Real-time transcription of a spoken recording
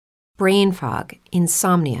brain fog,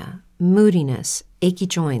 insomnia, moodiness, achy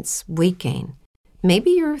joints, weight gain. Maybe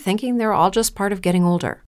you're thinking they're all just part of getting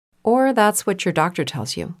older, or that's what your doctor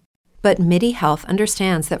tells you. But MIDI Health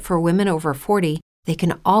understands that for women over 40, they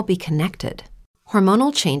can all be connected.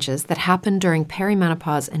 Hormonal changes that happen during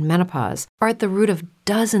perimenopause and menopause are at the root of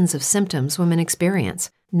dozens of symptoms women experience,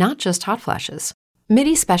 not just hot flashes.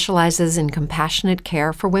 MIDI specializes in compassionate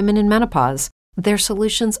care for women in menopause. Their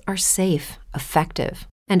solutions are safe, effective,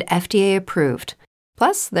 and FDA approved.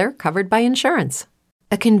 Plus, they're covered by insurance.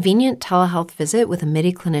 A convenient telehealth visit with a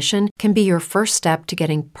MIDI clinician can be your first step to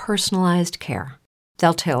getting personalized care.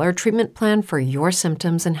 They'll tailor a treatment plan for your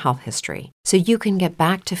symptoms and health history so you can get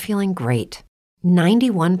back to feeling great.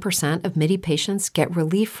 91% of MIDI patients get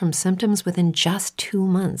relief from symptoms within just 2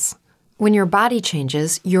 months. When your body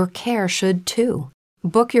changes, your care should too.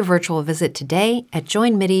 Book your virtual visit today at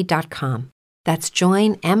joinmidi.com. That's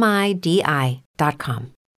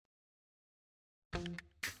joinmidi.com.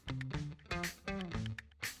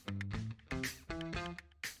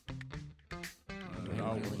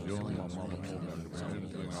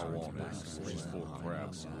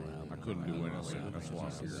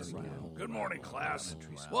 Good morning, class.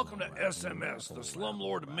 Welcome to SMS, the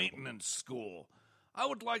Slumlord Maintenance School. I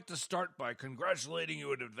would like to start by congratulating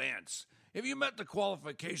you in advance. If you met the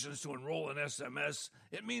qualifications to enroll in SMS,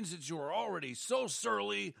 it means that you are already so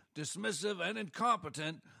surly, dismissive, and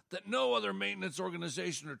incompetent that no other maintenance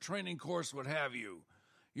organization or training course would have you.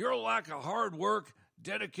 Your lack of hard work,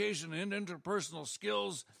 dedication, and interpersonal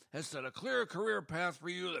skills has set a clear career path for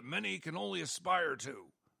you that many can only aspire to.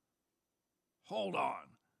 Hold on.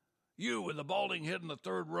 You with the balding head in the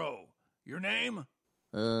third row. Your name?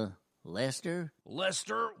 Lester?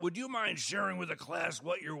 Lester, would you mind sharing with the class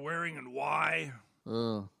what you're wearing and why?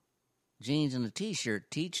 Jeans and a t-shirt,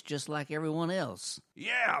 Teach, just like everyone else.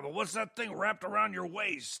 Yeah, but what's that thing wrapped around your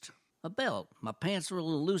waist? A belt. My pants were a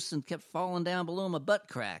little loose and kept falling down below my butt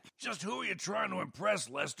crack. Just who are you trying to impress,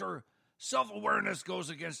 Lester? Self-awareness goes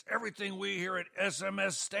against everything we here at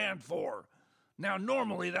SMS stand for. Now,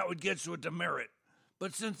 normally that would get you a demerit.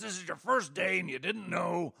 But since this is your first day and you didn't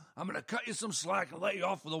know, I'm going to cut you some slack and let you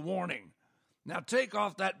off with a warning. Now take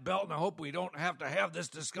off that belt and I hope we don't have to have this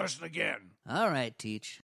discussion again. All right,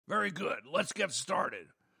 Teach. Very good. Let's get started.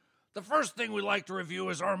 The first thing we like to review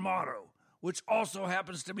is our motto, which also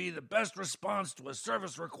happens to be the best response to a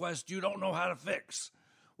service request you don't know how to fix.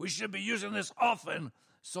 We should be using this often,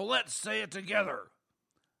 so let's say it together.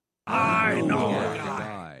 I know a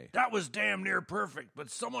guy. That was damn near perfect, but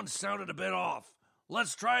someone sounded a bit off.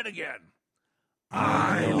 Let's try it again.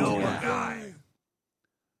 I know a guy.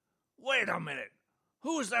 Wait a minute.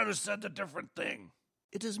 Who is that who said the different thing?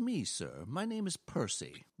 It is me, sir. My name is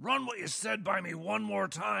Percy. Run what you said by me one more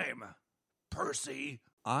time. Percy.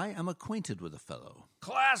 I am acquainted with the fellow.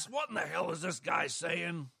 Class, what in the hell is this guy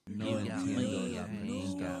saying? No idea.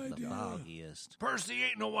 He's got the foggiest. Percy,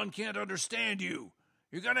 ain't no one can't understand you.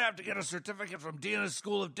 You're going to have to get a certificate from Deanna's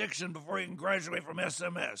School of Diction before you can graduate from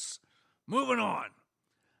SMS. Moving on.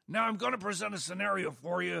 Now I'm going to present a scenario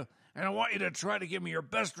for you, and I want you to try to give me your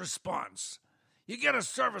best response. You get a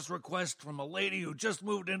service request from a lady who just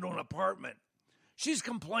moved into an apartment. She's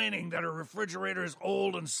complaining that her refrigerator is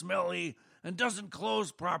old and smelly and doesn't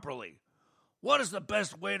close properly. What is the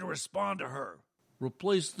best way to respond to her?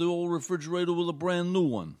 Replace the old refrigerator with a brand new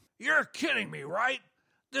one. You're kidding me, right?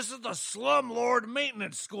 This is the Slumlord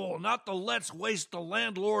Maintenance School, not the Let's Waste the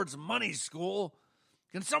Landlord's Money School.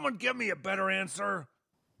 Can someone give me a better answer?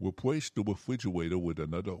 Replace the refrigerator with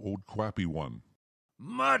another old crappy one.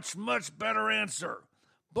 Much, much better answer.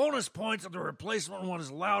 Bonus points if the replacement one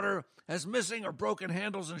is louder, has missing or broken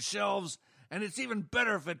handles and shelves, and it's even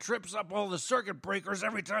better if it trips up all the circuit breakers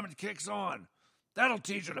every time it kicks on. That'll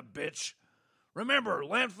teach it a bitch. Remember,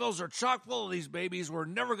 landfills are chock full of these babies. We're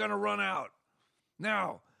never going to run out.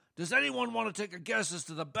 Now, does anyone want to take a guess as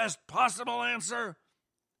to the best possible answer?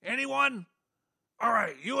 Anyone? All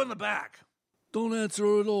right, you in the back. Don't answer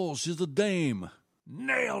her at all. She's a dame.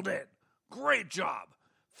 Nailed it. Great job.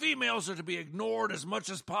 Females are to be ignored as much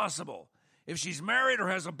as possible. If she's married or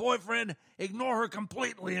has a boyfriend, ignore her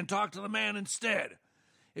completely and talk to the man instead.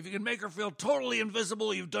 If you can make her feel totally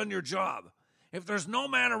invisible, you've done your job. If there's no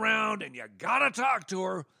man around and you gotta talk to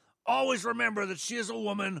her, always remember that she is a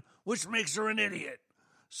woman, which makes her an idiot.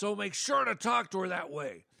 So make sure to talk to her that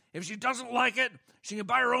way. If she doesn't like it, she can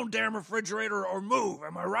buy her own damn refrigerator or move,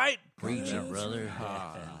 am I right? Preach it, brother.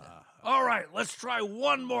 All right, let's try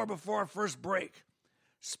one more before our first break.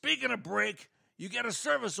 Speaking of break, you get a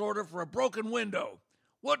service order for a broken window.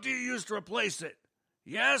 What do you use to replace it?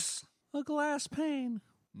 Yes? A glass pane.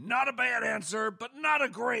 Not a bad answer, but not a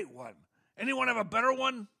great one. Anyone have a better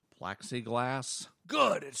one? Plexiglass?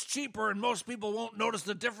 Good, it's cheaper and most people won't notice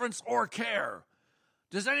the difference or care.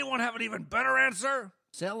 Does anyone have an even better answer?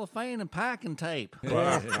 Cellophane and packing tape.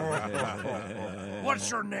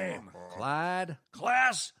 What's your name? Clyde?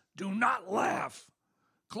 Class, do not laugh.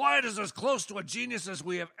 Clyde is as close to a genius as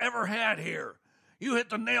we have ever had here. You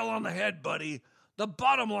hit the nail on the head, buddy. The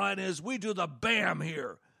bottom line is we do the BAM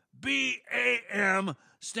here. BAM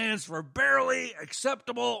stands for Barely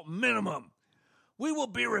Acceptable Minimum. We will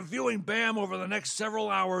be reviewing BAM over the next several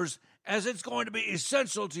hours as it's going to be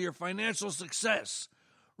essential to your financial success.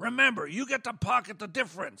 Remember, you get to pocket the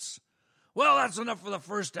difference. Well, that's enough for the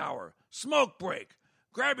first hour. Smoke break.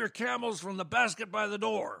 Grab your Camels from the basket by the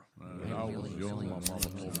door.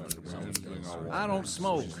 I don't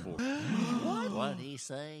smoke. What'd he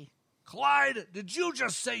say? Clyde, did you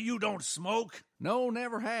just say you don't smoke? No,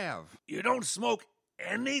 never have. You don't smoke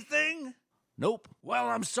anything? Nope. Well,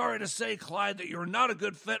 I'm sorry to say, Clyde, that you're not a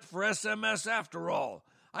good fit for SMS after all.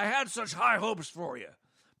 I had such high hopes for you.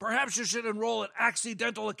 Perhaps you should enroll at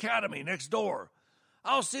Accidental Academy next door.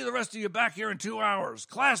 I'll see the rest of you back here in 2 hours.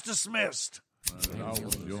 Class dismissed.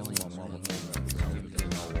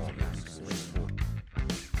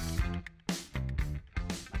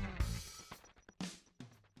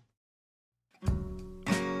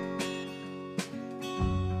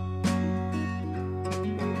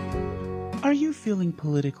 Are you feeling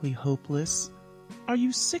politically hopeless? Are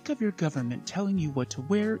you sick of your government telling you what to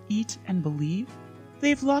wear, eat, and believe?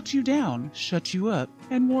 They've locked you down, shut you up,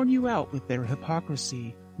 and worn you out with their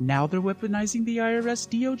hypocrisy. Now they're weaponizing the IRS,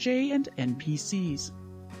 DOJ, and NPCs.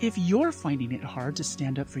 If you're finding it hard to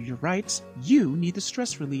stand up for your rights, you need the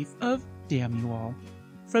stress relief of Damual.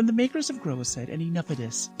 From the makers of Growaset and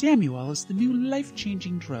Enough-A-Dis, Damual is the new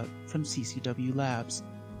life-changing drug from CCW Labs.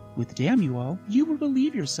 With Damual, you will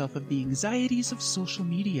relieve yourself of the anxieties of social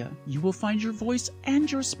media. You will find your voice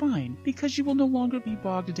and your spine because you will no longer be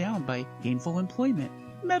bogged down by gainful employment,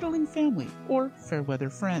 meddling family, or fair-weather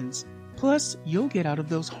friends. Plus, you'll get out of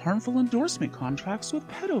those harmful endorsement contracts with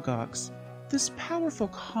pedagogues. This powerful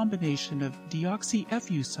combination of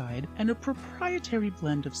deoxyfuside and a proprietary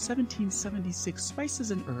blend of 1776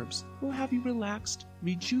 spices and herbs will have you relaxed,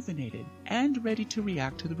 rejuvenated, and ready to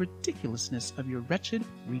react to the ridiculousness of your wretched,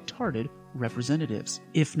 retarded representatives,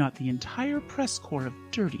 if not the entire press corps of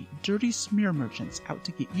dirty, dirty smear merchants out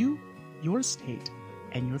to get you, your state,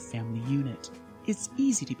 and your family unit. It's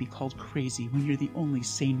easy to be called crazy when you're the only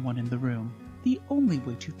sane one in the room. The only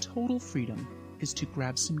way to total freedom is to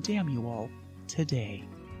grab some Damual today.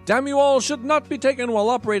 Damual should not be taken while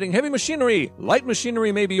operating heavy machinery. Light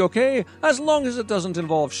machinery may be okay, as long as it doesn't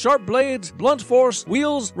involve sharp blades, blunt force,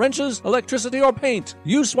 wheels, wrenches, electricity, or paint.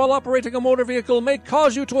 Use while operating a motor vehicle may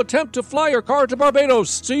cause you to attempt to fly your car to Barbados,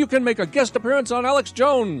 so you can make a guest appearance on Alex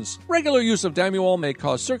Jones. Regular use of Damual may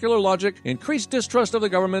cause circular logic, increased distrust of the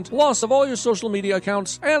government, loss of all your social media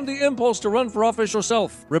accounts, and the impulse to run for office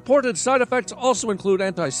yourself. Reported side effects also include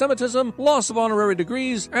anti-Semitism, loss of honorary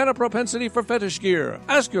degrees, and a propensity for fetish gear.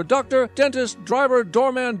 Ask your doctor, dentist, driver,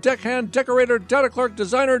 doorman, deckhand, decorator, data clerk,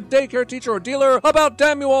 designer, daycare teacher, or dealer about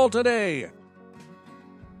Damual today.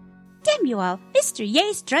 Damual, Mr.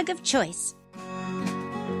 Ye's drug of choice.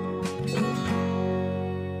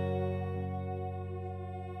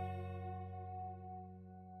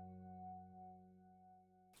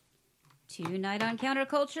 Tonight on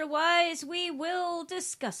Counterculture Wise, we will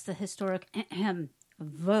discuss the historic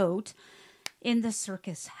vote in the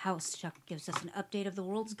Circus House. Chuck gives us an update of the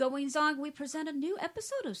world's goings-on. We present a new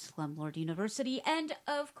episode of Slumlord University. And,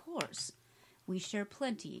 of course, we share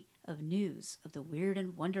plenty of news of the weird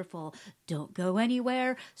and wonderful. Don't go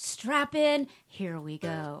anywhere. Strap in. Here we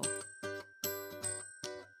go.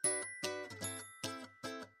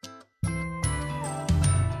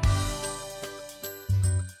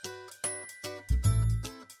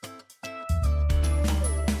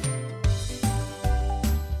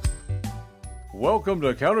 Welcome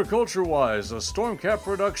to Counterculture Wise, a Stormcap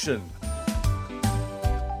production.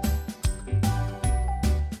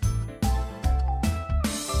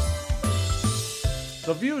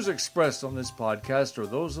 The views expressed on this podcast are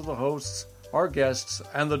those of the hosts, our guests,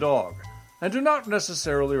 and the dog, and do not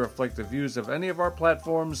necessarily reflect the views of any of our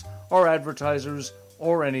platforms, our advertisers,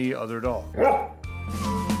 or any other dog.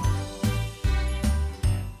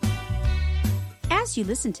 As you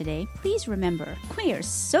listen today, please remember, we are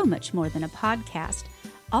so much more than a podcast.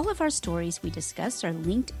 All of our stories we discuss are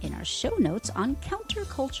linked in our show notes on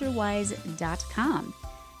counterculturewise.com.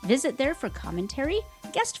 Visit there for commentary,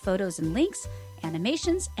 guest photos and links,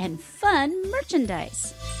 animations, and fun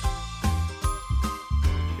merchandise.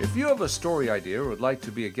 If you have a story idea or would like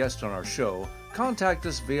to be a guest on our show, contact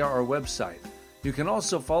us via our website, You can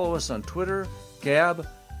also follow us on Twitter, Gab,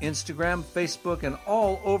 Instagram, Facebook, and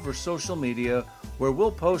all over social media, where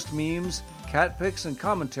we'll post memes, cat pics, and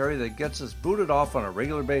commentary that gets us booted off on a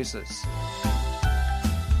regular basis.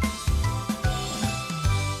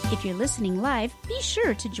 If you're listening live, be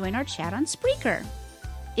sure to join our chat on Spreaker.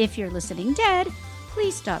 If you're listening dead,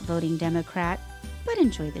 please stop voting Democrat, but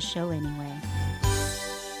enjoy the show anyway.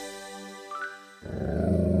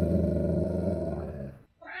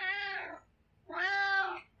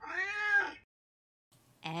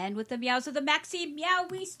 And with the meows of the Maxi Meow,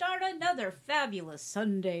 we start another fabulous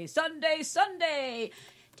Sunday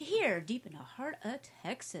to here deep in the heart of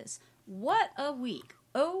Texas. What a week.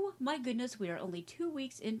 Oh my goodness, we are only 2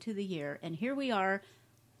 weeks into the year, and here we are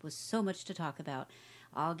with so much to talk about.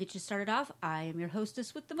 I'll get you started off. I am your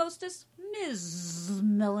hostess with the mostest, Ms.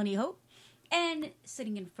 Melanie Hope. And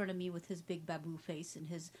sitting in front of me with his big babu face and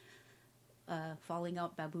his falling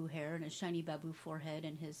out babu hair and his shiny babu forehead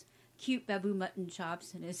and his cute babu mutton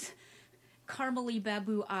chops and his caramely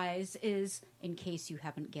babu eyes is, in case you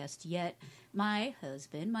haven't guessed yet, my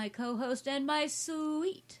husband, my co-host, and my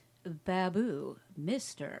sweet babu,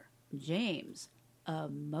 Mr. James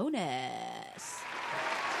Amonis.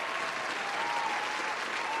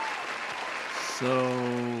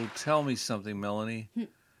 So, tell me something, Melanie.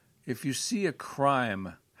 If you see a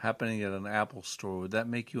crime happening at an Apple store, would that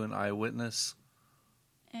make you an eyewitness?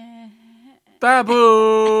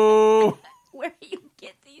 Babu! Where do you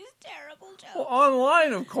get these terrible jokes? Well,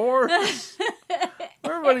 online, of course.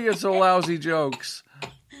 Everybody gets so lousy jokes.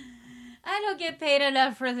 I don't get paid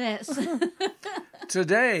enough for this.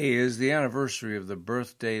 Today is the anniversary of the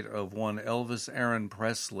birth date of one Elvis Aaron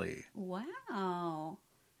Presley. Wow.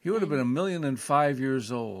 He would have been 1,005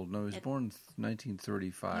 years old. No, he was born in He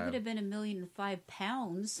 1935. would have been 1,005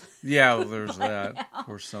 pounds. Yeah, well, there's that. now.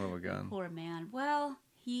 Poor son of a gun. Poor man. Well,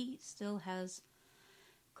 he still has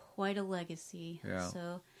quite a legacy. Yeah.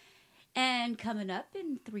 So, and coming up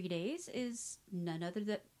in 3 days is none other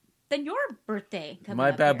than your birthday. My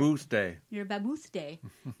up here. Babooth Day. Your Babooth Day.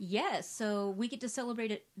 Yes. So we get to celebrate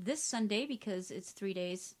it this Sunday because it's 3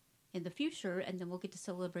 days in the future, and then we'll get to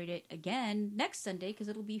celebrate it again next Sunday because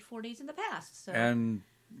it'll be 4 days in the past. So. And,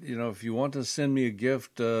 if you want to send me a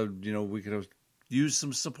gift, we could have used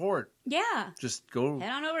some support. Yeah. Just go. Head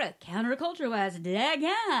on over to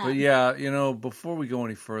counterculture-wise.com. But yeah, before we go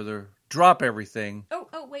any further, drop everything.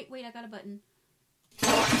 Oh, wait, I got a button.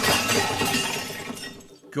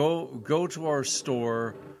 Go to our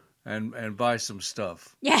store and buy some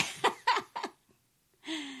stuff. Yeah.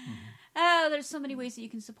 Oh, there's so many ways that you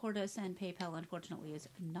can support us, and PayPal, unfortunately, is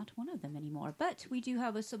not one of them anymore. But we do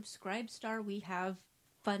have a Subscribe Star. We have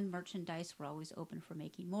fun merchandise. We're always open for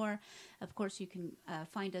making more. Of course, you can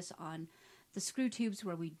find us on the Screw Tubes,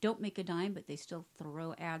 where we don't make a dime, but they still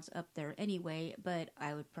throw ads up there anyway. But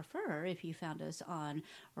I would prefer if you found us on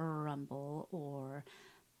Rumble or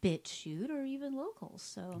BitChute or even Locals.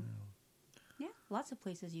 So, yeah, lots of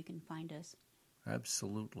places you can find us.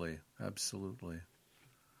 Absolutely.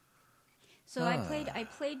 So I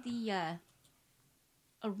played the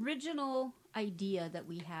original idea that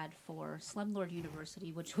we had for Slumlord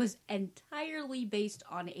University, which was entirely based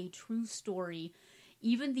on a true story.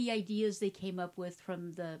 Even the ideas they came up with,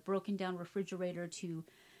 from the broken down refrigerator to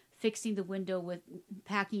fixing the window with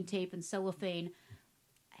packing tape and cellophane,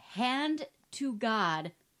 hand to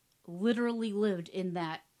God, literally lived in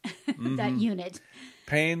that that unit.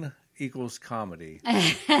 Pain equals comedy.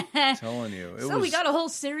 Telling you. We got a whole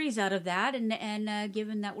series out of that, and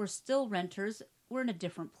given that we're still renters, we're in a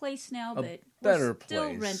different place now, but we're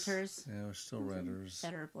still renters. Yeah, we're still renters.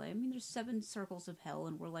 Better place. I mean, there's 7 circles of hell,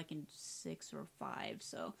 and we're like in 6 or 5,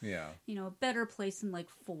 so yeah, a better place than like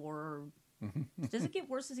 4. Does it get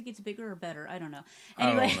worse as it gets bigger or better? I don't know.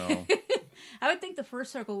 Anyway, I don't know. I would think the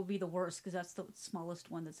first circle would be the worst because that's the smallest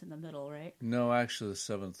one that's in the middle, right? No, actually, the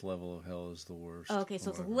 7th level of hell is the worst. Oh, okay, so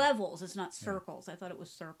it's levels. It's not circles. Yeah. I thought it was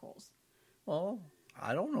circles. Well,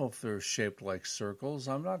 I don't know if they're shaped like circles.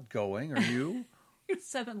 I'm not going. Are you?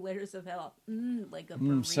 7 layers of hell. Like a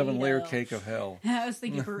burrito. 7-layer cake of hell. I was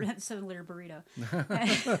thinking 7-layer burrito.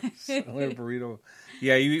 7-layer burrito.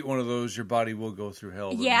 Yeah, you eat one of those, your body will go through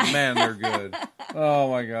hell. But yeah. Man, they're good. Oh,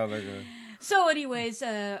 my God, they're good. So anyways,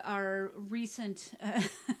 our recent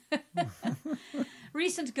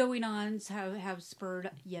going-ons have spurred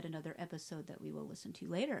yet another episode that we will listen to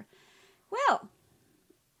later. Well,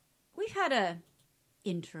 we've had a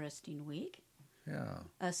interesting week. Yeah.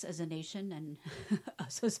 Us as a nation and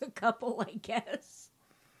us as a couple, I guess.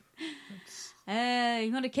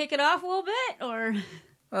 You want to kick it off a little bit, or?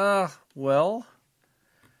 Well,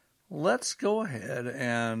 let's go ahead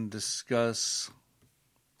and discuss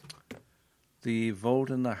the vote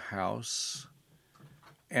in the House,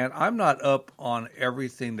 and I'm not up on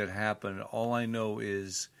everything that happened. All I know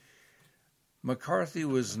is McCarthy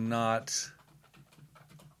was not,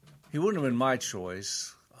 he wouldn't have been my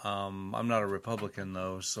choice. I'm not a Republican,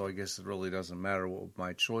 though, so I guess it really doesn't matter what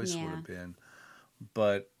my choice would have been.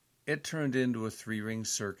 But it turned into a three-ring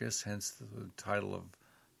circus, hence the title of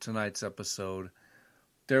tonight's episode.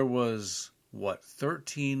 There was,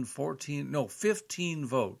 15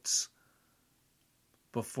 votes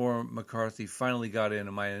before McCarthy finally got in.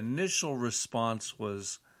 And my initial response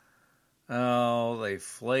was, oh, they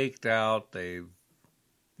flaked out. They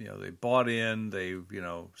bought in. They,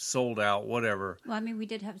 sold out, whatever. Well, I mean, we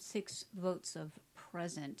did have 6 votes of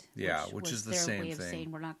present. Yeah, which is the same thing. Their way of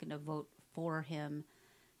saying we're not going to vote for him,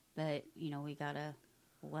 but, we got to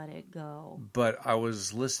let it go. But I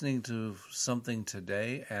was listening to something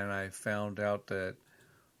today, and I found out that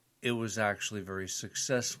it was actually very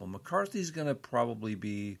successful. McCarthy's going to probably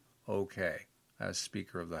be okay as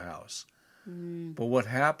Speaker of the House. But what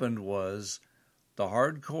happened was the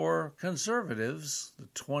hardcore conservatives, the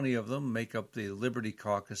 20 of them make up the Liberty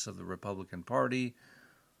Caucus of the Republican Party,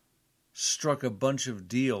 struck a bunch of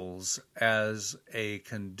deals as a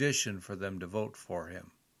condition for them to vote for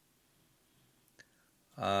him.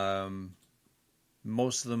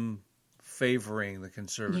 Most of them favoring the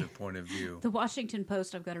conservative point of view. The Washington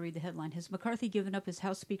Post, I've got to read the headline, has McCarthy given up his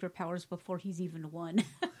House Speaker powers before he's even won?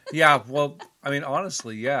 Yeah, well, I mean,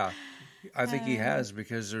 honestly, yeah. I think he has,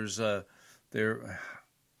 because I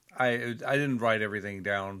didn't write everything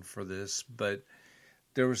down for this, but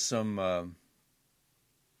there was some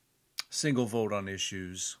single vote on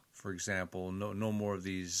issues, for example. No more of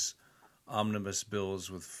these omnibus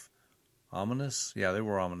bills with ominous? Yeah, they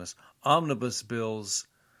were ominous. Omnibus bills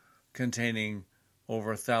containing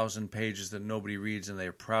over 1,000 pages that nobody reads and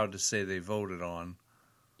they're proud to say they voted on.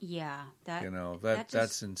 Yeah,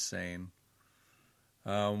 that's insane.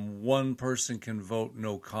 One person can vote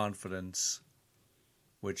no confidence,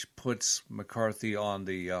 which puts McCarthy on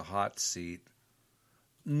the hot seat.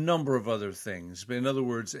 Number of other things, but in other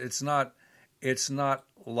words, it's not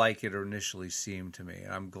like it initially seemed to me.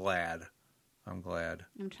 I'm glad. I'm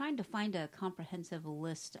trying to find a comprehensive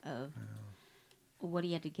list of what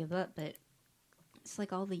he had to give up, but it's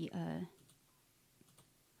like all the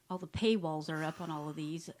paywalls are up on all of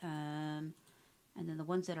these, and then the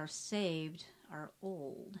ones that are saved are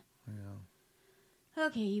old. Yeah.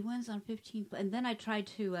 Okay, he wins on 15, and then I tried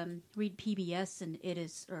to read PBS, and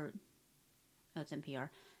it's NPR.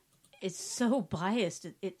 It's so biased.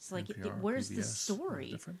 It's like, NPR, where's PBS, the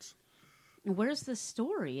story? Difference? Where's the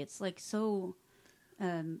story? It's like so.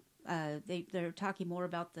 They're talking more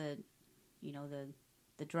about the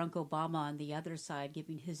drunk Obama on the other side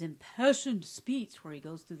giving his impassioned speech where he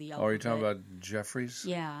goes through the alphabet. Oh, are you talking about Jeffries?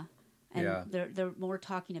 Yeah, and they're more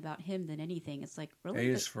talking about him than anything. It's like, really?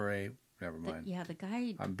 A is for A. Never mind. The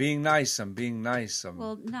guy. I'm being nice.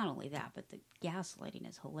 Well, not only that, but the gaslighting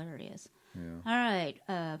is hilarious. Yeah. All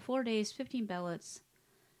right, 4 days, 15 ballots.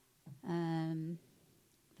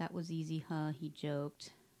 That was easy, huh? He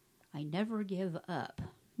joked. I never give up.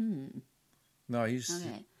 No, he's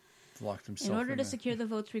locked himself in. In order to secure the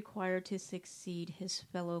votes required to succeed his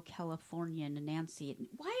fellow Californian, Nancy.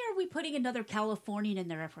 Why are we putting another Californian in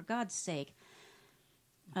there, for God's sake?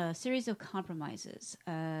 A series of compromises.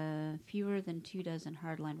 Fewer than 24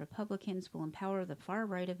 hardline Republicans will empower the far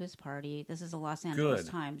right of his party. This is the Los Angeles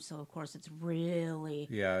Times, so of course it's really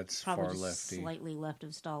it's probably far just lefty, slightly left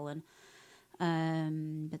of Stalin.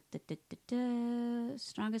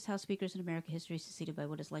 Strongest House speakers in American history, succeeded by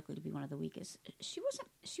what is likely to be one of the weakest. She was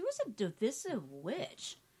a divisive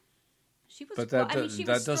witch. She was, but that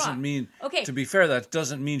doesn't strong. mean. Okay. To be fair, that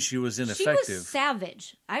doesn't mean she was ineffective. She was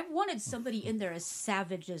savage. I wanted somebody in there as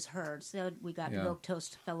savage as her. So we got milk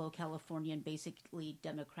toast, fellow Californian, basically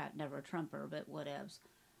Democrat, never Trumper, but whatevs.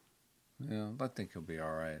 Yeah, I think he'll be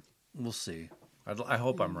all right. We'll see. I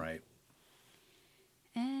hope I'm right.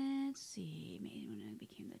 And let's see. Maybe when it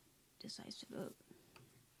became the decisive vote.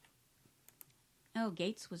 Oh,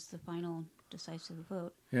 Gates was the final decisive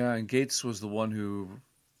vote. Yeah, and Gates was the one who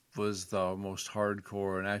was the most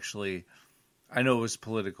hardcore, and actually, I know it was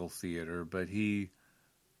political theater, but he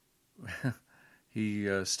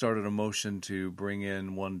started a motion to bring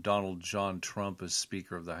in one Donald John Trump as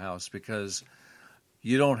Speaker of the House, because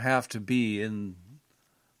you don't have to be in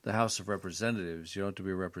the House of Representatives. You don't have to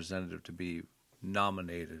be a representative to be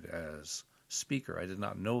nominated as Speaker. I did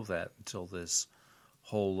not know that until this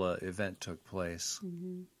whole event took place.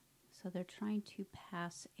 Mm-hmm. So they're trying to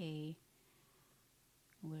pass a...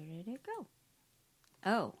 Where did it go?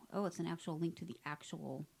 Oh, it's an actual link to the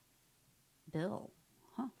actual bill.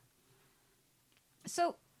 Huh.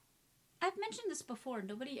 So, I've mentioned this before.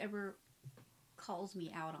 Nobody ever calls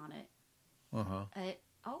me out on it. Uh-huh.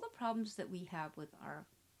 All the problems that we have with our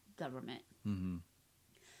government, Mm-hmm.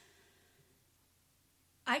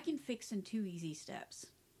 I can fix in 2 easy steps.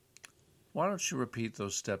 Why don't you repeat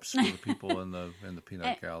those steps for the people in the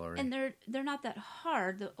peanut gallery? And they're not that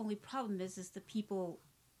hard. The only problem is the people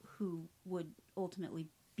who would ultimately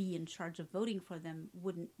be in charge of voting for them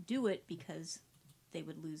wouldn't do it because they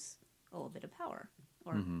would lose a little bit of power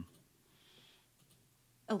or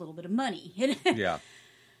a little bit of money. Yeah.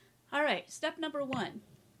 All right, step number 1.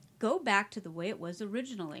 Go back to the way it was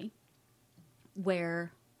originally,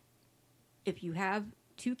 where if you have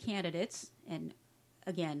 2 candidates, and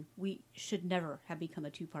again, we should never have become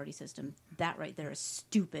a 2-party system. That right there is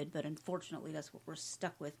stupid, but unfortunately that's what we're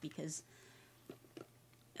stuck with because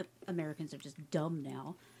Americans are just dumb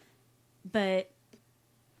now. But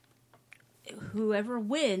whoever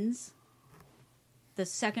wins, the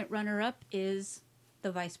second runner-up is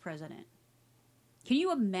the vice president. Can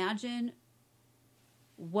you imagine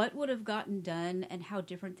what would have gotten done and how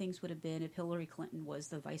different things would have been if Hillary Clinton was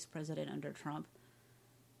the vice president under Trump?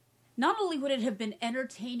 Not only would it have been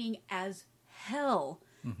entertaining as hell,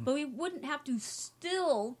 but we wouldn't have to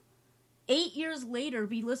still, 8 years later,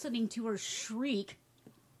 be listening to her shriek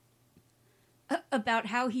about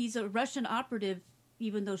how he's a Russian operative,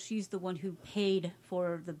 even though she's the one who paid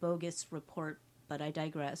for the bogus report. But I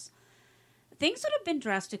digress. Things would have been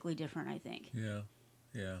drastically different, I think.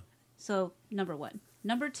 Yeah. So, number 1.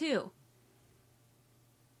 Number 2,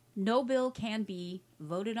 no bill can be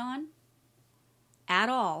voted on at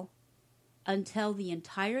all until the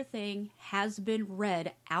entire thing has been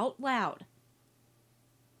read out loud.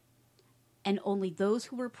 And only those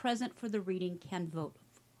who were present for the reading can vote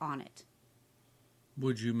on it.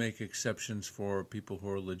 Would you make exceptions for people who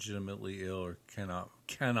are legitimately ill or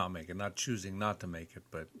cannot make it, not choosing not to make it,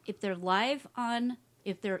 but If they're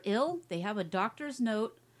if they're ill, they have a doctor's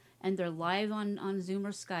note, and they're live on Zoom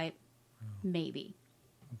or Skype, maybe.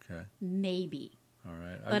 okay. Maybe. All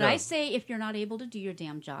right. But I say if you're not able to do your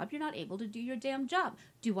damn job, you're not able to do your damn job.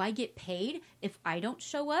 Do I get paid if I don't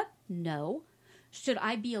show up? No. Should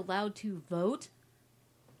I be allowed to vote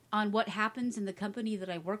on what happens in the company that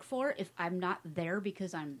I work for if I'm not there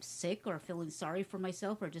because I'm sick or feeling sorry for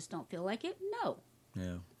myself or just don't feel like it? No.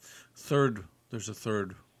 Yeah. There's a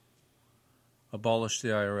third. Abolish the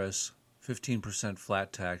IRS, 15%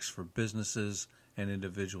 flat tax for businesses and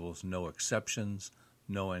individuals, no exceptions,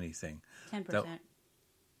 no anything. 10%.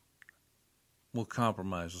 We'll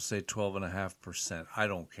compromise. We'll say 12.5%. I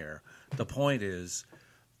don't care. The point is,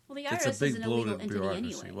 Well, the it's IRS a big is an illegal bloated entity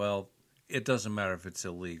bureaucracy. anyway. Well, it doesn't matter if it's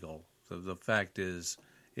illegal. The fact is,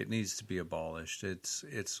 it needs to be abolished.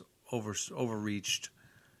 It's overreached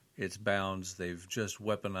its bounds. They've just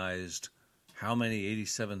weaponized how many?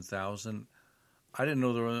 87,000. I didn't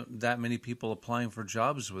know there were that many people applying for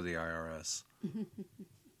jobs with the IRS.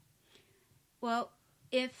 Well,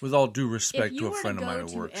 with all due respect if to you a were friend to of mine go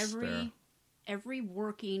who to works there. every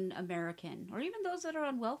working American, or even those that are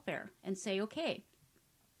on welfare, and say, okay,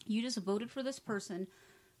 you just voted for this person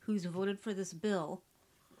who's voted for this bill,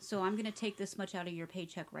 so I'm going to take this much out of your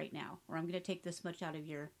paycheck right now, or I'm going to take this much out of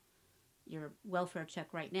your welfare check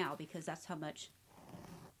right now, because that's how much,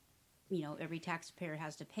 every taxpayer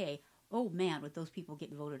has to pay. Oh man, would those people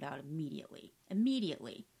get voted out immediately?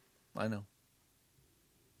 Immediately. I know.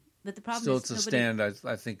 But the problem still, is it's a stand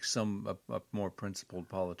I think a more principled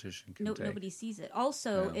politician can take. Nobody sees it.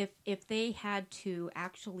 Also, Yeah. if they had to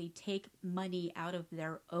actually take money out of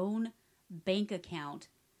their own bank account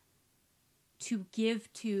to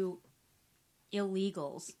give to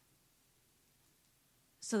illegals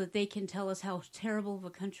so that they can tell us how terrible of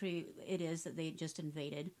a country it is that they just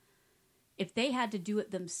invaded, if they had to do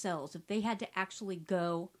it themselves, if they had to actually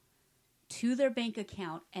go to their bank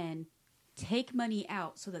account and take money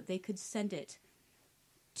out so that they could send it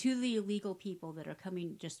to the illegal people that are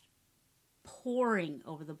coming, just pouring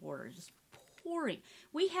over the border, just pouring.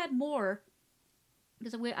 We had more,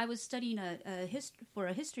 because I was studying for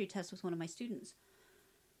a history test with one of my students,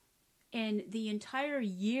 and the entire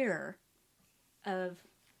year of,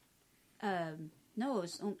 I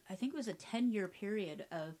think it was a 10-year period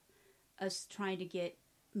of us trying to get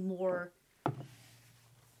more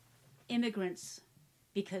immigrants,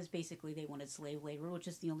 because basically they wanted slave labor, which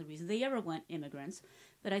is the only reason they ever want immigrants.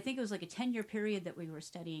 But I think it was like a 10-year period that we were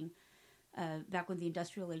studying back when the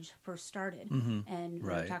industrial age first started. Mm-hmm. And we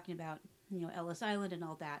were talking about, Ellis Island and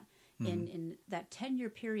all that. Mm-hmm. In that 10-year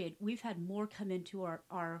period, we've had more come into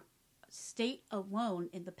our state alone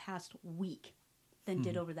in the past week than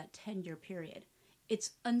did over that 10-year period.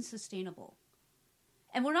 It's unsustainable.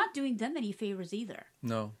 And we're not doing them any favors either.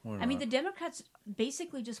 No, we're not. I mean, the Democrats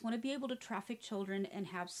basically just want to be able to traffic children and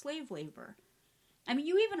have slave labor. I mean,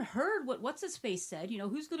 you even heard what What's-His-Face said,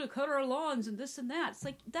 who's going to cut our lawns and this and that. It's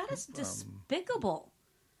like, that is despicable.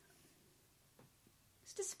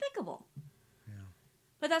 It's despicable. Yeah.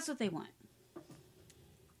 But that's what they want.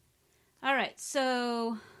 All right,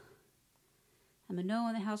 so I'm a no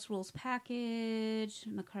on the House Rules package.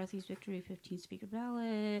 McCarthy's victory, 15 speaker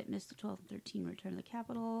ballot. Missed the 12 and 13 return to the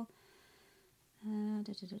Capitol. I'm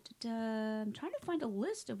trying to find a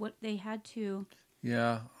list of what they had to...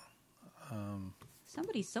 Yeah.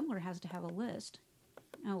 Somebody somewhere has to have a list.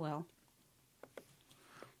 Oh, well.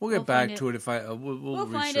 We'll get back to it if I... we'll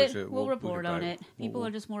find research it. We'll report on it. People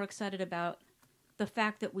are just more excited about the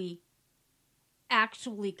fact that we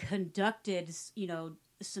actually conducted,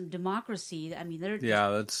 some democracy. I mean, they're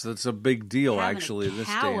that's a big deal actually. This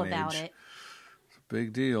day and about age. It. It's a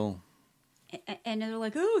big deal. And they're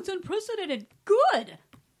like, "Oh, it's unprecedented." Good,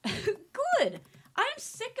 good. I'm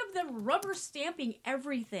sick of them rubber stamping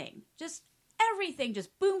everything. Just everything.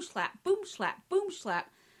 Just boom slap, boom slap, boom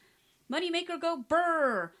slap. Moneymaker go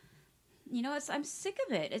burr. I'm sick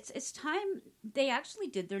of it. It's time they actually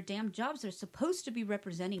did their damn jobs. They're supposed to be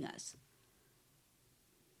representing us.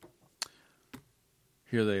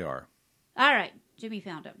 Here they are. All right. Jimmy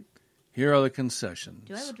found them. Here are the concessions.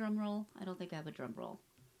 Do I have a drum roll? I don't think I have a drum roll.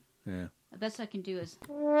 Yeah. The best I can do is...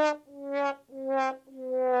 Works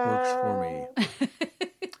for me.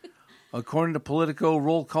 According to Politico,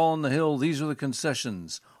 roll call on the Hill, these are the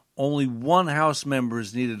concessions. Only one House member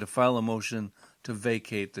is needed to file a motion to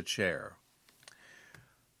vacate the chair.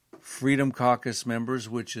 Freedom Caucus members,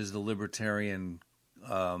 which is the Libertarian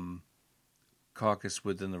caucus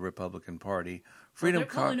within the Republican Party. They're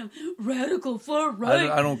calling them radical far right.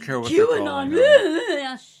 I don't care what they're calling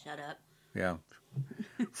them. Shut up. Yeah.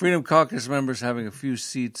 Freedom Caucus members having a few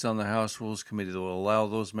seats on the House Rules Committee that will allow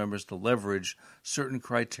those members to leverage certain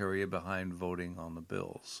criteria behind voting on the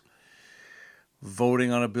bills.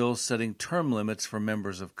 Voting on a bill setting term limits for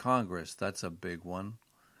members of Congress. That's a big one.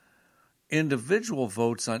 Individual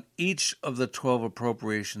votes on each of the 12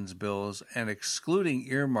 appropriations bills and excluding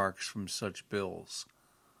earmarks from such bills.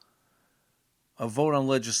 A vote on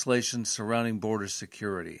legislation surrounding border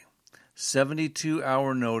security.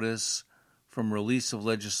 72-hour notice from release of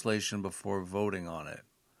legislation before voting on it.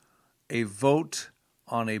 A vote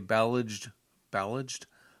on a balanced budget.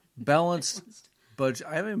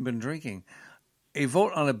 I haven't been drinking. A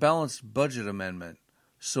vote on a balanced budget amendment.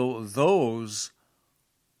 So those,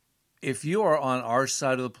 if you are on our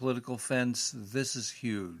side of the political fence, this is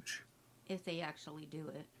huge. If they actually do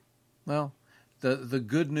it. Well, the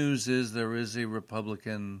good news is there is a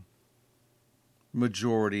Republican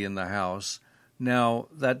majority in the House. Now,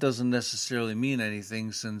 that doesn't necessarily mean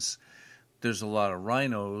anything since there's a lot of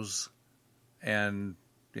rhinos and,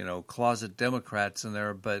 closet Democrats in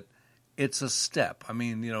there, but it's a step. I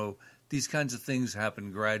mean, these kinds of things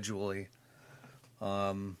happen gradually,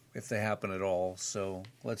 if they happen at all. So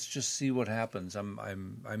let's just see what happens.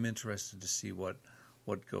 I'm interested to see what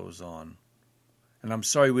goes on. And I'm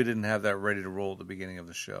sorry we didn't have that ready to roll at the beginning of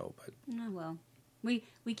the show, but well. We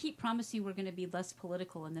keep promising we're going to be less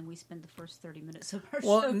political, and then we spend the first 30 minutes of our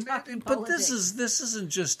show talking but politics. this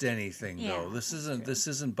isn't just anything, though. This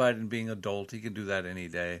isn't Biden being adult. He can do that any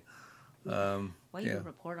day. Why you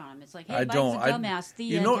report on him? It's like, hey, Biden's a dumbass.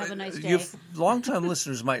 The end. Have a nice day. Long-time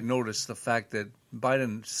listeners might notice the fact that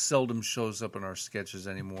Biden seldom shows up in our sketches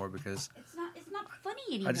anymore because it's not funny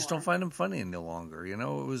anymore. I just don't find him funny any longer.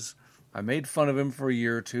 I made fun of him for a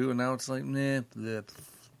year or two, and now it's like, nah. Bleh.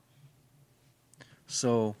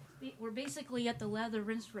 So we're basically at the lather,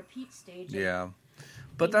 rinse, repeat stage. Yeah,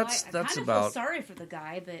 but that's I kind of about. feel sorry for the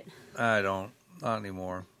guy, but I don't, not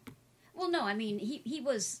anymore. Well, no, I mean he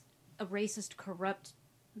was a racist, corrupt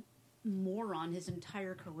moron his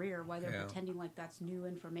entire career. Why they're pretending like that's new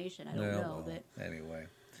information, I don't know. But anyway,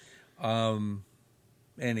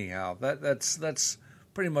 anyhow, that's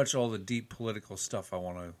pretty much all the deep political stuff I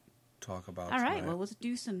want to talk about. All right, tonight. well, let's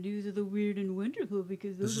do some news of the weird and wonderful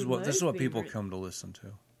because this is what people come to listen to.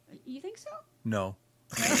 You think so? No.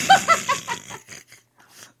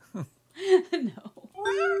 No.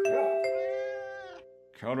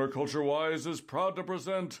 Counterculture Wise is proud to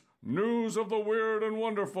present News of the Weird and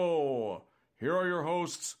Wonderful. Here are your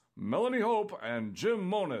hosts, Melanie Hope and Jim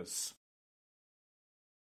Monis.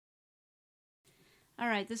 All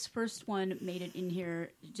right, this first one made it in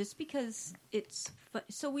here just because it's...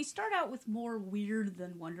 So we start out with more weird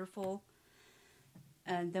than wonderful,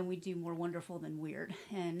 and then we do more wonderful than weird.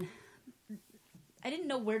 And I didn't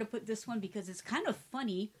know where to put this one because it's kind of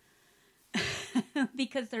funny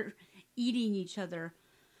because they're eating each other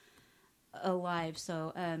alive.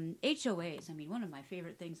 So HOAs, I mean, one of my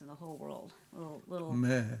favorite things in the whole world. Little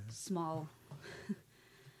small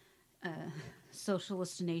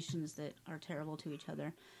socialist nations that are terrible to each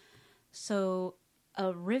other. So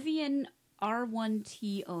a Rivian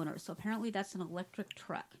R1T owner, so apparently that's an electric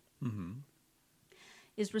truck,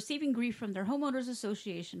 is receiving grief from their homeowners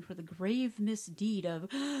association for the grave misdeed of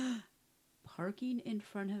parking in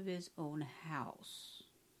front of his own house.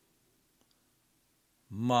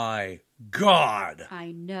 My God!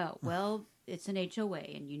 I know. Well, it's an HOA,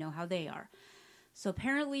 and you know how they are. So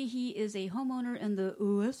apparently he is a homeowner in the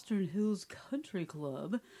Western Hills Country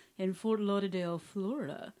Club in Fort Lauderdale,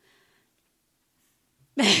 Florida.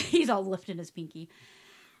 He's all lifting his pinky.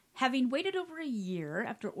 Having waited over a year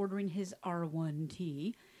after ordering his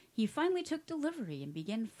R1T, he finally took delivery and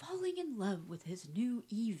began falling in love with his new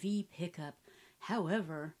EV pickup.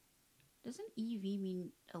 However, doesn't EV mean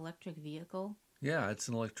electric vehicle? Yeah, it's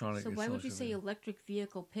an electronic. So why would you say electric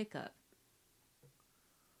vehicle pickup?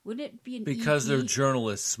 Wouldn't it be an Because EV? they're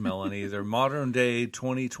journalists, Melanie. They're modern day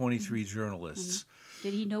 2023 journalists.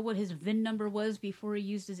 Did he know what his VIN number was before he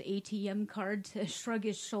used his ATM card to shrug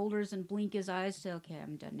his shoulders and blink his eyes to, okay,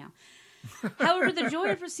 I'm done now. However, the joy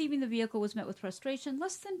of receiving the vehicle was met with frustration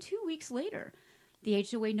less than 2 weeks later. The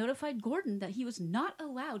HOA notified Gordon that he was not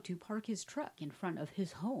allowed to park his truck in front of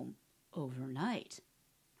his home overnight.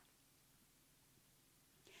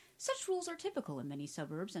 Such rules are typical in many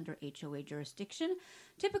suburbs under HOA jurisdiction.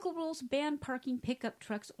 Typical rules ban parking pickup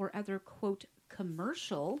trucks or other, quote,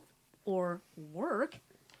 commercial or work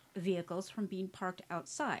vehicles from being parked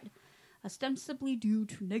outside, ostensibly due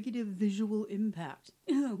to negative visual impact.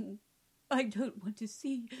 Oh, I don't want to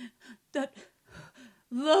see that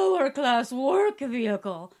lower-class work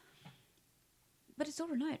vehicle. But it's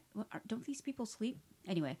overnight. Don't these people sleep?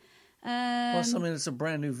 Anyway. Plus, I mean, it's a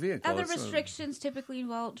brand new vehicle. Other restrictions typically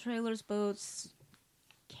involve trailers, boats,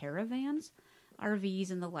 caravans, RVs,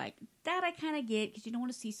 and the like. That I kind of get, because you don't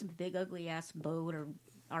want to see some big, ugly-ass boat or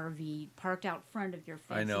RV parked out front of your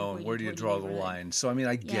face. I know. Where do you draw the line? So, I mean,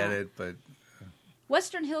 I get it, but...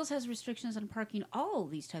 Western Hills has restrictions on parking all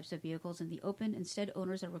these types of vehicles in the open. Instead,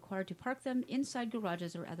 owners are required to park them inside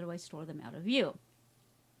garages or otherwise store them out of view.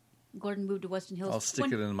 Gordon moved to Western Hills... I'll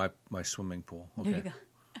stick it in my swimming pool. Okay. There you go.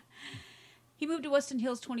 He moved to Weston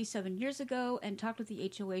Hills 27 years ago and talked with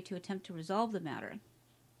the HOA to attempt to resolve the matter.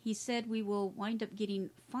 He said, we will wind up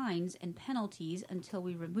getting fines and penalties until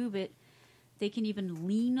we remove it. They can even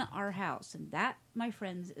lien our house. And that, my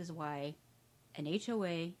friends, is why an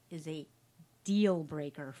HOA is a deal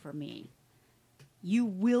breaker for me. You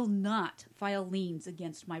will not file liens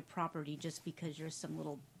against my property just because you're some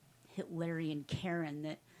little Hitlerian Karen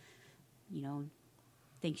that, you know,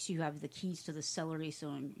 thinks you have the keys to the celery,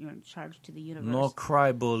 so you're in charge to the universe. No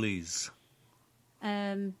cry bullies.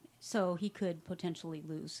 So he could potentially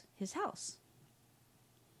lose his house.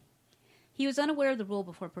 He was unaware of the rule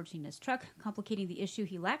before purchasing his truck, complicating the issue.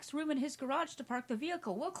 He lacks room in his garage to park the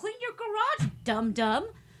vehicle. Well, clean your garage, dum-dum.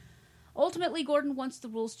 Ultimately, Gordon wants the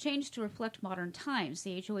rules changed to reflect modern times.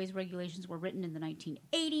 The HOA's regulations were written in the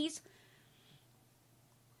 1980s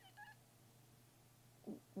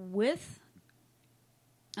with...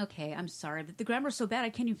 Okay, I'm sorry, but the grammar's so bad I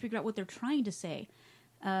can't even figure out what they're trying to say.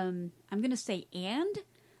 I'm going to say and.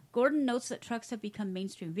 Gordon notes that trucks have become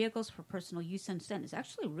mainstream vehicles for personal use since then. It's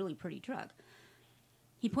actually a really pretty truck.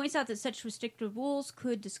 He points out that such restrictive rules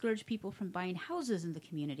could discourage people from buying houses in the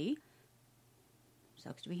community.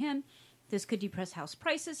 Sucks to be him. This could depress house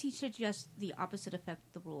prices. He suggests the opposite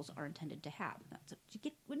effect the rules are intended to have. That's what you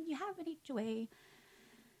get when you have an HOA.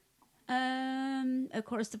 Of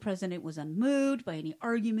course, the president was unmoved by any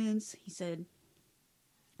arguments. He said,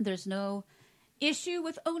 there's no issue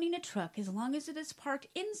with owning a truck as long as it is parked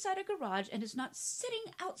inside a garage and is not sitting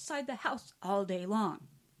outside the house all day long.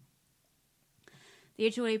 The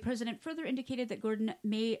HOA president further indicated that Gordon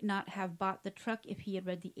may not have bought the truck if he had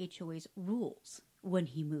read the HOA's rules when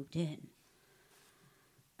he moved in.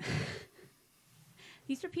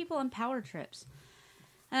 These are people on power trips.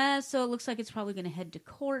 So it looks like it's probably going to head to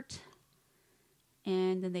court.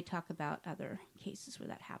 And then they talk about other cases where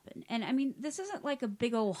that happened. And, I mean, this isn't like a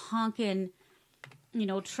big old honking, you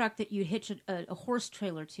know, truck that you hitch a horse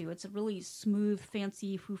trailer to. It's a really smooth,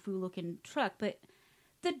 fancy, foo-foo looking truck. But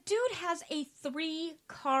the dude has a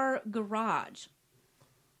 3-car garage.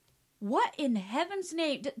 What in heaven's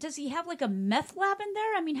name? Does he have like a meth lab in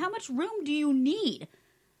there? I mean, how much room do you need?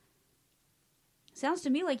 Sounds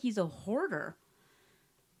to me like he's a hoarder.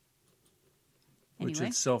 Anyway. Which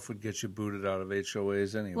itself would get you booted out of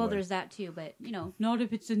HOAs anyway. Well, there's that too, but, you know, not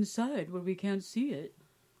if it's inside where we can't see it.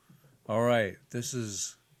 All right, this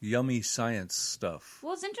is yummy science stuff.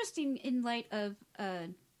 Well, it's interesting in light of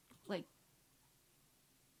like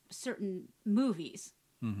certain movies.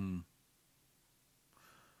 Mm-hmm.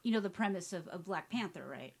 You know the premise of Black Panther,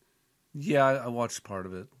 right? Yeah, I watched part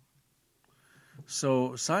of it.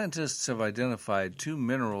 So scientists have identified 2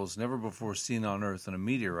 minerals never before seen on Earth in a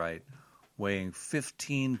meteorite weighing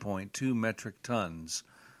 15.2 metric tons,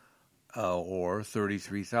 or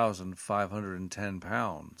 33,510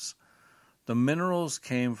 pounds. The minerals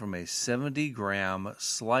came from a 70-gram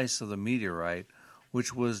slice of the meteorite,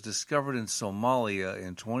 which was discovered in Somalia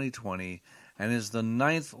in 2020 and is the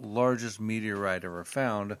 9th largest meteorite ever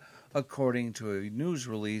found, according to a news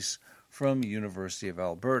release from University of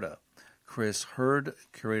Alberta. Chris Hurd,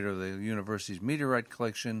 curator of the university's meteorite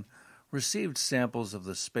collection, received samples of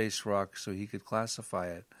the space rock so he could classify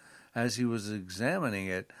it. As he was examining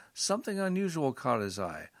it, something unusual caught his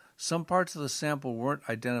eye. Some parts of the sample weren't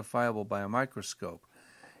identifiable by a microscope.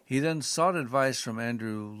 He then sought advice from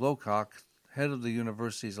Andrew Lowcock, head of the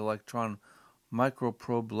university's electron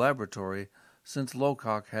microprobe laboratory, since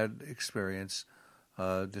Lowcock had experience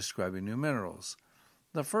describing new minerals.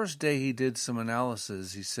 The first day he did some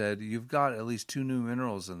analysis, he said, "You've got at least 2 new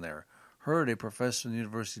minerals in there." Hurd, a professor in the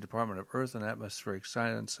University Department of Earth and Atmospheric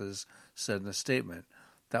Sciences, said in a statement,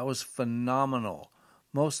 "That was phenomenal.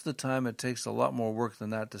 Most of the time it takes a lot more work than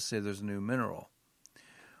that to say there's a new mineral."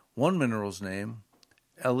 One mineral's name,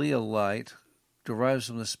 Elielite, derives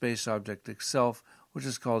from the space object itself, which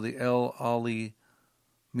is called the El Ali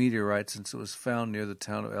meteorite since it was found near the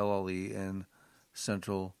town of El Ali in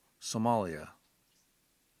central Somalia.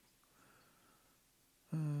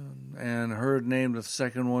 And Hurd named the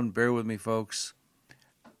second one, bear with me folks,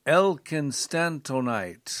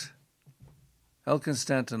 Elkinstantonite.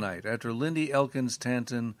 Elkinstantonite, after Lindy Elkins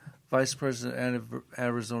Stanton, Vice President of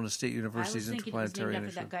Arizona State University's Interplanetary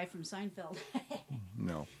Initiative. I was thinking it was named after that guy from Seinfeld.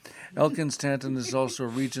 No. Elkins Stanton is also a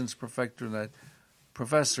Regents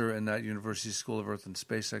professor in that university's School of Earth and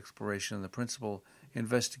Space Exploration and the principal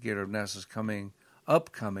investigator of NASA's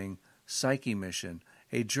upcoming Psyche mission,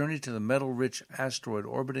 a journey to the metal-rich asteroid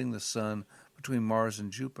orbiting the Sun between Mars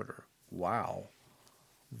and Jupiter. Wow.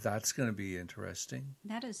 That's going to be interesting.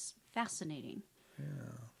 That is fascinating.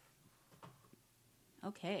 Yeah.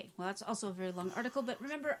 Okay. Well, that's also a very long article, but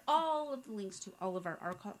remember all of the links to all of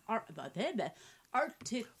our articles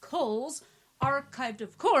archived,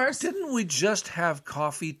 of course. Didn't we just have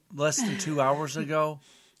coffee less than 2 hours ago?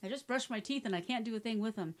 I just brushed my teeth and I can't do a thing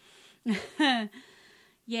with them.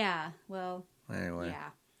 Yeah, well... Anyway.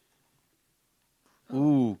 Yeah.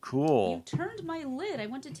 Ooh, cool. You turned my lid. I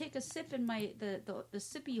went to take a sip and the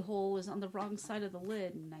sippy hole was on the wrong side of the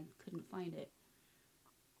lid and I couldn't find it.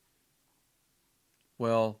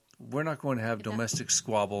 Well, we're not going to have domestic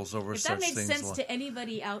squabbles over such things. If that makes sense to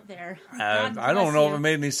anybody out there. I don't know if it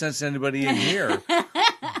made any sense to anybody in here.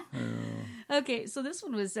 Okay, so this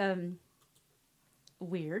one was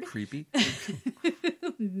weird. Creepy?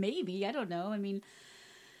 Maybe. I don't know. I mean...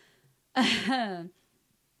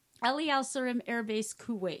 Ali Al Surim Air Base,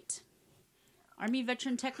 Kuwait. Army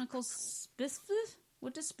Veteran Technical Specialist?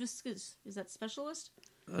 What is specialist? Is that specialist?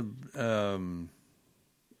 Let me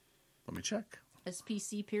check.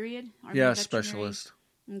 SPC period? Army yeah, veterinary? Specialist.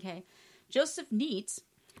 Okay. Joseph Neitz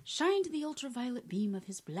shined the ultraviolet beam of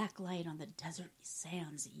his black light on the desert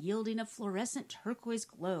sands, yielding a fluorescent turquoise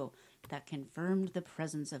glow that confirmed the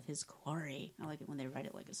presence of his quarry. I like it when they write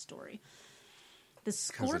it like a story. The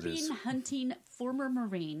scorpion-hunting former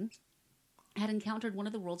Marine had encountered one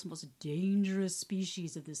of the world's most dangerous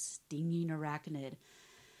species of this stinging arachnid.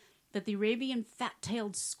 But the Arabian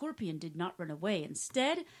fat-tailed scorpion did not run away.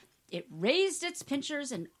 Instead, it raised its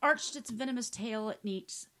pincers and arched its venomous tail at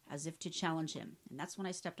Neitz as if to challenge him. And that's when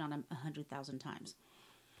I stepped on him 100,000 times.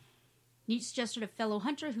 Neitz gestured a fellow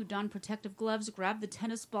hunter who donned protective gloves, grabbed the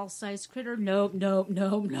tennis ball-sized critter, nope,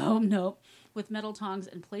 with metal tongs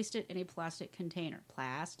and placed it in a plastic container.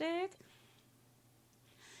 Plastic?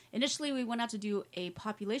 Initially, we went out to do a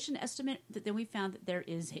population estimate, but then we found that there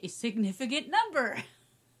is a significant number.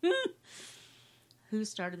 Who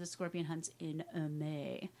started the scorpion hunts in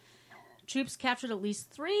May? Troops captured at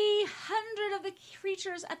least 300 of the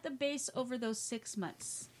creatures at the base over those 6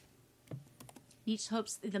 months. Neitz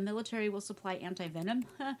hopes the military will supply anti-venom,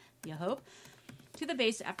 you hope, to the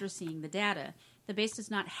base after seeing the data. The base does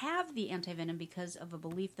not have the anti-venom because of a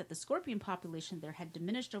belief that the scorpion population there had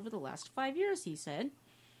diminished over the last 5 years, he said.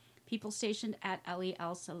 People stationed at Ali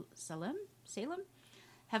Al-Salem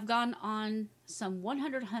have gone on some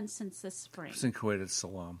 100 hunts since this spring. It's in Kuwait, it's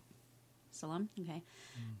Salam. Salam. Okay.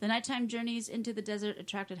 The nighttime journeys into the desert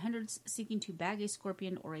attracted hundreds seeking to bag a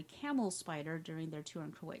scorpion or a camel spider during their tour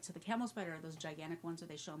in Kuwait. So the camel spider are those gigantic ones where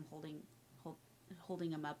they show them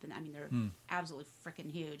holding them up, and I mean they're absolutely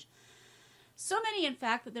freaking huge. So many, in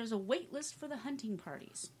fact, that there's a wait list for the hunting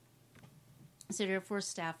parties. So Air Force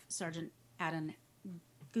Staff Sergeant Adan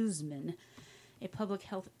Guzman, a public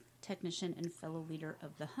health technician and fellow leader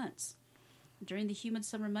of the hunts. During the humid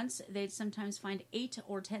summer months, they'd sometimes find 8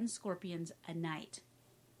 or 10 scorpions a night.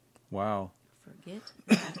 Wow. Forget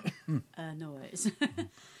that noise.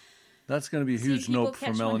 That's going to be a huge nope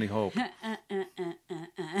for Melanie Hope.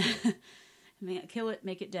 Kill it,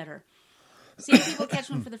 make it deader. Seeing people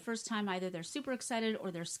catch one for the first time, either they're super excited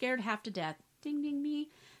or they're scared half to death. Ding, ding, me.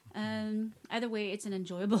 Either way, it's an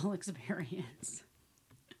enjoyable experience.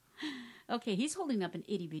 Okay, he's holding up an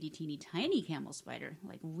itty-bitty teeny tiny camel spider.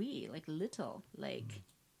 Like little, like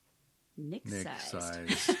Nick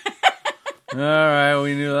size. All right,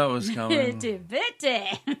 we knew that was coming.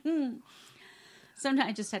 Itty-bitty. Sometimes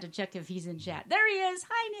I just had to check if he's in chat. There he is.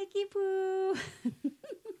 Hi, Nicky Poo.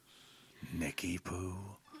 Nicky Poo.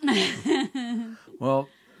 Well,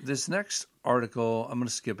 this next article, I'm going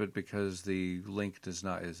to skip it because the link is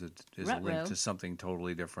a link to something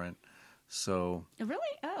totally different. So really?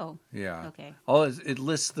 Oh. Yeah. Okay. It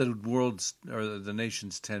lists the world's or the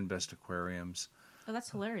nation's 10 best aquariums. Oh, that's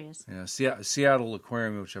hilarious. Yeah, Seattle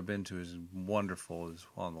Aquarium, which I've been to, is wonderful. Is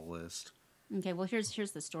on the list. Okay. Well, here's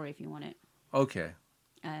the story if you want it. Okay.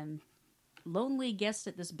 Lonely guest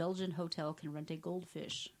at this Belgian hotel can rent a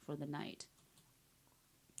goldfish for the night.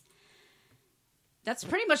 That's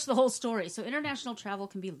pretty much the whole story. So international travel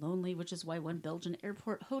can be lonely, which is why one Belgian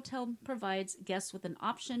airport hotel provides guests with an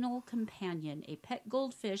optional companion, a pet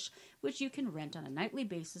goldfish, which you can rent on a nightly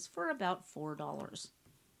basis for about $4.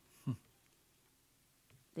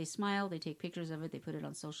 They smile, they take pictures of it, they put it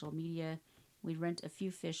on social media. We rent a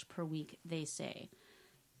few fish per week, they say.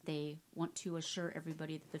 They want to assure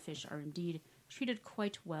everybody that the fish are indeed treated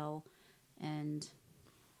quite well, and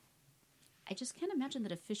I just can't imagine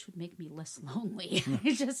that a fish would make me less lonely.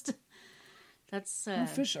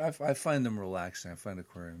 Fish. I find them relaxing. I find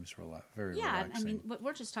aquariums very relaxing. Yeah, I mean, but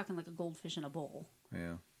we're just talking like a goldfish in a bowl.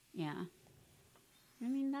 Yeah. Yeah. I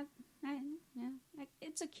mean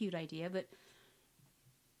it's a cute idea, but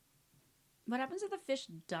what happens if the fish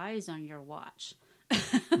dies on your watch?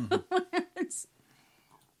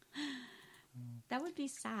 That would be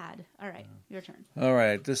sad. All right, your turn. All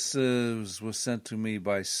right, this was sent to me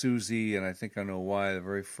by Susie, and I think I know why. The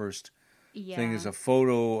very first thing is a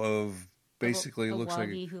photo of basically a looks like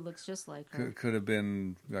who looks just like her. Could have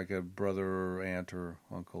been like a brother or aunt or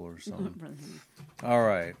uncle or something. All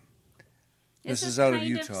right, this is out of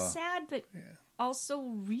Utah. Kind of sad, but also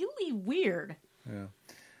really weird. Yeah.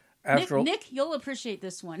 Nick, you'll appreciate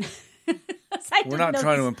this one. We're not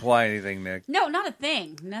trying to imply anything, Nick. No, not a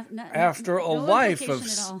thing. After a life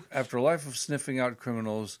of sniffing out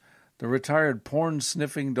criminals, the retired porn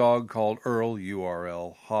sniffing dog called Earl,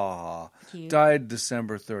 URL, died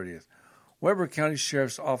December 30th. Weber County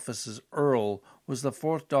Sheriff's Office's Earl was the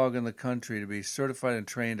 4th dog in the country to be certified and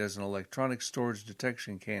trained as an electronic storage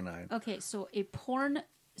detection canine. Okay, so a porn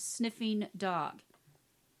sniffing dog.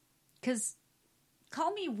 Because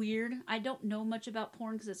call me weird. I don't know much about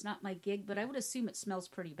porn because it's not my gig, but I would assume it smells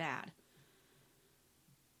pretty bad.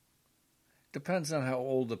 Depends on how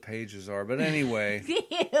old the pages are, but anyway. Ew.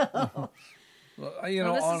 Well,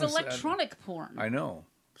 this honestly, is electronic porn. I know.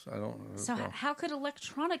 So I don't. So how could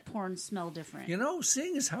electronic porn smell different?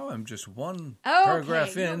 Seeing as how I'm just one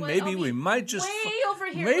paragraph in, maybe we might just way over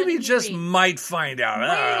here. Maybe just might find out.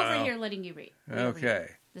 Way over here, letting you read. Okay.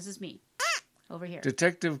 This is me. Over here.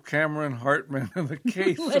 Detective Cameron Hartman of the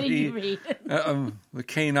K3. Letting you read. The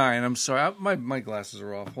K9. I'm sorry. My glasses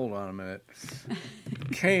are off. Hold on a minute.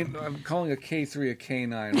 I'm calling a K3 a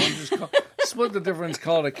K9. We'll just split the difference,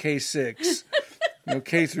 call it a K6.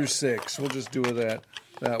 K through 6. We'll just do it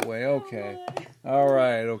that way. Okay. All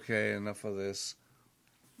right. Okay. Enough of this.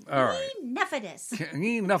 All right. Enough of this.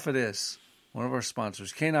 Enough of this. One of our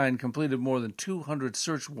sponsors. K9 completed more than 200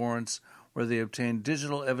 search warrants where they obtained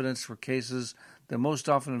digital evidence for cases that most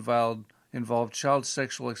often involved child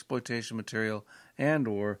sexual exploitation material and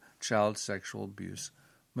or child sexual abuse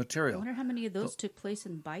material. I wonder how many of those took place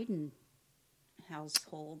in Biden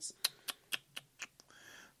households.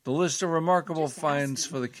 The list of remarkable finds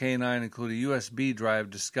for the K9 include a USB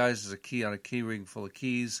drive disguised as a key on a key ring full of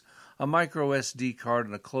keys, a micro SD card,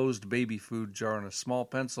 and a closed baby food jar, and a small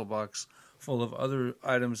pencil box full of other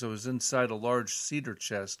items that was inside a large cedar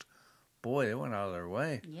chest. Boy, they went out of their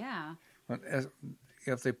way. Yeah.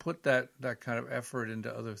 if they put that kind of effort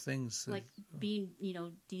into other things, like being,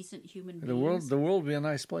 decent human beings. the world would be a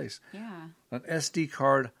nice place. Yeah. An SD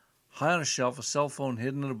card high on a shelf, a cell phone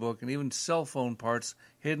hidden in a book, and even cell phone parts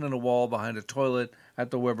hidden in a wall behind a toilet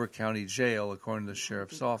at the Weber County Jail, according to the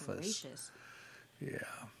sheriff's office. Gracious. Yeah.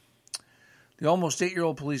 The almost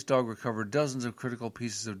 8-year-old police dog recovered dozens of critical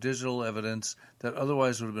pieces of digital evidence that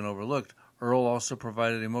otherwise would have been overlooked. Earl also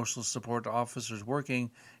provided emotional support to officers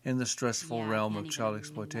working in the stressful realm of child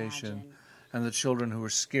exploitation and the children who were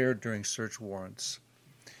scared during search warrants.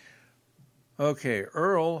 Okay,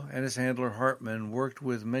 Earl and his handler Hartman worked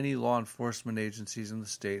with many law enforcement agencies in the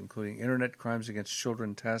state, including Internet Crimes Against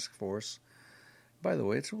Children Task Force. By the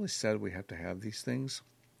way, it's really sad we have to have these things.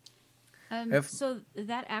 So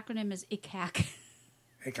that acronym is ICAC.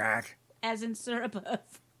 ICAC. As in Surabov.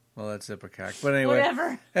 Well, that's IPACAC. But anyway,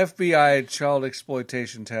 whatever. FBI, Child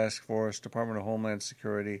Exploitation Task Force, Department of Homeland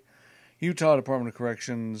Security, Utah Department of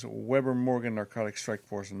Corrections, Weber Morgan Narcotics Strike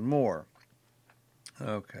Force, and more.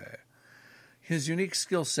 Okay. His unique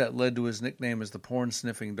skill set led to his nickname as the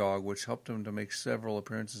porn-sniffing dog, which helped him to make several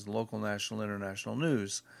appearances in local, national, and international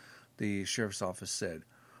news, the sheriff's office said.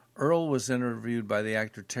 Earl was interviewed by the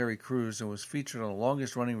actor Terry Crews and was featured on the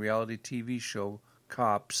longest-running reality TV show,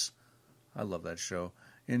 Cops. I love that show.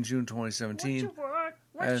 In June 2017,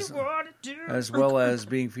 as well as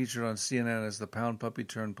being featured on CNN as the pound puppy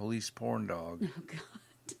turned police porn dog. Oh,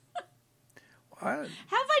 God.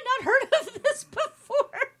 Have I not heard of this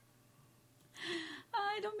before?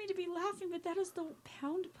 I don't mean to be laughing, but that is the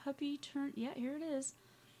pound puppy turned... Yeah, here it is.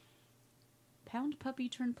 Pound puppy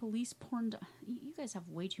turned police porn dog. You guys have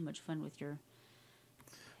way too much fun with your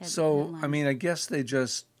headlines. I mean, I guess they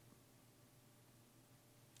just...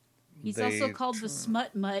 He's also called the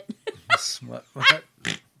Smut Mutt. Smut Mutt.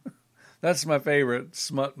 That's my favorite,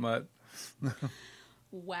 Smut Mutt.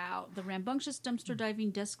 Wow. The rambunctious dumpster diving,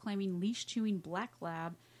 desk climbing, leash chewing black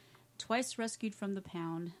lab, twice rescued from the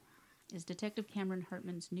pound, is Detective Cameron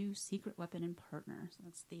Hartman's new secret weapon and partner. So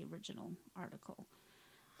that's the original article.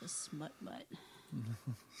 The Smut Mutt.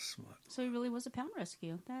 Smut. So he really was a pound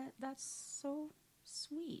rescue. That's so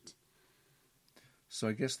sweet. So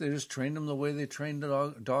I guess they just trained him the way they trained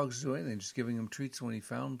the dogs do anything, just giving him treats when he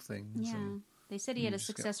found things. Yeah. They said he had a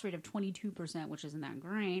success rate of 22%, which isn't that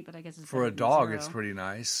great, but I guess it's for a dog, it's pretty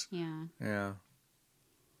nice. Yeah. Yeah.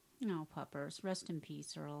 Oh, puppers. Rest in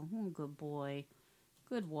peace, Earl. Oh, good boy.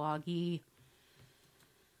 Good Woggy.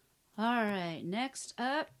 All right, next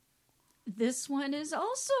up. This one is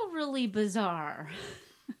also really bizarre.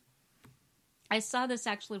 I saw this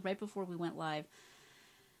actually right before we went live.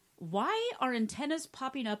 Why are antennas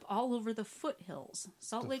popping up all over the foothills?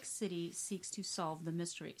 Salt Lake City seeks to solve the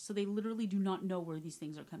mystery. So they literally do not know where these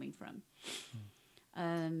things are coming from.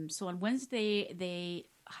 So on Wednesday, they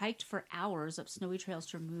hiked for hours up snowy trails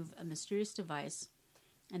to remove a mysterious device.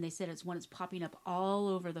 And they said it's one that's popping up all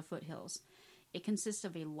over the foothills. It consists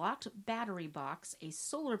of a locked battery box, a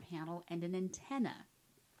solar panel, and an antenna.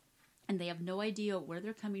 And they have no idea where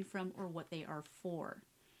they're coming from or what they are for.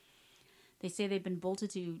 They say they've been bolted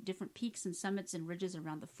to different peaks and summits and ridges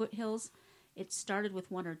around the foothills. It started with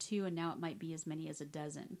 1 or 2, and now it might be as many as a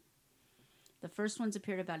dozen. The first ones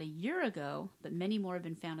appeared about a year ago, but many more have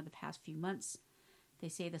been found in the past few months. They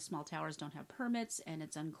say the small towers don't have permits, and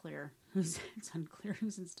it's unclear who's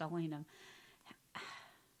installing them.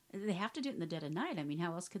 They have to do it in the dead of night. I mean,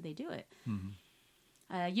 how else could they do it?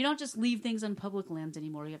 Mm-hmm. You don't just leave things on public lands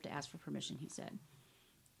anymore. You have to ask for permission, he said.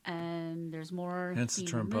 And there's more. Hence the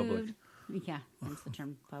term removed. public. Yeah, hence the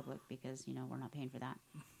term public, because, we're not paying for that.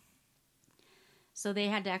 So they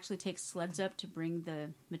had to actually take sleds up to bring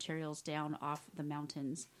the materials down off the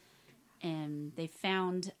mountains. And they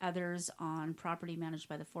found others on property managed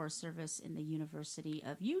by the Forest Service in the University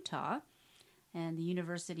of Utah. And the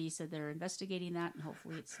university said they're investigating that, and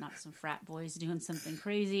hopefully it's not some frat boys doing something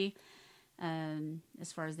crazy.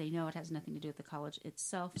 As far as they know, it has nothing to do with the college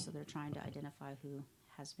itself, so they're trying to identify who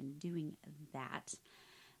has been doing that.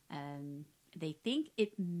 They think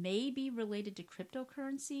it may be related to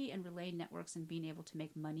cryptocurrency and relay networks and being able to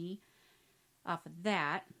make money off of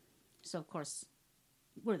that. So, of course,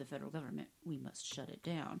 we're the federal government. We must shut it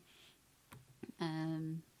down.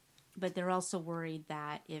 But they're also worried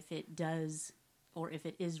that if it does, or if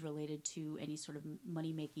it is related to any sort of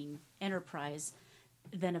money-making enterprise,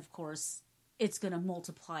 then, of course, it's going to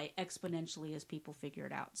multiply exponentially as people figure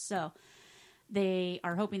it out. So they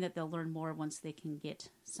are hoping that they'll learn more once they can get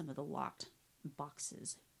some of the locked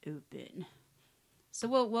boxes open. So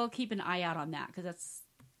we'll keep an eye out on that, because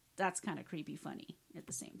that's kind of creepy funny at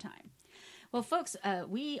the same time. Well, folks,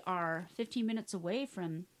 we are 15 minutes away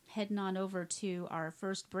from heading on over to our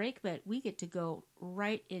first break, but we get to go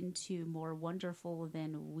right into more wonderful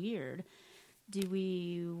than weird. Do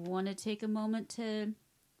we want to take a moment to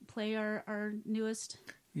play our newest?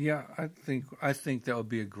 Yeah, I think that would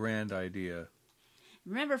be a grand idea.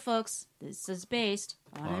 Remember, folks, this is based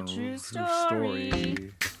on a true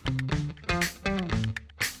story.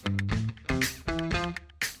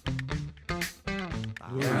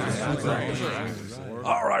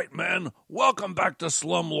 All right, men. Welcome back to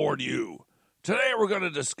Slumlord U. Today we're going to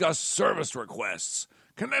discuss service requests.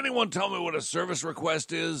 Can anyone tell me what a service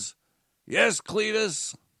request is? Yes,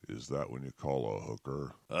 Cletus? Is that when you call a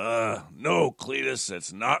hooker? No, Cletus,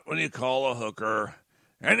 it's not when you call a hooker.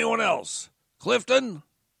 Anyone else? Clifton?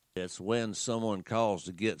 It's when someone calls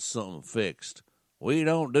to get something fixed. We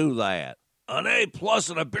don't do that. An A+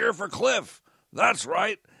 and a beer for Cliff. That's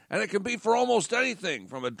right. And it can be for almost anything,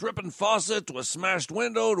 from a dripping faucet to a smashed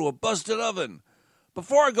window to a busted oven.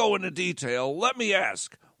 Before I go into detail, let me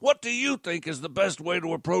ask, what do you think is the best way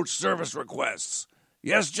to approach service requests?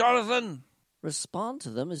 Yes, Jonathan? Respond to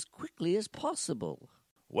them as quickly as possible.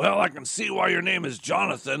 Well, I can see why your name is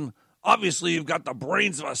Jonathan. Obviously, you've got the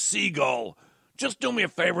brains of a seagull. Just do me a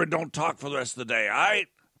favor and don't talk for the rest of the day, all right?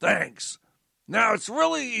 Thanks. Now, it's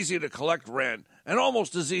really easy to collect rent, and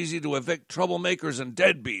almost as easy to evict troublemakers and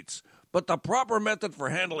deadbeats. But the proper method for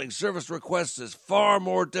handling service requests is far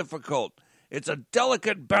more difficult. It's a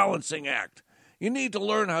delicate balancing act. You need to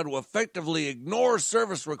learn how to effectively ignore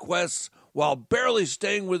service requests while barely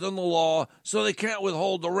staying within the law so they can't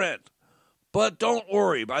withhold the rent. But don't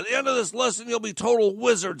worry, by the end of this lesson, you'll be total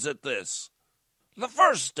wizards at this. The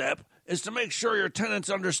first step is to make sure your tenants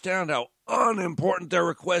understand how unimportant their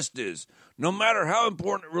request is, no matter how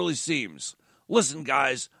important it really seems. Listen,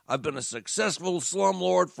 guys, I've been a successful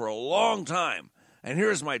slumlord for a long time, and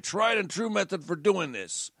here's my tried and true method for doing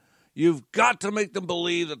this. You've got to make them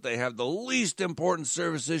believe that they have the least important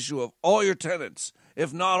service issue of all your tenants,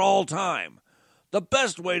 if not all time. The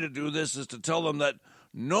best way to do this is to tell them that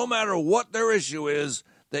no matter what their issue is,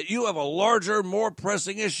 that you have a larger, more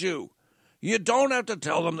pressing issue. You don't have to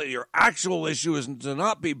tell them that your actual issue is to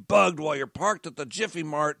not be bugged while you're parked at the Jiffy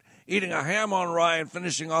Mart eating a ham on rye and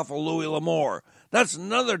finishing off a Louis L'Amour. That's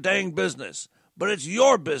none of their dang business. But it's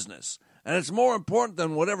your business, and it's more important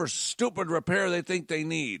than whatever stupid repair they think they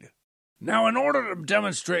need. Now, in order to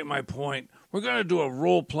demonstrate my point, we're going to do a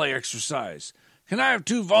role-play exercise. Can I have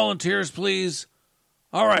 2 volunteers, please?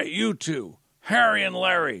 All right, you 2, Harry and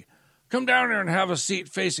Larry. Come down here and have a seat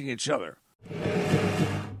facing each other.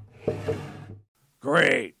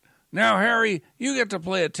 Great. Now, Harry, you get to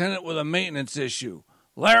play a tenant with a maintenance issue.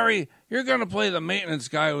 Larry, you're going to play the maintenance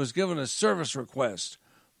guy who was given a service request.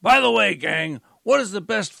 By the way, gang, what is the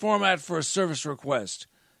best format for a service request?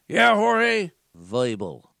 Yeah, Jorge?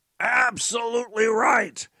 Verbal. Absolutely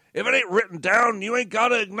right. If it ain't written down, you ain't got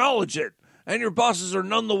to acknowledge it, and your bosses are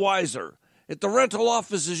none the wiser. If the rental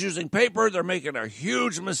office is using paper, they're making a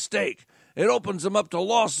huge mistake. It opens them up to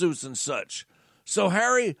lawsuits and such. So,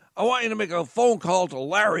 Harry, I want you to make a phone call to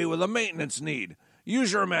Larry with a maintenance need.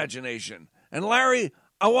 Use your imagination. And, Larry,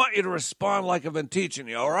 I want you to respond like I've been teaching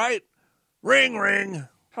you, all right? Ring, ring.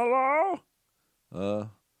 Hello?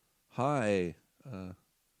 Hi.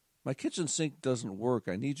 My kitchen sink doesn't work.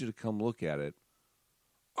 I need you to come look at it.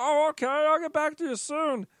 Oh, okay, I'll get back to you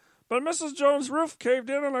soon. But Mrs. Jones' roof caved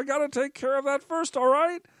in, and I gotta take care of that first, all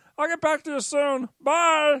right? I'll get back to you soon.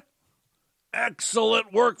 Bye!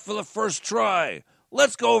 Excellent work for the first try.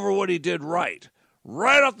 Let's go over what he did right.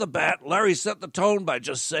 Right off the bat, Larry set the tone by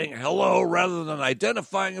just saying hello rather than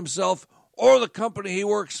identifying himself or the company he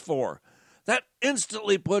works for. That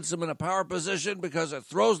instantly puts him in a power position because it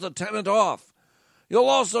throws the tenant off. You'll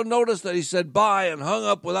also notice that he said bye and hung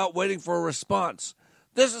up without waiting for a response.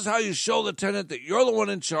 This is how you show the tenant that you're the one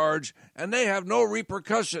in charge and they have no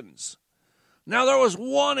repercussions. Now, there was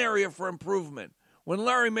one area for improvement. When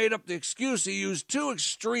Larry made up the excuse, he used too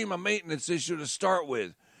extreme a maintenance issue to start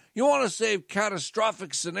with. You want to save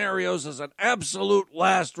catastrophic scenarios as an absolute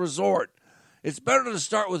last resort. It's better to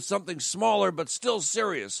start with something smaller but still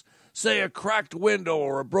serious, say a cracked window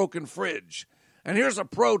or a broken fridge. And here's a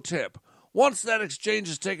pro tip. Once that exchange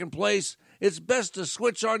has taken place, it's best to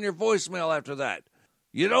switch on your voicemail after that.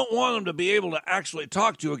 You don't want them to be able to actually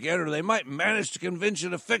talk to you again, or they might manage to convince you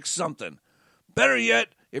to fix something. Better yet,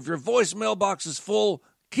 if your voicemail box is full,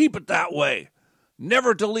 keep it that way.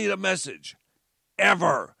 Never delete a message.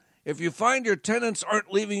 Ever. If you find your tenants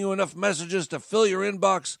aren't leaving you enough messages to fill your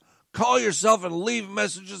inbox, call yourself and leave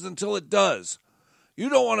messages until it does. You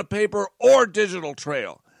don't want a paper or digital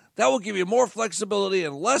trail. That will give you more flexibility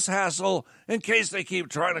and less hassle in case they keep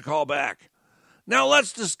trying to call back. Now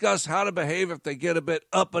let's discuss how to behave if they get a bit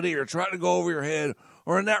uppity or try to go over your head,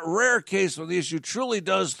 or in that rare case where the issue truly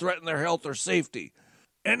does threaten their health or safety.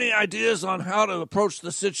 Any ideas on how to approach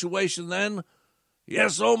the situation then?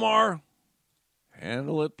 Yes, Omar?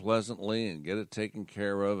 Handle it pleasantly and get it taken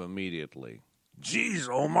care of immediately. Geez,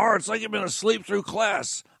 Omar, it's like you've been asleep through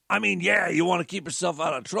class. I mean, yeah, you want to keep yourself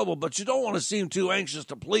out of trouble, but you don't want to seem too anxious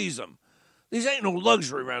to please them. These ain't no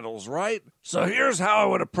luxury rentals, right? So here's how I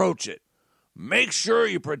would approach it. Make sure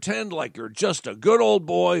you pretend like you're just a good old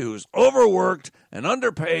boy who's overworked and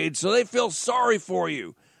underpaid so they feel sorry for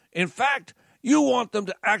you. In fact, you want them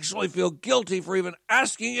to actually feel guilty for even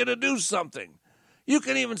asking you to do something. You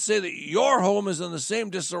can even say that your home is in the same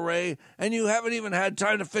disarray and you haven't even had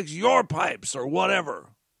time to fix your pipes or whatever.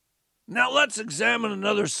 Now let's examine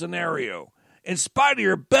another scenario. In spite of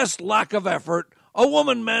your best lack of effort, a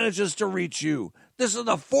woman manages to reach you. This is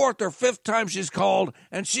the 4th or 5th time she's called,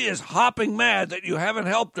 and she is hopping mad that you haven't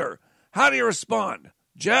helped her. How do you respond?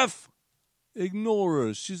 Jeff? Ignore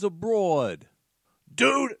her. She's abroad.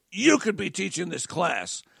 Dude, you could be teaching this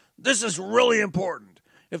class. This is really important.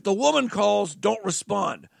 If the woman calls, don't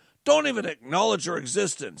respond. Don't even acknowledge her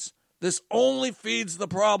existence. This only feeds the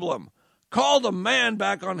problem. Call the man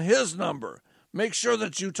back on his number. Make sure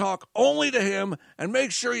that you talk only to him, and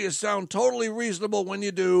make sure you sound totally reasonable when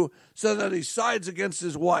you do, so that he sides against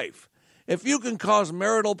his wife. If you can cause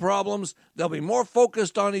marital problems, they'll be more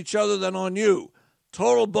focused on each other than on you.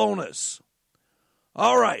 Total bonus.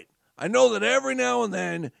 All right, I know that every now and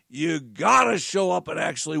then you gotta show up and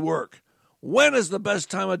actually work. When is the best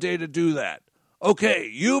time of day to do that? Okay,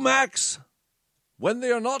 you, Max? When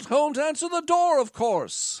they are not home to answer the door, of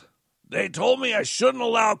course. They told me I shouldn't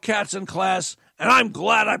allow cats in class, and I'm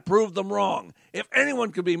glad I proved them wrong. If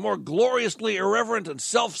anyone could be more gloriously irreverent and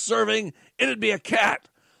self-serving, it'd be a cat.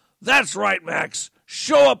 That's right, Max.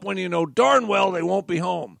 Show up when you know darn well they won't be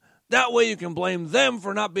home. That way you can blame them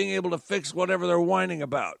for not being able to fix whatever they're whining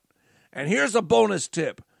about. And here's a bonus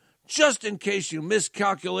tip. Just in case you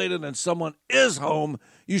miscalculated and someone is home,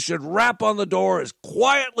 you should rap on the door as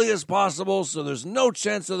quietly as possible so there's no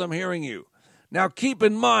chance of them hearing you. Now keep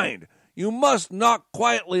in mind, you must knock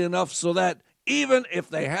quietly enough so that, even if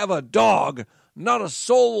they have a dog, not a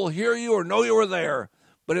soul will hear you or know you were there.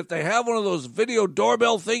 But if they have one of those video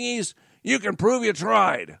doorbell thingies, you can prove you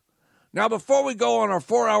tried. Now, before we go on our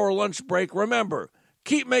 4-hour lunch break, remember,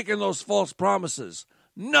 keep making those false promises.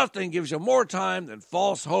 Nothing gives you more time than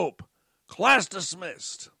false hope. Class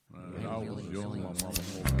dismissed.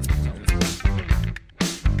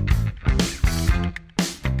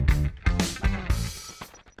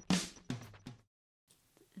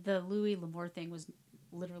 The Louis L'Amour thing was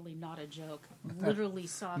literally not a joke. Literally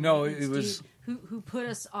saw No, it was who put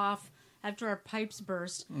us off after our pipes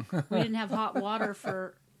burst. We didn't have hot water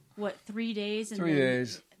for 3 days, and 3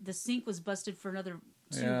 days. The sink was busted for another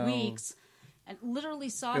 2 weeks. And literally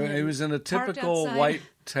saw him. It was in a typical white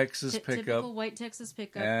Texas pickup. Typical white Texas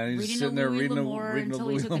pickup. And he's sitting there reading a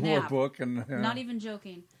Louis L'Amour book, and not even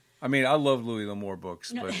joking. I mean, I love Louis L'Amour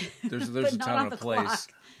books, but there's but a time and a place.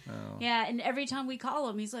 Oh. Yeah, and every time we call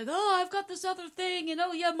him, he's like, "Oh, I've got this other thing, and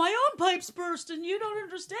oh yeah, my own pipes burst, and you don't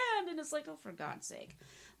understand." And it's like, "Oh, for God's sake!"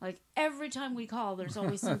 Like every time we call, there's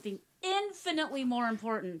always something infinitely more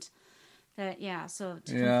important. And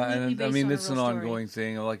I mean, it's an ongoing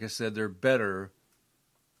thing. Like I said, they're better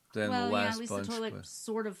than the last at least bunch. The toilet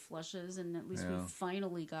sort of flushes, and at least we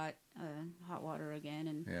finally got hot water again.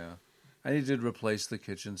 And I need to replace the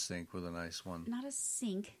kitchen sink with a nice one. Not a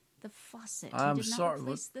sink. The faucet. I'm you did sorry. Not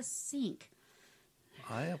replace the sink.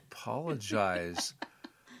 I apologize.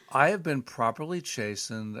 I have been properly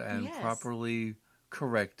chastened and properly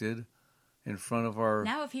corrected in front of our.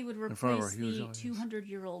 Now, if he would replace the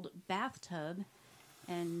 200-year-old bathtub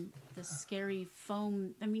and the scary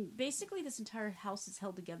foam. I mean, basically, this entire house is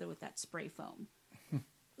held together with that spray foam.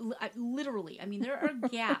 Literally. I mean, there are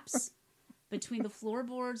gaps between the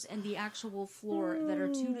floorboards and the actual floor that are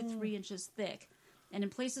 2 to 3 inches thick. And in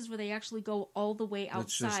places where they actually go all the way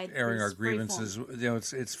outside. It's just airing our grievances. Foam. You know,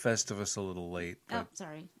 it's Festivus a little late. But... Oh,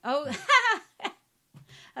 sorry. Oh,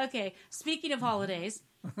 okay. Speaking of holidays,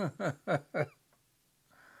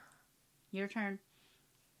 your turn.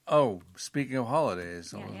 Oh, speaking of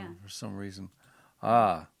holidays, for some reason,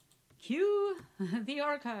 cue the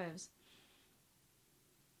archives.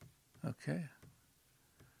 Okay,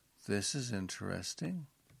 this is interesting.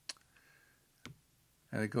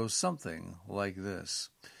 And it goes something like this.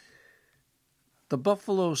 The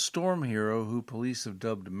Buffalo storm hero, who police have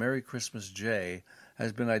dubbed Merry Christmas Jay,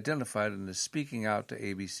 has been identified and is speaking out to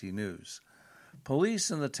ABC News.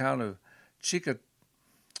 Police in the town of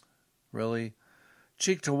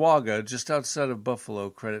Cheektowaga, just outside of Buffalo,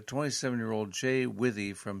 credit 27-year-old Jay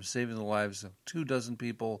Withy from saving the lives of 24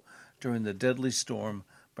 people during the deadly storm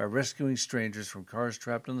by rescuing strangers from cars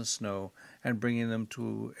trapped in the snow and bringing them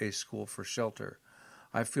to a school for shelter.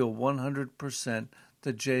 I feel 100%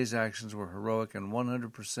 that Jay's actions were heroic and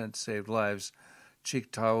 100% saved lives.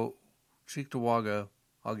 Cheektowaga,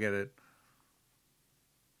 I'll get it.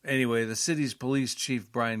 Anyway, the city's police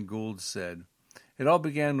chief Brian Gould said, "It all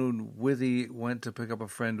began when Withy went to pick up a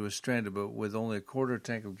friend who was stranded, but with only a quarter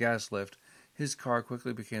tank of gas left, his car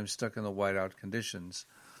quickly became stuck in the whiteout conditions.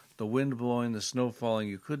 The wind blowing, the snow falling,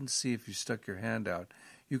 you couldn't see if you stuck your hand out.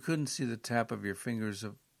 You couldn't see the tap of your fingers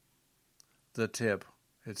of the tip."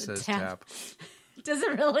 It says tap. Does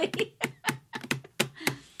it really?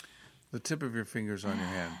 The tip of your fingers on your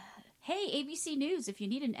hand. Hey, ABC News, if you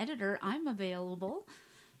need an editor, I'm available.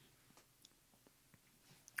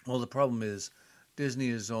 Well, the problem is Disney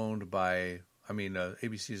is owned by,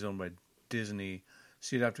 ABC is owned by Disney,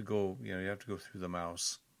 so you'd have to go, you have to go through the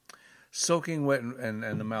mouse. Soaking wet and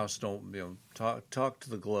the mouse don't, talk to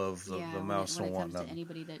the glove. The mouse don't want nothing.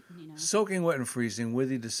 Anybody that, Soaking wet and freezing,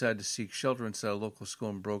 Withy decided to seek shelter inside a local school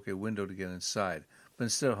and broke a window to get inside. But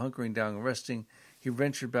instead of hunkering down and resting, he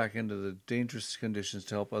ventured back into the dangerous conditions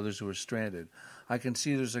to help others who were stranded. I can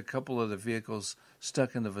see there's a couple other vehicles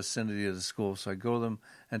stuck in the vicinity of the school, so I go to them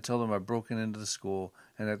and tell them I've broken into the school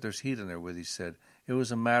and that there's heat in there, Withy said. It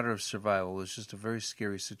was a matter of survival. It was just a very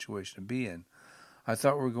scary situation to be in. "I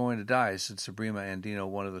thought we were going to die," said Sabrina Andino,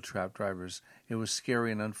 one of the trapped drivers. "It was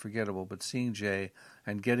scary and unforgettable, but seeing Jay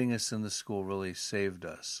and getting us in the school really saved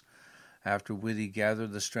us." After Withy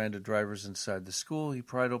gathered the stranded drivers inside the school, he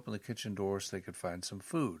pried open the kitchen door so they could find some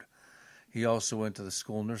food. He also went to the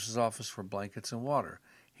school nurse's office for blankets and water.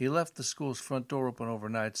 He left the school's front door open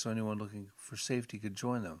overnight so anyone looking for safety could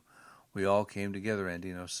join them. "We all came together,"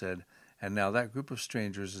 Andino said, "and now that group of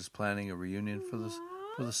strangers is planning a reunion for the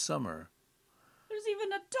summer." There's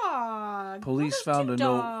even a dog. Police found a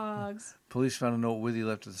dogs. note. Police found a note Withy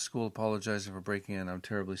left at the school apologizing for breaking in. "I'm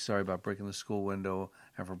terribly sorry about breaking the school window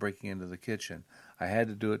and for breaking into the kitchen. I had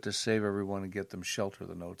to do it to save everyone and get them shelter,"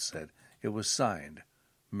 the note said. It was signed,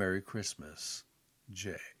 "Merry Christmas,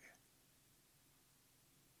 Jay."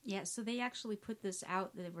 Yeah, so they actually put this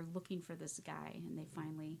out that they were looking for this guy, and they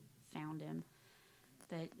finally found him.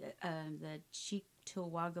 The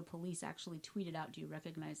Cheektowaga police actually tweeted out, "Do you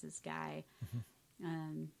recognize this guy?"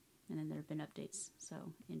 And then there have been updates.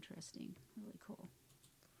 So interesting. Really cool.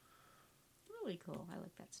 Really cool. I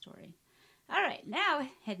like that story. All right, now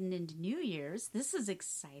heading into New Year's. This is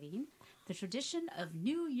exciting. The tradition of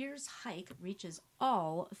New Year's hike reaches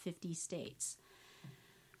all 50 states.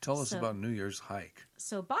 Tell us about New Year's hike.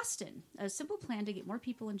 So Boston, a simple plan to get more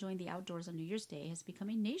people enjoying the outdoors on New Year's Day, has become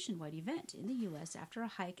a nationwide event in the U.S. after a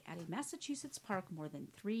hike at a Massachusetts park more than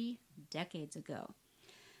 3 decades ago.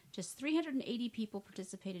 Just 380 people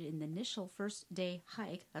participated in the initial first-day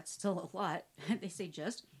hike. That's still a lot. They say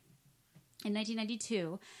just. In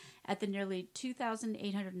 1992, at the nearly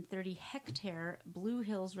 2,830-hectare Blue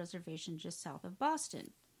Hills Reservation just south of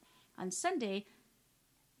Boston. On Sunday,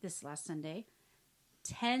 this last Sunday,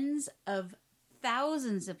 tens of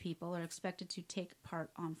thousands of people are expected to take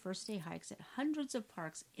part on first-day hikes at hundreds of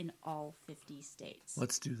parks in all 50 states.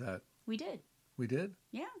 Let's do that. We did. We did?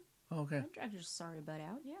 Yeah. Oh, okay. I just saw about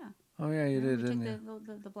out, yeah. Oh, yeah, you did, we didn't took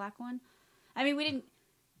you? the black one. I mean, we didn't...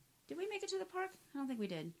 Did we make it to the park? I don't think we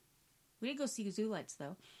did. We did go see zoo lights,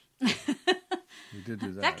 though. We did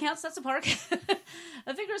do that. That counts. That's a park.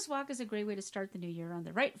 A vigorous walk is a great way to start the new year on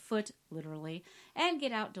the right foot, literally, and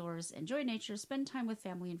get outdoors, enjoy nature, spend time with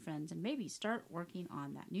family and friends, and maybe start working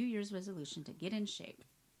on that New Year's resolution to get in shape.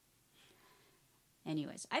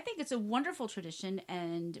 Anyways, I think it's a wonderful tradition,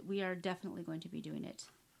 and we are definitely going to be doing it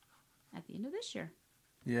at the end of this year.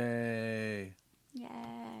 Yay.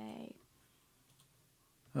 Yay.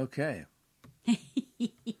 Okay.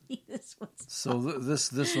 This one's so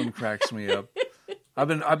this one cracks me up. I've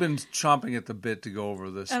been chomping at the bit to go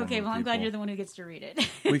over this. Okay, well, I'm glad you're the one who gets to read it.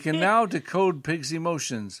 We can now decode pigs'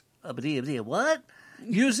 emotions. What?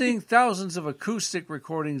 Using thousands of acoustic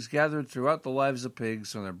recordings gathered throughout the lives of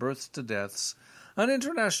pigs from their births to deaths, an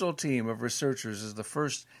international team of researchers is the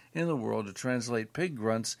first in the world to translate pig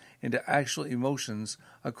grunts into actual emotions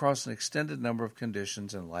across an extended number of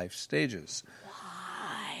conditions and life stages.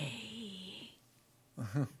 Why?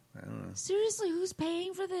 I don't know. Seriously, who's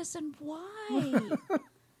paying for this and why?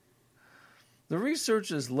 The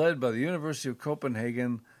research is led by the University of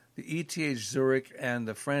Copenhagen, the ETH Zurich, and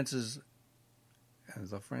the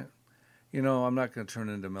You know, I'm not going to turn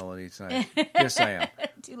into Melanie tonight. Yes, I am.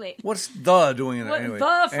 Too late. What's the doing in it What anyway?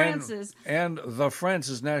 the Francis? And the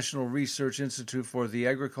Francis National Research Institute for the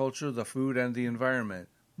Agriculture, the Food, and the Environment.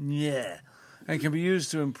 Yeah. And can be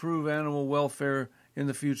used to improve animal welfare in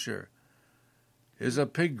the future. Is a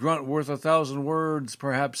pig grunt worth 1,000 words?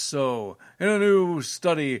 Perhaps so. In a new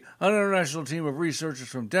study, an international team of researchers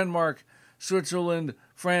from Denmark, Switzerland,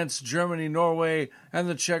 France, Germany, Norway, and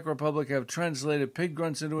the Czech Republic have translated pig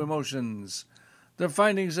grunts into emotions. Their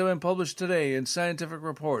findings have been published today in scientific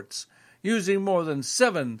reports, using more than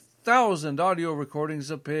 7,000 audio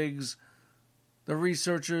recordings of pigs. The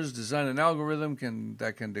researchers designed an algorithm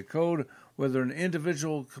that can decode whether an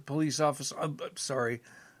individual police officer...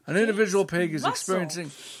 an individual pig is experiencing...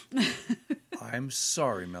 I'm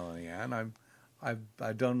sorry, Melanie Ann.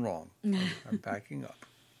 I've done wrong. I'm backing up.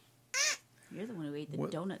 You're the one who ate the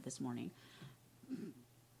donut this morning.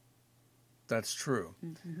 That's true.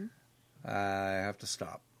 Mm-hmm. I have to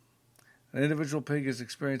stop. An individual pig has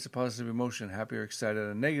experienced a positive emotion, happy or excited,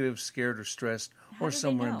 a negative, scared or stressed, or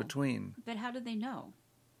somewhere in between. But how did they know?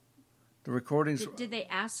 The recordings... Did they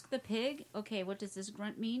ask the pig, okay, what does this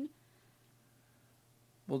grunt mean?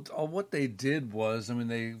 Well, what they did was,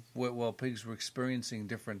 while pigs were experiencing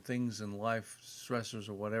different things in life, stressors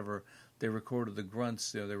or whatever, they recorded the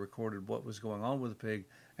grunts. They recorded what was going on with the pig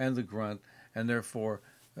and the grunt, and therefore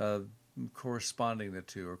corresponding the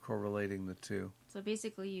two or correlating the two. So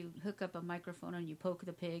basically, you hook up a microphone and you poke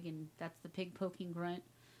the pig, and that's the pig poking grunt.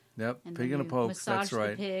 Yep, and pig and a poke. That's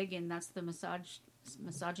right. Massage the pig, and that's the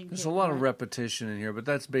massaging. There's pig a lot grunt. of repetition in here, but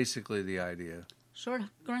that's basically the idea. Short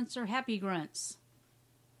grunts are happy grunts.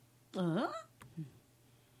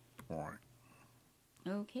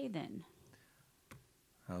 Okay then.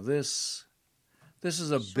 Now this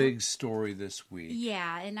is a big story this week.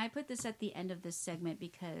 Yeah, and I put this at the end of this segment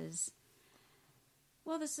because,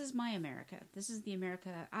 well, this is my America. This is the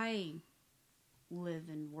America I live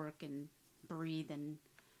and work and breathe and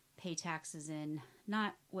pay taxes in.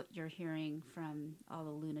 Not what you're hearing from all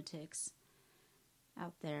the lunatics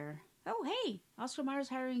out there. Oh, hey, Oscar Mayer's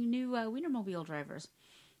hiring new Wienermobile drivers.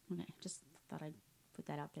 Okay, just thought I'd put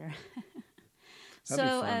that out there.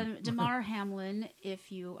 So, Damar Hamlin,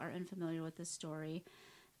 if you are unfamiliar with this story,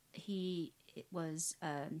 he was,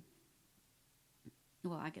 I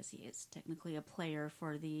guess he is technically a player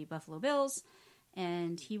for the Buffalo Bills,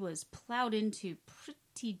 and he was plowed into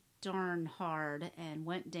pretty darn hard and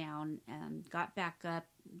went down and got back up,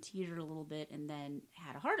 teetered a little bit, and then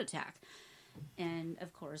had a heart attack. And,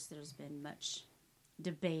 of course, there's been much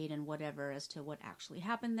debate and whatever as to what actually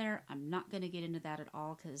happened there. I'm not going to get into that at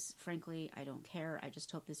all because, frankly, I don't care. I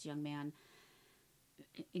just hope this young man,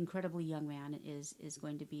 incredibly young man, is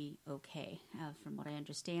going to be okay. From what I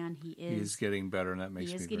understand, he is getting better, and that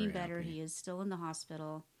makes me very happy. He is getting better. He is still in the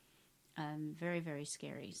hospital. Very, very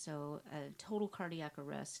scary. So, total cardiac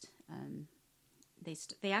arrest.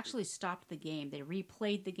 They actually stopped the game. They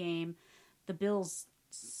replayed the game. The Bills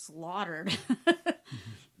slaughtered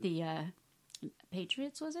the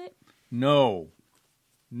Patriots, was it? No.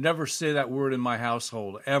 Never say that word in my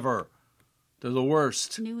household, ever. They're the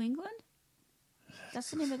worst. New England?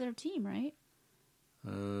 That's the name of their team, right?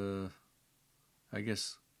 I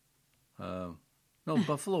guess. No,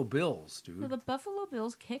 Buffalo Bills, dude. So the Buffalo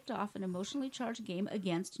Bills kicked off an emotionally charged game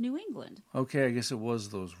against New England. Okay, I guess it was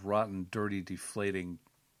those rotten, dirty, deflating...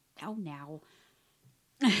 Oh, now.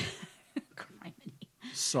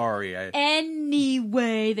 Sorry.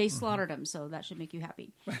 Anyway, they slaughtered them, so that should make you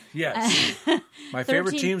happy. Yes. My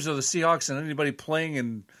favorite teams are the Seahawks and anybody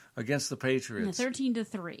playing against the Patriots.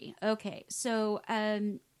 13-3. Okay, so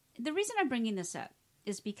the reason I'm bringing this up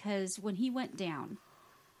is because when he went down,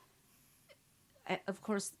 of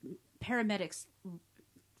course, paramedics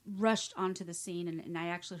rushed onto the scene, and I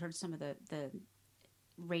actually heard some of the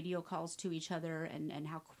radio calls to each other and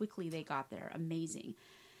how quickly they got there. Amazing.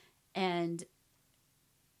 And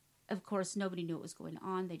of course, nobody knew what was going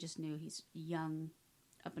on. They just knew he's young,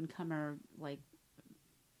 up-and-comer, like,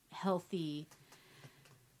 healthy.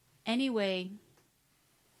 Anyway,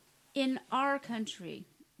 in our country,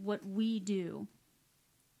 what we do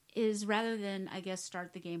is rather than, I guess,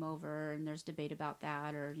 start the game over and there's debate about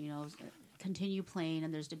that, or, continue playing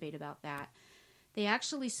and there's debate about that, they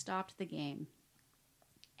actually stopped the game.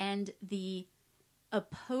 And the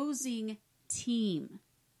opposing team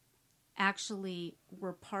actually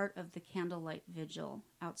were part of the candlelight vigil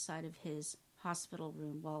outside of his hospital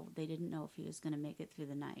room while they didn't know if he was going to make it through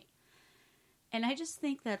the night. And I just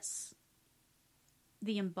think that's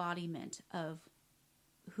the embodiment of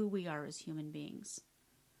who we are as human beings.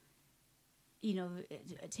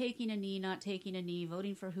 taking a knee, not taking a knee,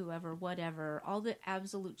 voting for whoever, whatever, all the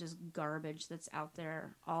absolute just garbage that's out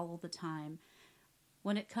there all the time.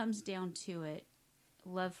 When it comes down to it,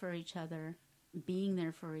 love for each other, being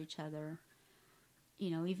there for each other,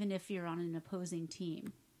 even if you're on an opposing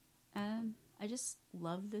team. I just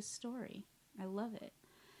love this story. I love it.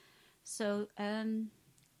 So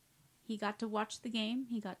he got to watch the game.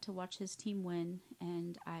 He got to watch his team win,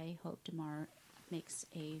 and I hope Damar makes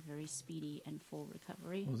a very speedy and full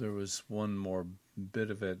recovery. Well, there was one more bit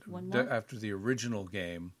of it. One more? After the original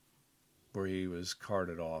game where he was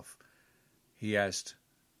carted off. He asked,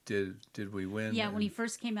 did we win? Yeah, when he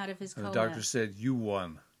first came out of his coma. The doctor said, you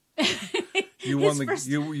won. But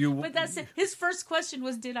that's it. His first question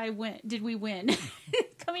was, did we win?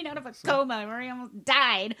 Coming out of a coma where he almost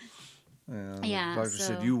died. The doctor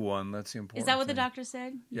said, you won. That's the important Is that what thing. the doctor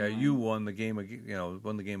said? You won the game,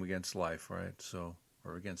 won the game against life, right? So,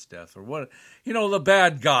 or against death, or what? The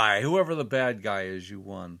bad guy, whoever the bad guy is, you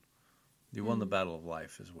won. You won the battle of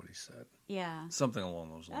life, is what he said. Yeah. Something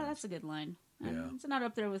along those lines. Oh, that's a good line. Yeah. It's not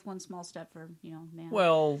up there with one small step for, man.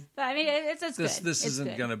 Well, but, I mean, it's good. This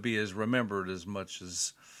isn't going to be as remembered as much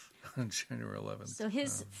as January 11th. So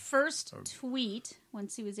his first tweet,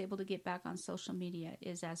 once he was able to get back on social media,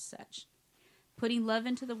 is as such. Putting love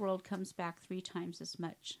into the world comes back 3 times as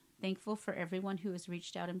much. Thankful for everyone who has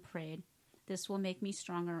reached out and prayed. This will make me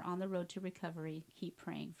stronger on the road to recovery. Keep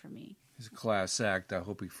praying for me. He's a class act. I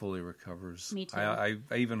hope he fully recovers. Me too. I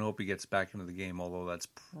even hope he gets back into the game, although that's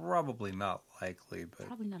probably not likely. But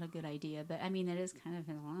probably not a good idea, but I mean, it is kind of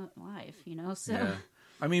in life, so. Yeah.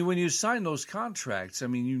 I mean, when you sign those contracts, I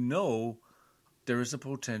mean, there is a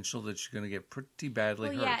potential that you're going to get pretty badly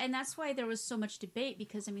hurt. Yeah, and that's why there was so much debate,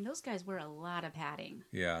 because, I mean, those guys wear a lot of padding.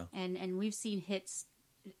 Yeah. And we've seen hits,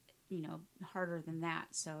 harder than that.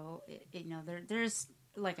 So, there's,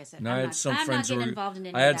 like I said, I'm not getting involved in any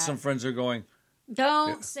of that. I had some friends who are going,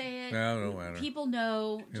 don't say it. No, it don't matter. People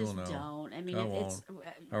know. People just know. don't. I mean, it's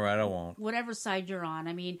all right. I won't. Whatever side you're on.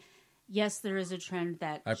 I mean, yes, there is a trend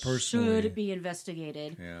that should be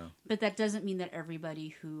investigated. Yeah. But that doesn't mean that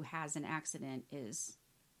everybody who has an accident is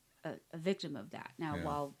a victim of that. Now,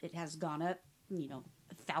 while it has gone up,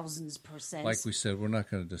 1,000%. Like we said, we're not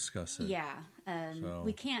going to discuss it. Yeah.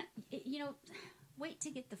 We can't. Wait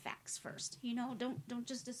to get the facts first. Don't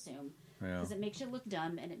just assume. Because it makes you look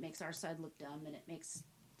dumb, and it makes our side look dumb, and it makes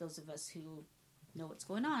those of us who know what's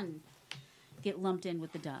going on get lumped in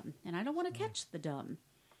with the dumb. And I don't want to catch the dumb.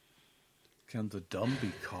 Can the dumb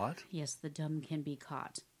be caught? Yes, the dumb can be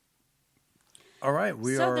caught. All right,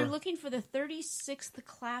 So they're looking for the 36th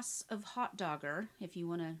class of hot dogger, if you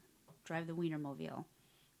want to drive the Wienermobile.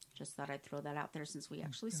 Just thought I'd throw that out there since we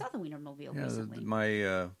actually saw the Wienermobile recently.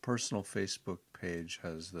 My personal Facebook page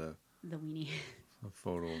has the weenie. A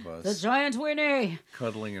photo of us. The giant weenie!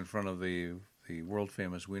 Cuddling in front of the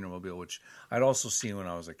world-famous Wienermobile, which I'd also seen when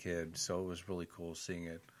I was a kid, so it was really cool seeing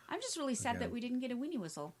it. I'm just really sad that we didn't get a weenie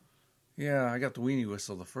whistle. Yeah, I got the weenie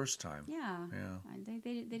whistle the first time. Yeah.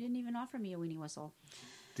 They didn't even offer me a weenie whistle.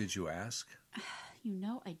 Did you ask?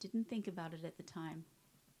 I didn't think about it at the time.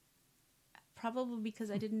 Probably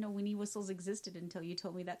because I didn't know weenie whistles existed until you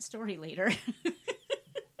told me that story later.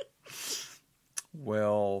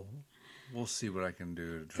 Well, we'll see what I can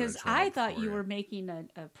do. Because I thought you were making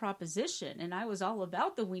a proposition, and I was all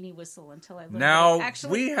about the weenie whistle until I learned now that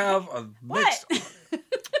actually... we have a mixed... What?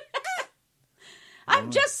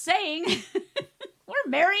 I'm just saying. We're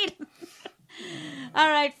married. All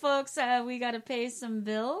right, folks, we got to pay some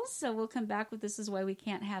bills, so we'll come back with This Is Why We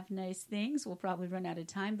Can't Have Nice Things. We'll probably run out of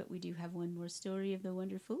time, but we do have one more story of the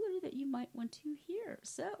Wonderfuller that you might want to hear.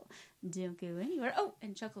 So don't go anywhere. Oh,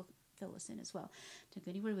 and Chuck will fill us in as well. Don't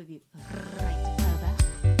go anywhere. We'll be right back.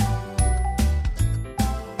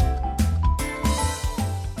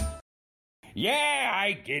 Yeah,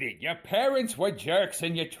 I get it. Your parents were jerks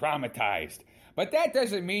and you're traumatized. But that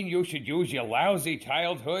doesn't mean you should use your lousy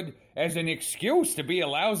childhood as an excuse to be a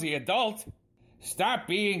lousy adult. Stop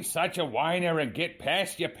being such a whiner and get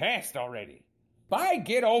past your past already. Buy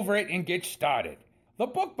Get Over It and Get Started, the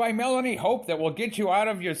book by Melanie Hope that will get you out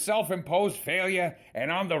of your self-imposed failure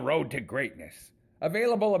and on the road to greatness.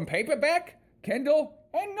 Available in paperback, Kindle,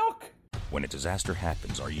 and Nook. When a disaster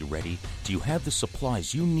happens, are you ready? Do you have the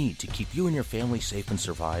supplies you need to keep you and your family safe and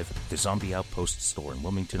survive? The Zombie Outpost store in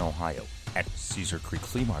Wilmington, Ohio, at Cedar Creek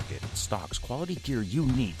Flea Market, stocks quality gear you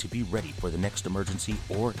need to be ready for the next emergency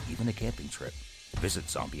or even a camping trip. Visit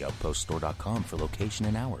ZombieOutpostStore.com for location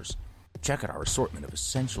and hours. Check out our assortment of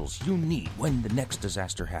essentials you need when the next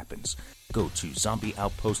disaster happens. Go to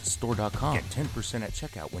ZombieOutpostStore.com. Get 10% at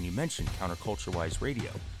checkout when you mention Counterculture-Wise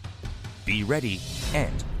Radio. Be ready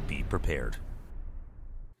and be prepared.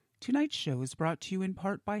 Tonight's show is brought to you in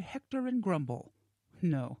part by Hector and Grumble.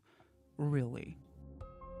 No, really.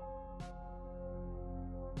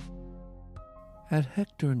 At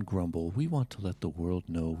Hector and Grumble, we want to let the world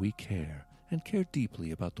know we care and care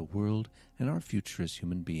deeply about the world and our future as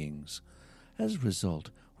human beings. As a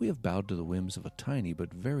result, we have bowed to the whims of a tiny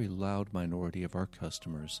but very loud minority of our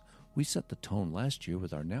customers. We set the tone last year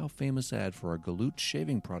with our now famous ad for our Galoot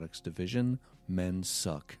shaving products division, Men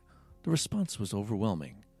Suck. The response was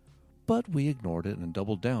overwhelming. But we ignored it and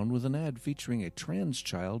doubled down with an ad featuring a trans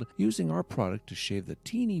child using our product to shave the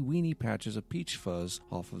teeny-weeny patches of peach fuzz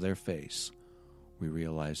off of their face. We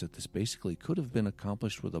realized that this basically could have been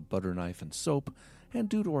accomplished with a butter knife and soap, and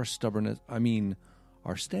due to our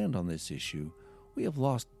our stand on this issue, we have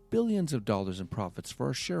lost billions of dollars in profits for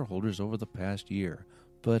our shareholders over the past year.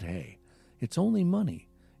 But hey, it's only money.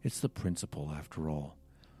 It's the principle after all.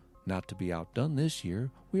 Not to be outdone this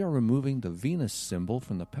year, we are removing the Venus symbol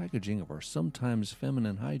from the packaging of our sometimes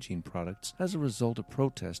feminine hygiene products as a result of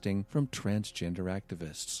protesting from transgender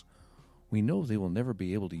activists. We know they will never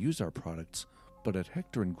be able to use our products, but at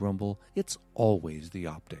Hector and Grumble, it's always the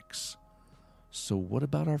optics. So what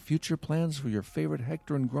about our future plans for your favorite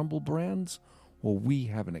Hector and Grumble brands? Well, we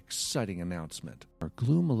have an exciting announcement. Our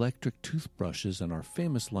Gloom electric toothbrushes and our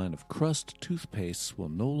famous line of Crust toothpastes will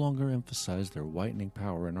no longer emphasize their whitening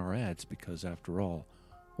power in our ads because, after all,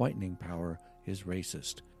 whitening power is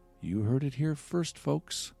racist. You heard it here first,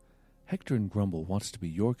 folks. Hector and Grumble wants to be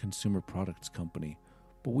your consumer products company,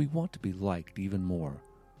 but we want to be liked even more.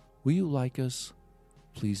 Will you like us?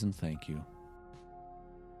 Please and thank you.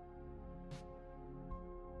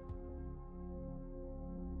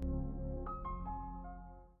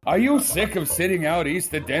 Are you sick of sitting out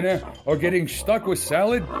Easter dinner or getting stuck with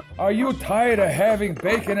salad? Are you tired of having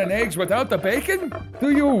bacon and eggs without the bacon? Do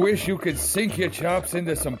you wish you could sink your chops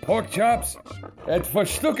into some pork chops? At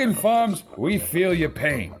Verstucken Farms, we feel your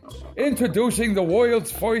pain. Introducing the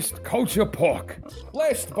world's first kosher pork,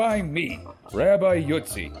 blessed by me, Rabbi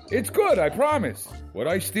Yutzi. It's good, I promise. Would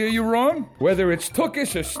I steer you wrong? Whether it's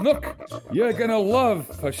Tookish or Snook, you're gonna love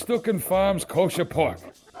Verstucken Farms kosher pork.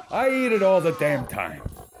 I eat it all the damn time.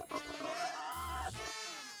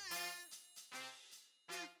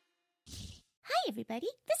 Hi, everybody.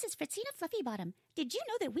 This is Fritzina Fluffybottom. Did you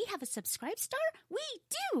know that we have a Subscribe Star? We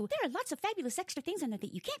do! There are lots of fabulous extra things on there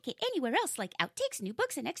that you can't get anywhere else, like outtakes, new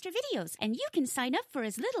books, and extra videos. And you can sign up for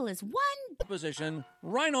as little as $1. Opposition,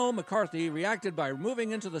 Rhino McCarthy reacted by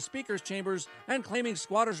moving into the Speaker's chambers and claiming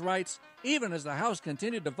squatters' rights, even as the House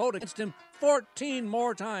continued to vote against him 14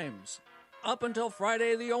 more times. Up until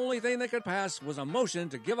Friday, the only thing that could pass was a motion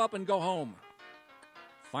to give up and go home.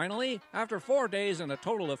 Finally, after 4 days and a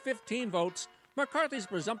total of 15 votes, McCarthy's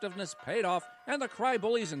presumptiveness paid off, and the cry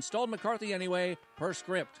bullies installed McCarthy anyway, per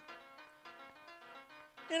script.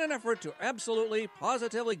 In an effort to absolutely,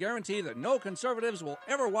 positively guarantee that no conservatives will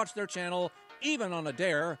ever watch their channel, even on a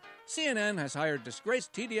dare, CNN has hired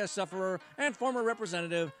disgraced TDS sufferer and former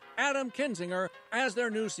Representative Adam Kinzinger as their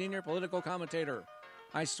new senior political commentator.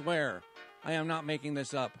 I swear, I am not making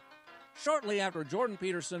this up. Shortly after Jordan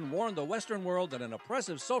Peterson warned the Western world that an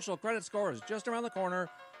oppressive social credit score is just around the corner,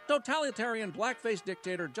 totalitarian blackface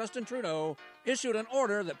dictator Justin Trudeau issued an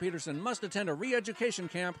order that Peterson must attend a re-education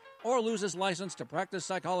camp or lose his license to practice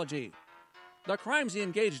psychology. The crimes he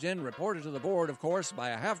engaged in, reported to the board, of course, by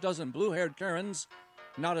a half-dozen blue-haired Karens,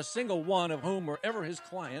 not a single one of whom were ever his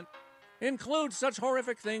client, include such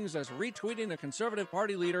horrific things as retweeting the Conservative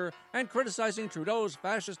Party leader and criticizing Trudeau's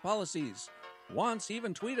fascist policies. Once he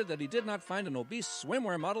even tweeted that he did not find an obese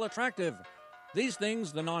swimwear model attractive. These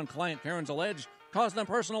things, the non-client Karens allege, caused them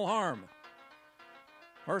personal harm.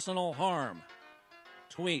 Personal harm.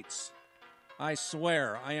 Tweets. I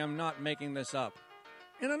swear I am not making this up.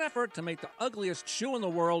 In an effort to make the ugliest shoe in the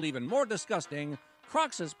world even more disgusting,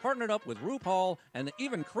 Crocs has partnered up with RuPaul and the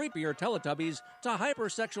even creepier Teletubbies to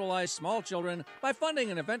hypersexualize small children by funding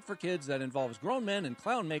an event for kids that involves grown men in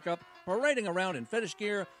clown makeup parading around in fetish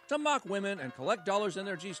gear to mock women and collect dollars in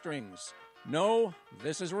their G-strings. No,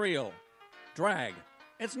 this is real. Drag.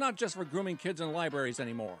 It's not just for grooming kids in libraries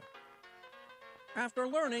anymore. After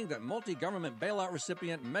learning that multi-government bailout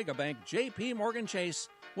recipient megabank J.P. Morgan Chase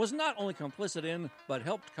was not only complicit in, but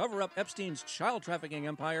helped cover up Epstein's child trafficking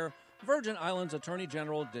empire, Virgin Islands Attorney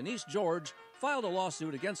General Denise George filed a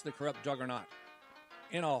lawsuit against the corrupt juggernaut.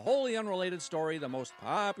 In a wholly unrelated story, the most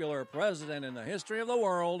popular president in the history of the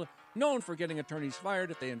world, known for getting attorneys fired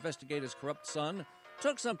if they investigate his corrupt son,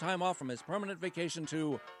 took some time off from his permanent vacation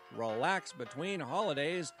to relax between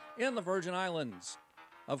holidays in the Virgin Islands.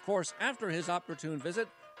 Of course, after his opportune visit,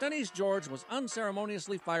 Denise George was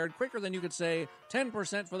unceremoniously fired quicker than you could say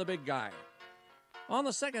 10% for the big guy. On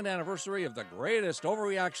the second anniversary of the greatest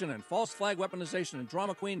overreaction and false flag weaponization in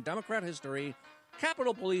drama queen Democrat history,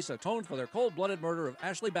 Capitol Police atoned for their cold-blooded murder of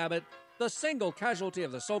Ashley Babbitt, the single casualty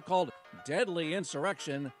of the so-called deadly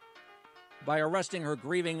insurrection, by arresting her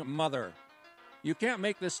grieving mother. You can't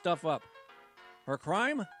make this stuff up. Her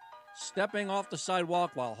crime? Stepping off the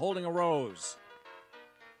sidewalk while holding a rose.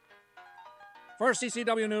 For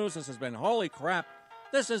CCW News, this has been Holy Crap,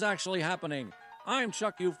 This Is Actually Happening. I'm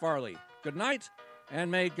Chuck U. Farley. Good night, and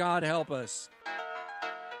may God help us.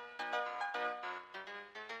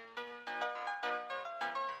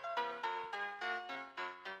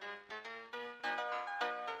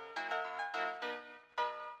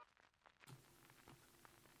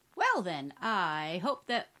 Well then, I hope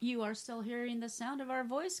that you are still hearing the sound of our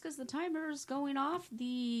voice because the timer is going off.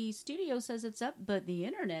 The studio says it's up, but the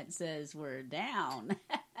internet says we're down.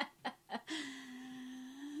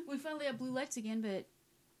 We finally have blue lights again, but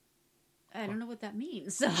I don't know what that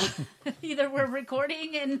means. So either we're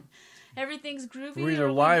recording and everything's groovy. We're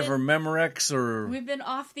either live or Memorex or... We've been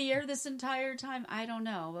off the air this entire time. I don't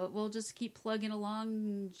know, but we'll just keep plugging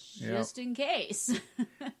along just in case.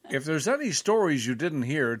 If there's any stories you didn't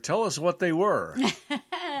hear, tell us what they were.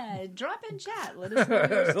 Drop in chat. Let us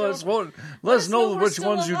know. Let us know which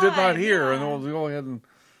ones you did not hear, yeah. and then we'll go ahead and...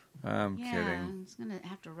 I'm kidding. I'm just going to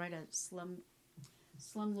have to write a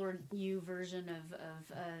Slumlord U version of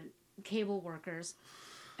cable workers.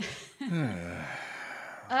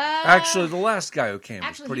 Actually, the last guy who came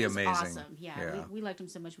was pretty amazing. Awesome. Yeah. We liked him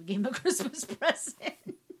so much we gave him a Christmas present.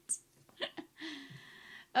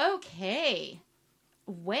 Okay.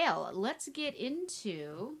 Well, let's get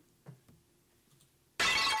into...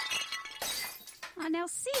 Oh, now,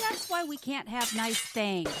 see, that's why we can't have nice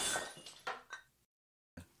things.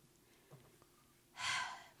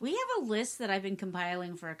 We have a list that I've been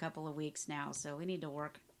compiling for a couple of weeks now, so we need to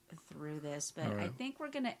work through this. But I think we're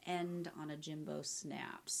going to end on a Jimbo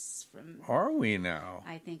Snaps. Are we now?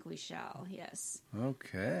 I think we shall, yes.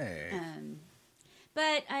 Okay.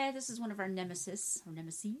 But this is one of our nemeses.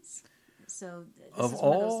 So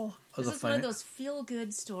this is one of those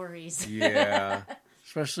feel-good stories. Yeah.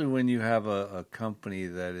 Especially when you have a company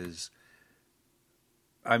that is...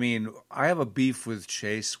 I mean, I have a beef with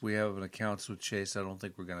Chase. We have an accounts with Chase. I don't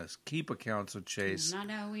think we're going to keep accounts with Chase.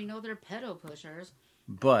 No, we know they're pedo pushers.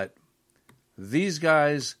 But these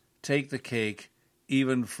guys take the cake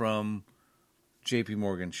even from JP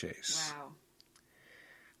Morgan Chase.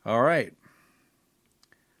 Wow. All right.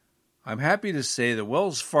 I'm happy to say that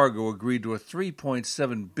Wells Fargo agreed to a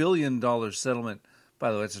 $3.7 billion settlement.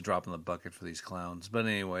 By the way, it's a drop in the bucket for these clowns. But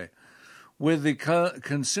anyway, with the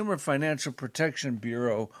Consumer Financial Protection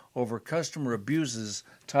Bureau over customer abuses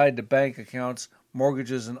tied to bank accounts,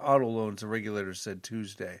 mortgages, and auto loans, the regulator said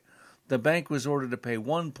Tuesday. The bank was ordered to pay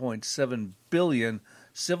 $1.7 billion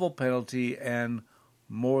civil penalty and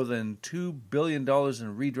more than $2 billion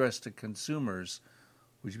in redress to consumers.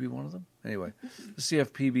 Would you be one of them? Anyway, the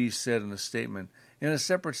CFPB said in a statement. In a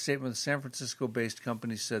separate statement, the San Francisco-based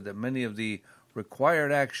company said that many of the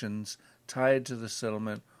required actions tied to the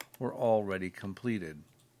settlement were already completed.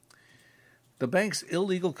 The bank's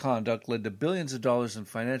illegal conduct led to billions of dollars in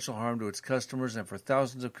financial harm to its customers and for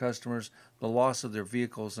thousands of customers, the loss of their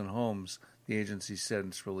vehicles and homes, the agency said in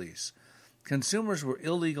its release. Consumers were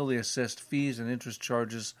illegally assessed fees and interest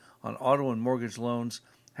charges on auto and mortgage loans,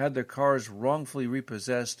 had their cars wrongfully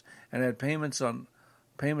repossessed, and had payments to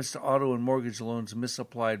auto and mortgage loans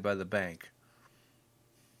misapplied by the bank.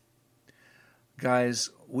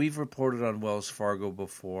 Guys, we've reported on Wells Fargo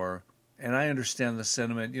before, and I understand the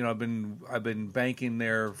sentiment. You know, I've been banking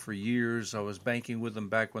there for years. I was banking with them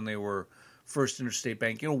back when they were First Interstate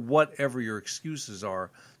Bank. You know, whatever your excuses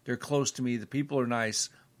are, they're close to me. The people are nice.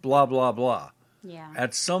 Blah blah blah. Yeah.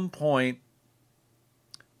 At some point,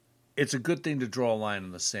 it's a good thing to draw a line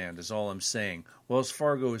in the sand. Is all I'm saying. Wells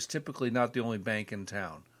Fargo is typically not the only bank in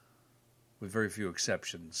town, with very few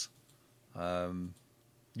exceptions.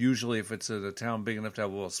 Usually, if it's a town big enough to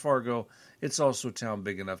have Wells Fargo, it's also a town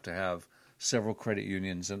big enough to have several credit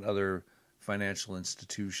unions and other financial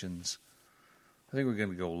institutions. I think we're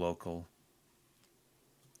going to go local.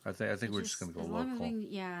 I think we're just going to go local.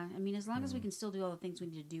 As long as we can still do all the things we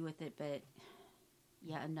need to do with it, but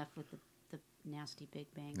enough with the nasty big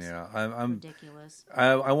banks. Yeah, I'm ridiculous.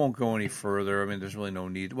 I won't go any further. I mean, there's really no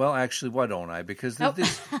need. Well, actually, why don't I? Because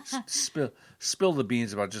this spill the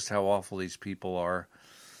beans about just how awful these people are.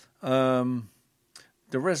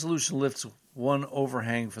 The resolution lifts one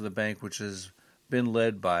overhang for the bank, which has been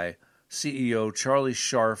led by CEO Charlie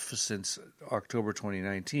Scharf since October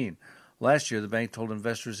 2019. Last year, the bank told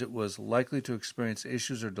investors it was likely to experience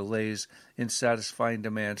issues or delays in satisfying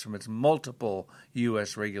demands from its multiple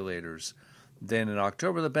U.S. regulators. Then in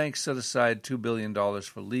October, the bank set aside $2 billion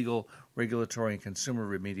for legal, regulatory, and consumer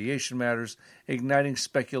remediation matters, igniting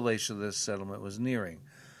speculation that the settlement was nearing.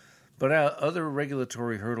 But other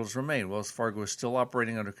regulatory hurdles remain. Wells Fargo is still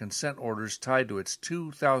operating under consent orders tied to its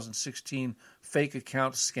 2016 fake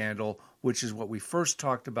account scandal, which is what we first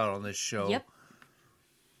talked about on this show. Yep.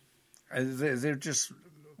 They're just,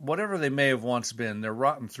 whatever they may have once been, they're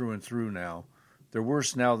rotten through and through now. They're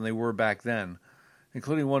worse now than they were back then,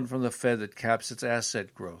 including one from the Fed that caps its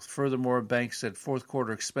asset growth. Furthermore, banks said fourth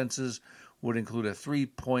quarter expenses would include a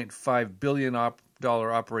 $3.5 billion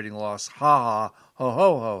operating loss, or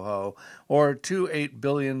 $2.8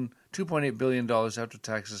 billion after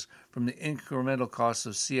taxes from the incremental costs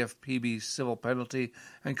of CFPB civil penalty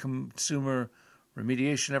and consumer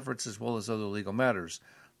remediation efforts, as well as other legal matters.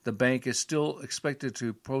 The bank is still expected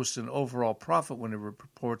to post an overall profit when it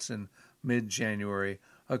reports in mid-January,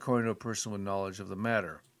 according to a person with knowledge of the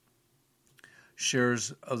matter.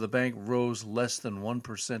 Shares of the bank rose less than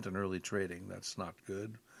 1% in early trading. That's not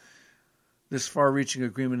good. This far-reaching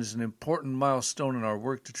agreement is an important milestone in our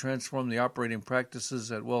work to transform the operating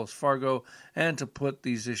practices at Wells Fargo and to put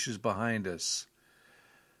these issues behind us.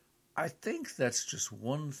 I think that's just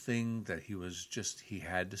one thing that he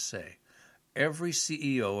had to say. Every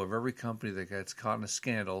CEO of every company that gets caught in a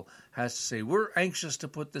scandal has to say, we're anxious to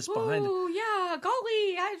put this behind us. Oh, yeah,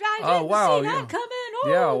 golly, I didn't see that coming. Oh,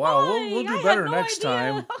 yeah, wow, my. we'll do I better had no next idea.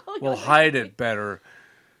 time. Oh, We'll hide it better.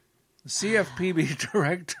 The CFPB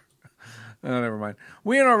director... Oh, never mind.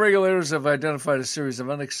 We and our regulators have identified a series of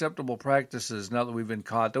unacceptable practices now that we've been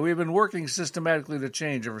caught, that we've been working systematically to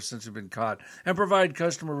change ever since we've been caught, and provide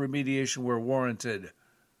customer remediation where warranted.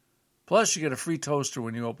 Plus, you get a free toaster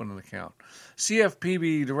when you open an account.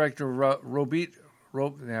 CFPB Director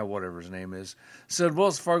whatever his name is, said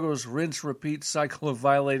Wells Fargo's rinse-repeat cycle of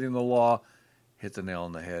violating the law hit the nail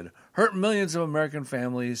on the head, hurt millions of American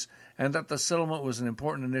families, and that the settlement was an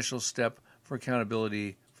important initial step for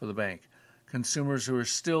accountability for the bank. Consumers who are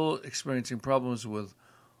still experiencing problems with,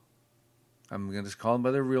 I'm going to just call them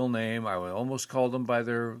by their real name. I almost called them by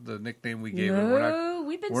the nickname we gave them.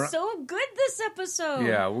 We've been so good this episode.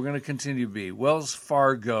 Yeah, we're going to continue to be. Wells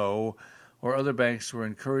Fargo or other banks were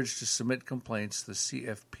encouraged to submit complaints to the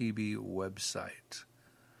CFPB website.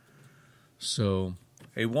 So,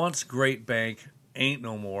 a once great bank ain't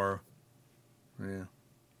no more. Yeah.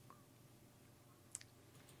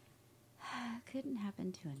 Couldn't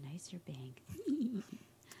happen to a nicer bank.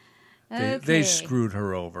 They screwed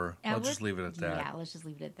her over. I'll just leave it at that. Yeah, let's just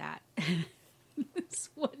leave it at that. This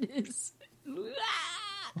one is...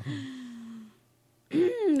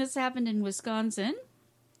 This happened in Wisconsin.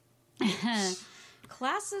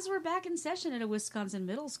 Classes were back in session at a Wisconsin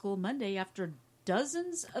middle school Monday after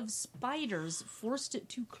dozens of spiders forced it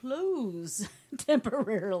to close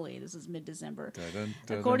temporarily. This is mid-December.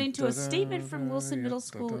 According to a statement from Wilson Middle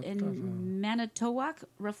School in Manitowoc,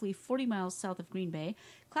 roughly 40 miles south of Green Bay,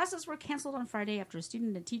 classes were canceled on Friday after a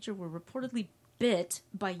student and teacher were reportedly bit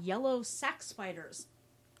by yellow sac spiders.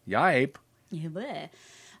 Yipe. Yeah.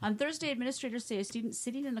 On Thursday, administrators say a student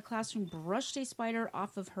sitting in the classroom brushed a spider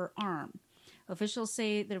off of her arm. Officials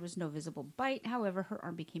say there was no visible bite. However, her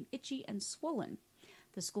arm became itchy and swollen.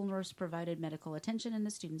 The school nurse provided medical attention, and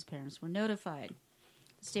the student's parents were notified.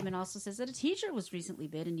 The statement also says that a teacher was recently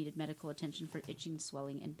bit and needed medical attention for itching,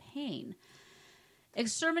 swelling, and pain.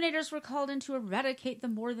 Exterminators were called in to eradicate the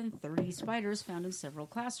more than 30 spiders found in several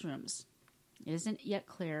classrooms. It isn't yet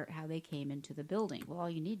clear how they came into the building. Well, all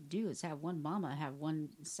you need to do is have one mama have one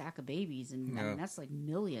sack of babies, and I mean, that's like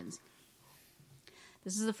millions.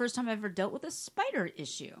 This is the first time I've ever dealt with a spider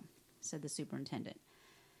issue, said the superintendent.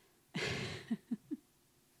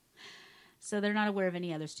 So they're not aware of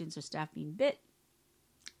any other students or staff being bit.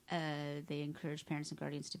 They encourage parents and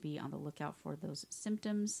guardians to be on the lookout for those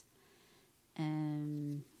symptoms.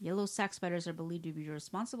 Yellow sac spiders are believed to be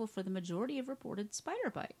responsible for the majority of reported spider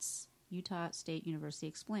bites, Utah State University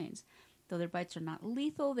explains. Though their bites are not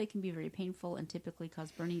lethal, they can be very painful and typically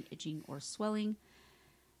cause burning, itching, or swelling.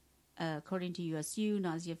 According to USU,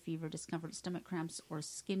 nausea, fever, discomfort, stomach cramps, or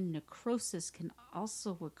skin necrosis can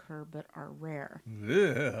also occur but are rare.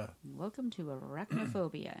 Yeah. Welcome to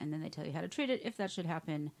arachnophobia. And then they tell you how to treat it. If that should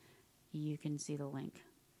happen, you can see the link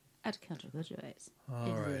at CounterCultureWise.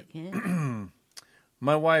 All right.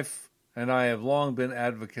 My wife and I have long been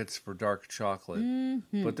advocates for dark chocolate,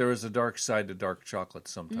 but there is a dark side to dark chocolate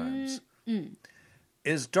sometimes.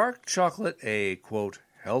 Is dark chocolate a, quote,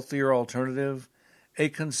 healthier alternative? A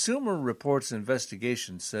Consumer Reports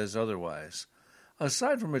investigation says otherwise.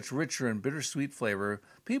 Aside from its richer and bittersweet flavor,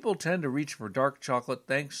 people tend to reach for dark chocolate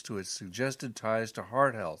thanks to its suggested ties to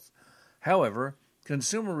heart health. However,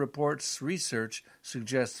 Consumer Reports research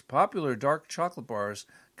suggests popular dark chocolate bars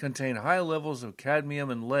contain high levels of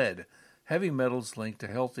cadmium and lead, heavy metals linked to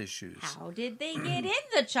health issues. How did they get in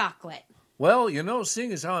the chocolate? Well,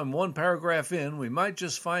 seeing as how I'm one paragraph in, we might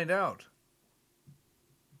just find out.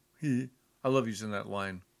 I love using that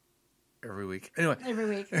line every week. Anyway. Every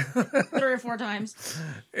week. 3 or 4 times.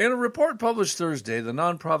 In a report published Thursday, the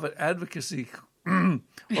nonprofit advocacy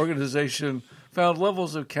organization found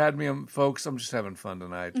levels of cadmium. Folks, I'm just having fun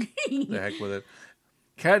tonight. The heck with it.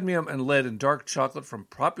 Cadmium and lead in dark chocolate from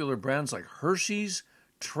popular brands like Hershey's,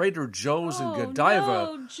 Trader Joe's, and Godiva.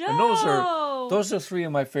 No, Joe. And those are 3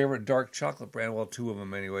 of my favorite dark chocolate brands. Well, 2 of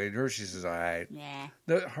them anyway. Hershey's is all right. Yeah.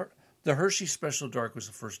 The Hershey Special Dark was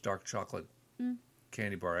the first dark chocolate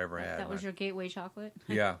candy bar I ever had. That was your gateway chocolate?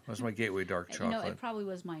 Yeah, that was my gateway dark chocolate. It probably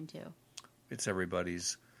was mine too. It's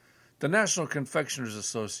everybody's. The National Confectioners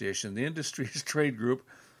Association, the industry's trade group,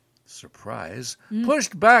 surprise,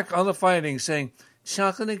 pushed back on the findings, saying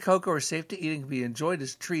chocolate and cocoa are safe to eat and can be enjoyed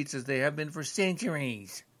as treats as they have been for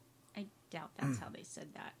centuries. I doubt that's how they said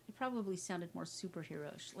that. It probably sounded more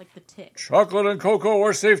superhero-ish, like the Tick. Chocolate and cocoa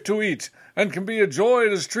are safe to eat and can be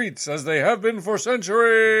enjoyed as treats as they have been for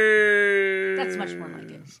centuries. That's much more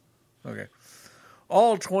like it. Okay.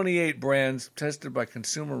 All 28 brands tested by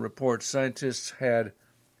Consumer Reports, scientists had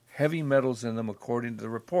heavy metals in them, according to the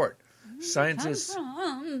report. Scientists...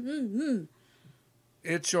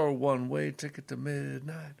 It's your one-way ticket to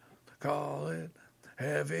midnight. Call it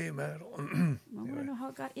heavy metal. I want to know how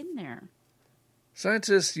it got in there.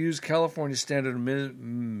 Scientists use California standard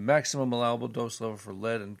maximum allowable dose level for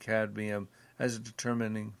lead and cadmium as a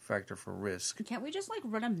determining factor for risk. Can't we just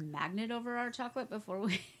run a magnet over our chocolate before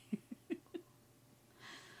we...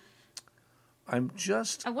 I'm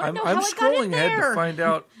scrolling ahead to find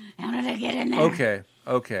out. How did it get in there?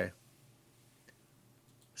 Okay.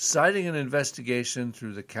 Citing an investigation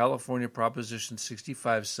through the California Proposition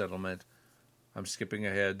 65 settlement, I'm skipping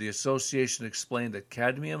ahead, the association explained that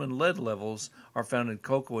cadmium and lead levels are found in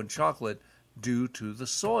cocoa and chocolate due to the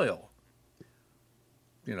soil.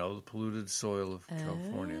 The polluted soil of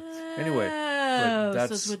California. Anyway, but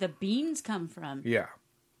so it's where the beans come from. Yeah.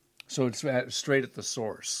 So it's straight at the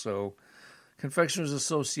source. So Confectioners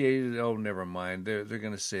Associated, never mind. They're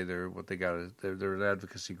going to say they're what they got. They're an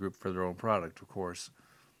advocacy group for their own product, of course.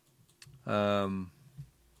 So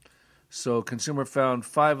Consumer found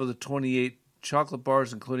 5 of the 28 chocolate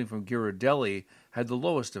bars, including from Ghirardelli, had the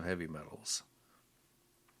lowest of heavy metals.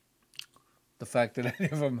 The fact that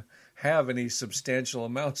any of them have any substantial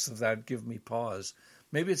amounts of that give me pause.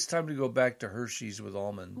 Maybe it's time to go back to Hershey's with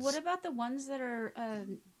almonds. What about the ones that are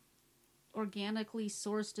organically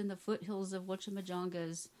sourced in the foothills of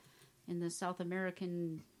Wachamajongas in the South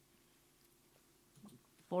American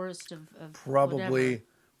forest of whatever?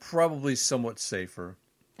 Probably somewhat safer.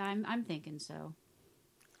 I'm thinking so.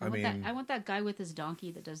 I want that guy with his donkey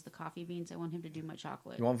that does the coffee beans. I want him to do my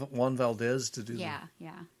chocolate. You want Juan Valdez to do Yeah.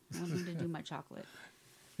 I want him to do my chocolate.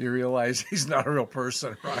 You realize he's not a real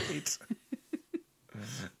person, right?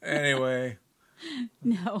 Anyway.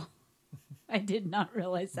 No. I did not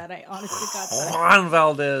realize that. I honest to God thought Juan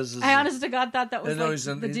Valdez. I honest to God thought that was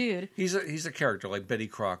the dude. He's a character like Betty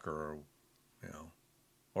Crocker,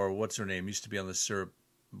 or what's her name? Used to be on the syrup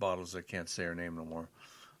bottles. I can't say her name no more.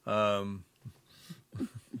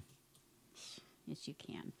 Yes, you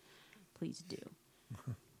can. Please do.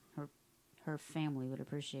 Her family would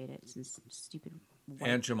appreciate it. Since stupid white,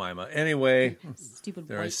 Aunt Jemima. Anyway, stupid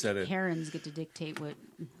there white I said it. Karens get to dictate what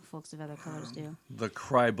folks of other colors do. The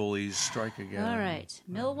cry bullies strike again. All right,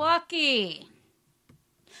 Milwaukee.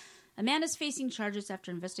 A man is facing charges after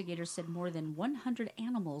investigators said more than 100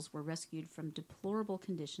 animals were rescued from deplorable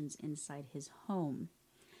conditions inside his home.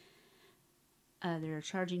 They're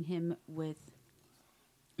charging him with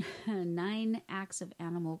 9 acts of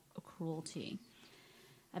animal cruelty.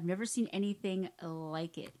 I've never seen anything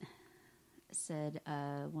like it, said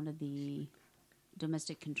one of the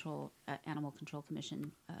Domestic Control, Animal Control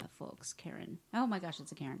Commission folks, Karen. Oh my gosh,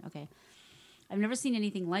 it's a Karen. Okay. I've never seen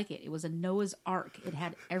anything like it. It was a Noah's Ark. It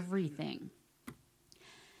had everything.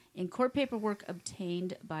 In court paperwork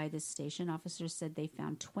obtained by this station, officers said they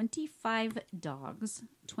found 25 dogs,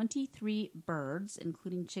 23 birds,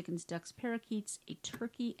 including chickens, ducks, parakeets, a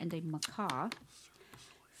turkey, and a macaw,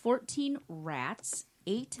 14 rats,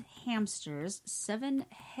 8 hamsters, 7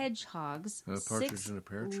 hedgehogs, 6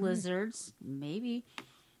 lizards, maybe,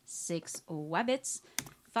 6 wabbits,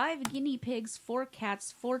 5 guinea pigs, 4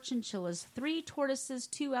 cats, 4 chinchillas, 3 tortoises,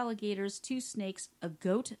 2 alligators, 2 snakes, a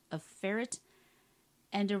goat, a ferret,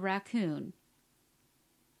 and a raccoon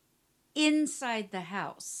inside the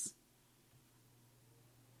house.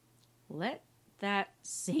 Let that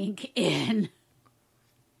sink in.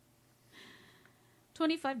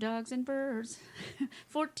 25 dogs and birds,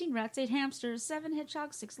 14 rats, 8 hamsters, 7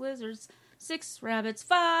 hedgehogs, 6 lizards, 6 rabbits,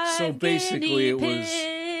 5 guinea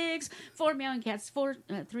pigs, 4 meowing cats,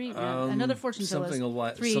 3 another fortune teller, 3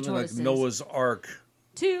 something tortoises, like Noah's Ark,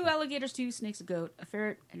 2 alligators, 2 snakes, a goat, a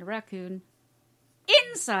ferret, and a raccoon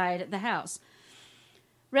inside the house.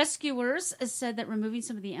 Rescuers said that removing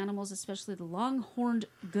some of the animals, especially the long-horned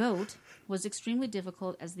goat, was extremely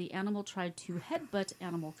difficult as the animal tried to headbutt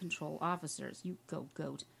animal control officers. You go,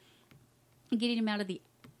 goat. And getting him out of the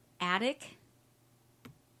attic.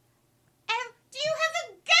 Do you have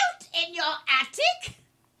a goat in your attic?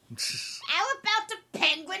 How about a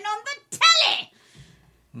penguin on the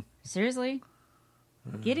telly? Seriously?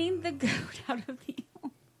 Getting the goat out of the...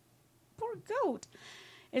 Poor goat.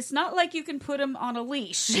 It's not like you can put him on a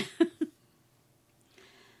leash.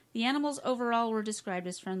 The animals overall were described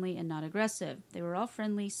as friendly and not aggressive. They were all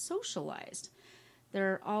friendly, socialized.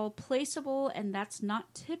 They're all placeable, and that's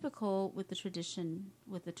not typical with the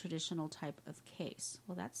traditional type of case.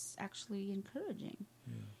 Well, that's actually encouraging.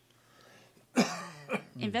 Yeah.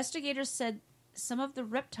 Investigators said some of the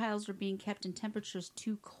reptiles were being kept in temperatures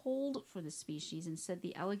too cold for the species, and said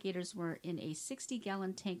the alligators were in a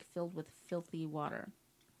 60-gallon tank filled with filthy water.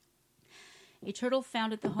 A turtle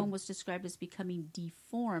found at the home was described as becoming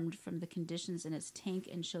deformed from the conditions in its tank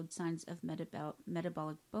and showed signs of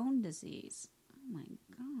metabolic bone disease. Oh my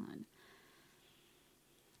God.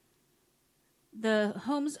 The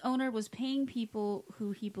home's owner was paying people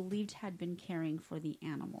who he believed had been caring for the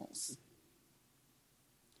animals.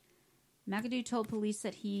 McAdoo told police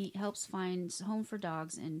that he helps find a home for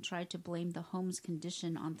dogs and tried to blame the home's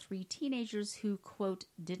condition on 3 teenagers who, quote,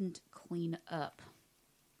 didn't clean up.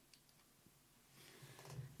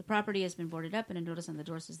 The property has been boarded up, and a notice on the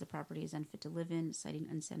door says the property is unfit to live in, citing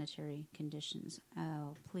unsanitary conditions.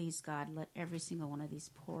 Oh, please, God, let every single one of these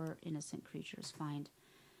poor, innocent creatures find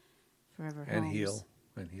forever homes.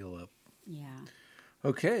 And heal up. Yeah.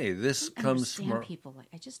 Okay, this comes from our... people. Like,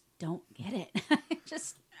 I just don't get it.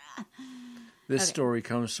 This story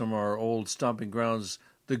comes from our old stomping grounds,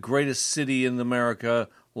 the greatest city in America,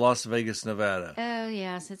 Las Vegas, Nevada. Oh,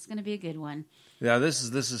 yes, it's going to be a good one. Yeah, this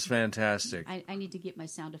is fantastic. I need to get my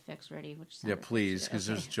sound effects ready. Please, because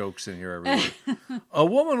there's jokes in here everywhere. A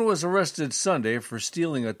woman was arrested Sunday for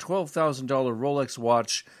stealing a $12,000 Rolex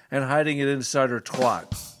watch and hiding it inside her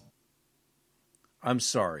twat. I'm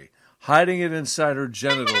sorry. Hiding it inside her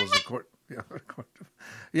genitals.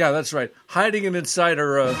 Yeah, that's right. Hiding it inside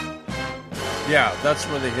her... Yeah, that's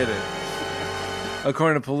where they hid it.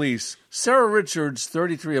 According to police, Sarah Richards,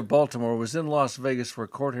 33 of Baltimore, was in Las Vegas for a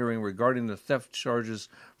court hearing regarding the theft charges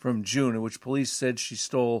from June, in which police said she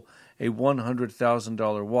stole a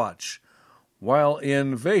 $100,000 watch. While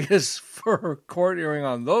in Vegas for her court hearing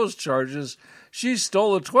on those charges, she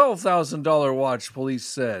stole a $12,000 watch, police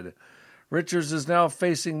said. Richards is now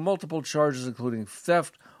facing multiple charges, including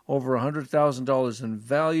theft, over $100,000 in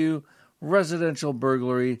value, residential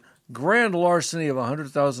burglary, grand larceny of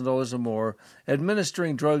 $100,000 or more,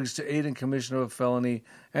 administering drugs to aid in commission of a felony,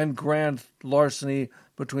 and grand larceny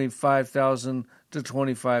between $5,000 to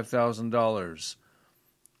 $25,000.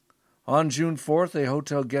 On June 4th, a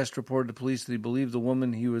hotel guest reported to police that he believed the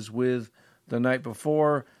woman he was with the night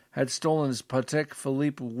before had stolen his Patek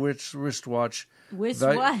Philippe wristwatch.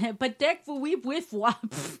 Patek Philippe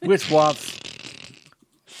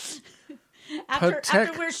After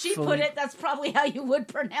where she put it, that's probably how you would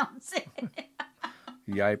pronounce it.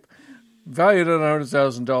 Yipe. Valued at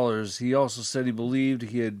 $100,000, he also said he believed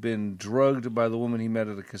he had been drugged by the woman he met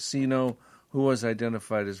at a casino, who was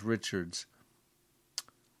identified as Richards.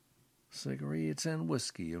 Cigarettes and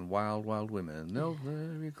whiskey and wild, wild women. They'll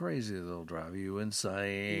drive you crazy. They'll drive you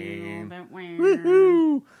insane.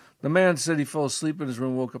 Woohoo! The man said he fell asleep in his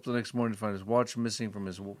room, woke up the next morning to find his watch missing from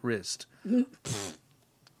his wrist.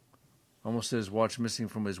 Almost said his watch missing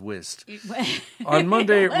from his wrist. On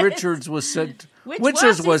Monday, Richards was set.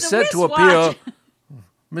 To appear.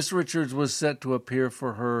 Miss Richards was set to appear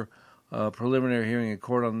for her preliminary hearing in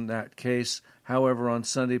court on that case. However, on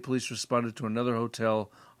Sunday, police responded to another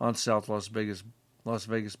hotel on South Las Vegas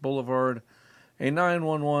Boulevard. A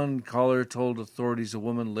 911 caller told authorities a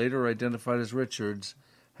woman, later identified as Richards,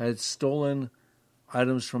 had stolen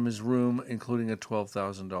items from his room, including a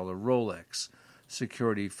 $12,000 Rolex.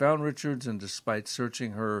 Security found Richards, and despite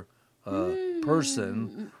searching her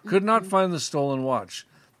person, could not find the stolen watch.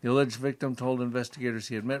 The alleged victim told investigators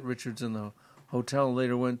he had met Richards in the hotel and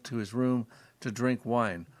later went to his room to drink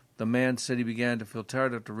wine. The man said he began to feel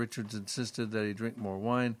tired after Richards insisted that he drink more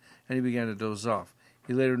wine, and he began to doze off.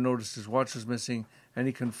 He later noticed his watch was missing, and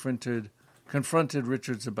he confronted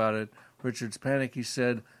Richards about it. Richards panicked, he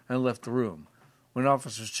said, and left the room. When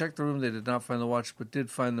officers checked the room, they did not find the watch, but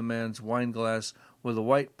did find the man's wine glass with a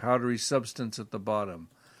white, powdery substance at the bottom.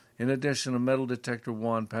 In addition, a metal detector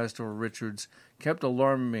wand passed over Richards kept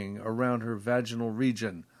alarming around her vaginal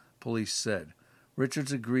region, police said.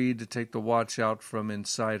 Richards agreed to take the watch out from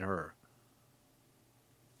inside her.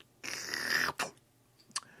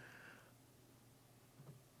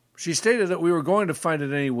 She stated that we were going to find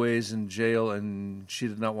it anyways in jail, and she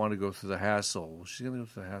did not want to go through the hassle. Well, she's going to go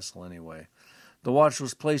through the hassle anyway. The watch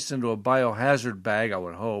was placed into a biohazard bag, I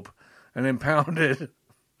would hope, and impounded.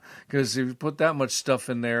 Because if you put that much stuff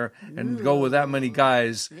in there and go with that many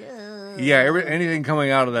guys, anything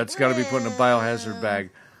coming out of that's got to be put in a biohazard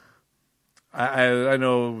bag. I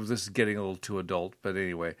know this is getting a little too adult, but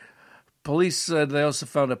anyway. Police said they also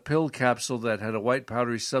found a pill capsule that had a white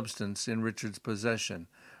powdery substance in Richards' possession.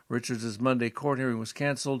 Richards' Monday court hearing was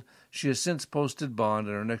canceled. She has since posted bond,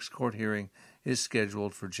 and her next court hearing is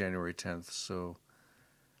scheduled for January 10th. So,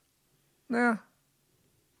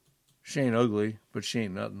 she ain't ugly, but she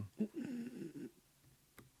ain't nothing.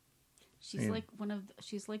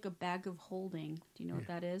 She's like a bag of holding. Do you know what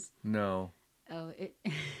that is? No. Oh,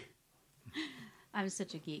 I'm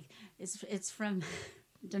such a geek. It's from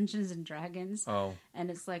Dungeons and Dragons. Oh. And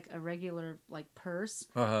it's like a regular purse,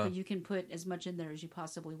 but you can put as much in there as you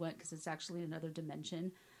possibly want because it's actually another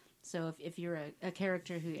dimension. So if you're a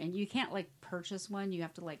character and you can't purchase one, you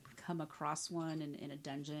have to come across one in a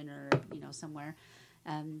dungeon or somewhere.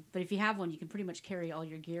 But if you have one, you can pretty much carry all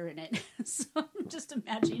your gear in it. So just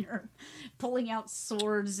imagine her pulling out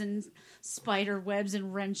swords and spider webs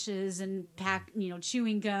and wrenches and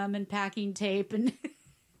chewing gum and packing tape and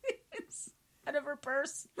it's out of her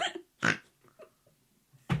purse.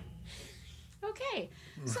 Okay,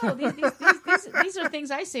 so these are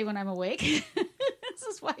things I say when I'm awake. This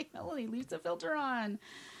is why Melanie leaves the filter on.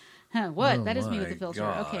 What? Oh, that is me with the filter.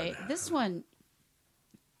 God. Okay, this one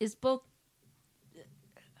is both.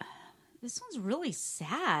 This one's really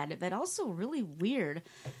sad, but also really weird.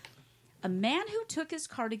 A man who took his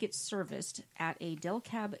car to get serviced at a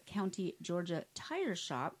DeKalb County, Georgia tire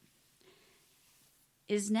shop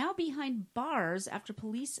is now behind bars after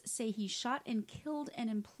police say he shot and killed an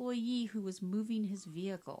employee who was moving his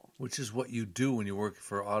vehicle. Which is what you do when you work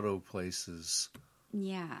for auto places.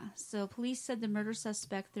 Yeah. So police said the murder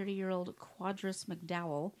suspect, 30-year-old Quadras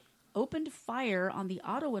McDowell, opened fire on the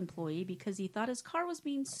auto employee because he thought his car was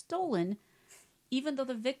being stolen, even though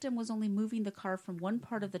the victim was only moving the car from one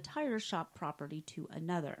part of the tire shop property to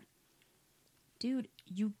another. Dude,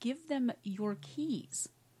 you give them your keys.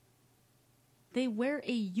 They wear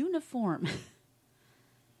a uniform.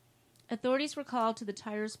 Authorities were called to the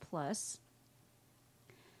Tires Plus.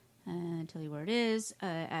 I'll tell you where it is.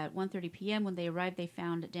 At 1:30 p.m. when they arrived, they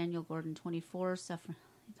found Daniel Gordon, 24, suffering.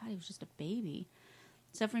 God, he was just a baby.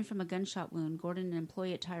 Suffering from a gunshot wound. Gordon, an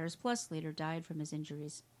employee at Tires Plus, later died from his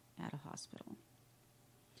injuries at a hospital.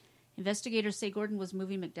 Investigators say Gordon was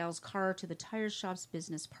moving McDowell's car to the tire shop's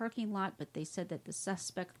business parking lot, but they said that the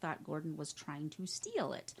suspect thought Gordon was trying to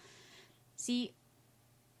steal it. See,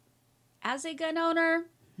 as a gun owner,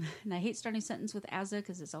 and I hate starting a sentence with as a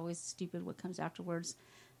because it's always stupid what comes afterwards.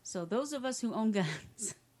 So those of us who own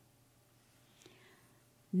guns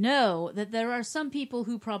know that there are some people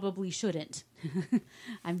who probably shouldn't.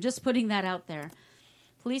 I'm just putting that out there.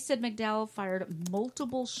 Police said McDowell fired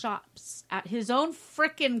multiple shots at his own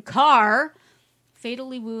frickin' car,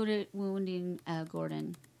 fatally wounding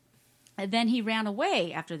Gordon. And then he ran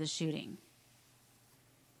away after the shooting.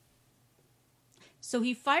 So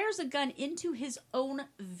he fires a gun into his own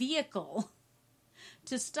vehicle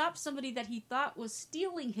to stop somebody that he thought was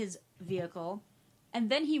stealing his vehicle, and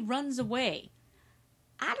then he runs away.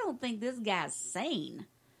 I don't think this guy's sane.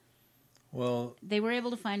 Well, they were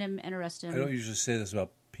able to find him and arrest him. I don't usually say this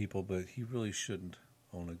about people, but he really shouldn't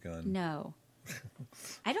own a gun. No.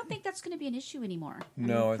 I don't think that's going to be an issue anymore.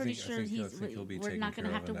 No, I'm pretty I sure think he'll be we're not going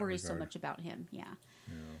to have to worry regard. so much about him. Yeah.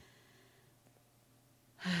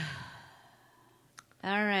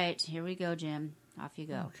 All right, here we go, Jim. Off you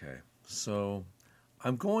go. Okay, so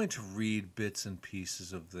I'm going to read bits and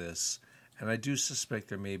pieces of this, and I do suspect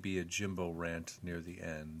there may be a Jimbo rant near the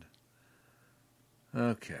end.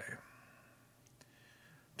 Okay.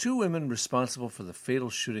 2 women responsible for the fatal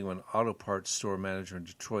shooting of an auto parts store manager in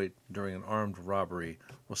Detroit during an armed robbery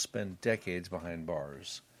will spend decades behind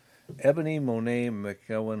bars. Ebony Monet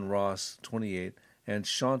McEwen Ross, 28, and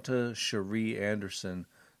Shanta Cherie Anderson,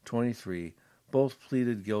 23, Both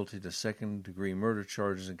pleaded guilty to second-degree murder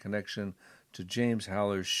charges in connection to James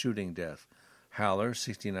Haller's shooting death. Haller,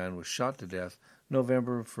 69, was shot to death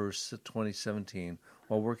November 1st, 2017,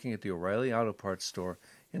 while working at the O'Reilly Auto Parts store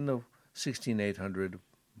in the 16800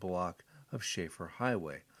 block of Schaefer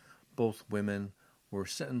Highway. Both women were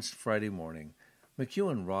sentenced Friday morning.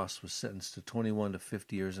 McEwen Ross was sentenced to 21 to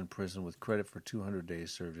 50 years in prison with credit for 200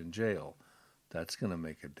 days served in jail. That's going to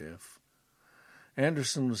make a diff.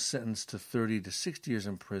 Anderson was sentenced to 30 to 60 years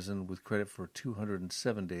in prison with credit for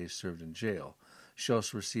 207 days served in jail. She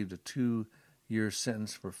also received a 2-year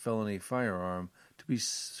sentence for felony firearm to be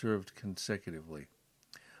served consecutively.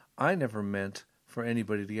 I never meant for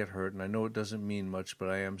anybody to get hurt, and I know it doesn't mean much, but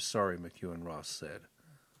I am sorry, McEwen Ross said.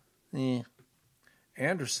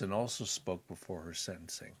 Anderson also spoke before her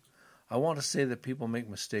sentencing. I want to say that people make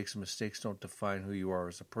mistakes, and mistakes don't define who you are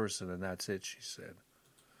as a person, and that's it, she said.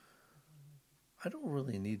 I don't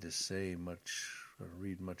really need to say much or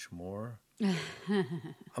read much more. I'm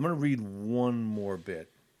going to read one more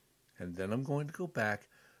bit, and then I'm going to go back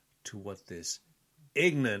to what this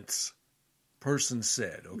ignorant person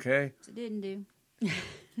said, okay? It's a didn't do.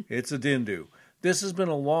 It's a dindu. This has been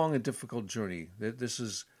a long and difficult journey.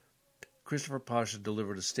 Christopher Pasha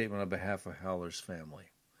delivered a statement on behalf of Haller's family.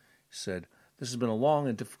 He said, "This has been a long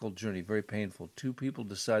and difficult journey, very painful. Two people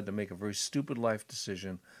decided to make a very stupid life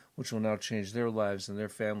decision, which will now change their lives and their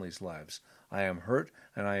families' lives. I am hurt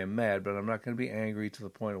and I am mad, but I'm not going to be angry to the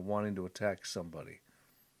point of wanting to attack somebody."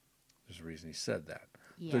 There's a reason he said that.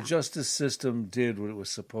 Yeah. The justice system did what it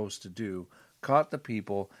was supposed to do, caught the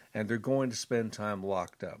people, and they're going to spend time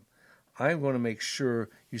locked up. I'm going to make sure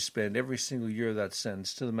you spend every single year of that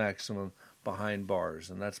sentence to the maximum behind bars,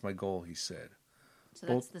 and that's my goal, he said. So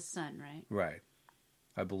that's the son, right? Right.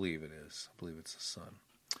 I believe it is. I believe it's the son.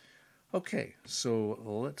 Okay, so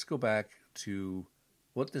let's go back to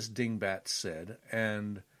what this dingbat said,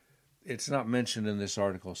 and it's not mentioned in this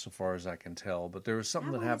article so far as I can tell, but there was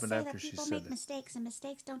something that happened after she said that. People make mistakes, and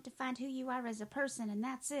mistakes don't define who you are as a person, and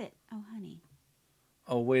that's it. Oh, honey.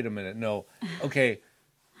 Oh, wait a minute. No. Okay.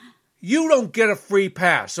 You don't get a free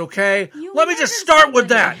pass, okay? Let me just start with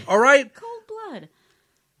that, all right? Cold blood.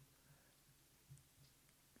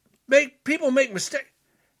 People make mistakes.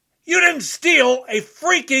 You didn't steal a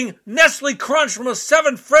freaking Nestle Crunch from a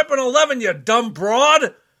 7-11, you dumb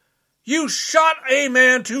broad. You shot a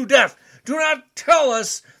man to death. Do not tell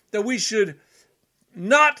us that we should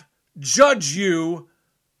not judge you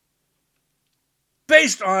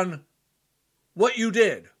based on what you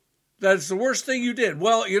did. That's the worst thing you did.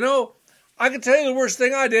 Well, you know, I can tell you the worst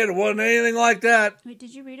thing I did. It wasn't anything like that. Wait,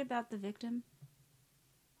 did you read about the victim?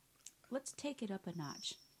 Let's take it up a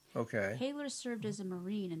notch. Okay. Haller served as a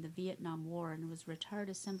Marine in the Vietnam War and was a retired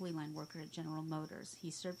assembly line worker at General Motors. He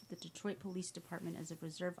served at the Detroit Police Department as a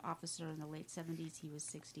reserve officer in the late 70s. He was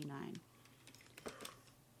 69.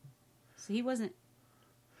 So he wasn't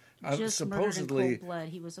just supposedly murdered in cold blood.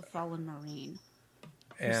 He was a fallen Marine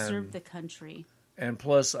who served the country. And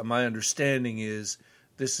plus, my understanding is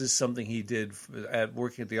this is something he did at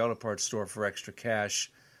working at the auto parts store for extra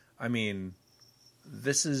cash. I mean,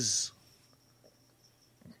 this is...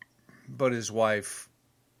 But his wife,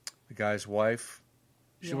 the guy's wife,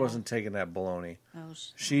 she wasn't taking that baloney. Oh,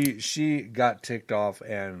 she got ticked off,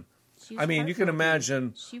 and I mean, you can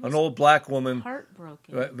imagine an old black woman.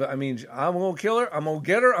 Heartbroken. I mean, I'm gonna kill her. I'm gonna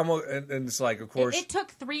get her. And it's like, of course, it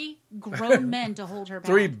took 3 grown men to hold her back.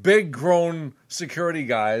 3 big grown security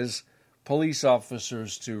guys, police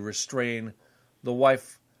officers, to restrain the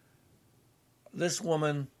wife. This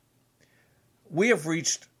woman, we have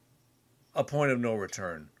reached a point of no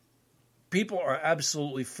return. People are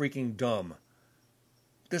absolutely freaking dumb.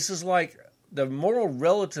 This is like the moral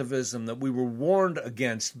relativism that we were warned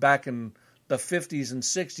against back in the 50s and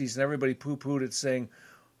 60s, and everybody poo-pooed it, saying,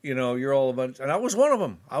 you know, you're all a bunch. And I was one of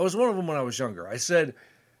them. I was one of them when I was younger. I said,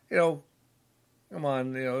 you know, come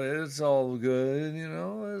on, you know, it's all good, you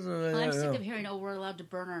know. I'm sick of hearing, we're allowed to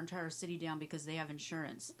burn our entire city down because they have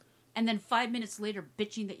insurance. And then 5 minutes later,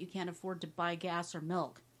 bitching that you can't afford to buy gas or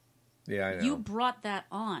milk. Yeah, I know. You brought that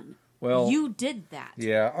on. Well, you did that.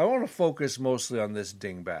 Yeah, I want to focus mostly on this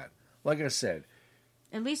dingbat. Like I said.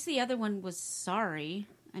 At least the other one was sorry.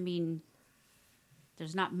 I mean,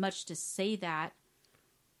 there's not much to say that.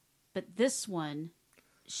 But this one,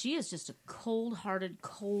 she is just a cold-hearted,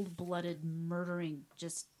 cold-blooded, murdering,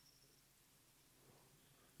 just...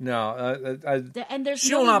 No, and there's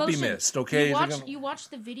she'll not be missed, okay? You watch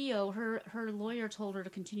the video. Her lawyer told her to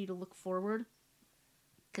continue to look forward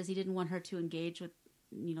because he didn't want her to engage with,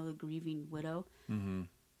 you know, the grieving widow. Mm-hmm.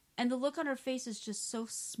 And the look on her face is just so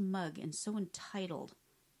smug and so entitled.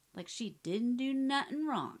 Like she didn't do nothing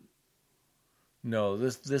wrong. No,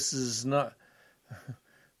 this is not.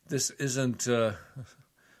 This isn't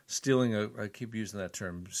stealing I keep using that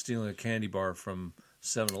term. Stealing a candy bar from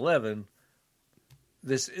 7-Eleven.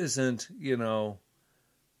 This isn't,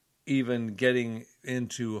 even getting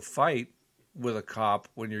into a fight with a cop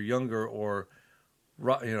when you're younger, or,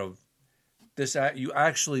 this you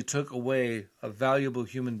actually took away a valuable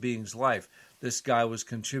human being's life. This guy was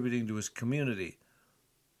contributing to his community.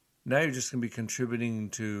 Now you're just going to be contributing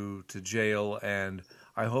to jail, and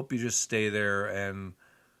I hope you just stay there. And,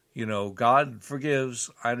 God forgives.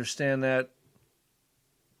 I understand that.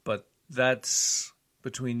 But that's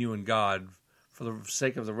between you and God. For the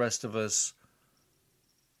sake of the rest of us,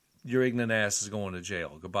 your ignorant ass is going to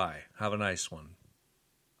jail. Goodbye. Have a nice one.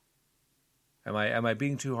 Am I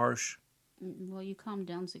being too harsh? Well, you calmed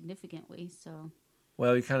down significantly, so...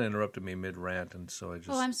 Well, you kind of interrupted me mid-rant, and so I just...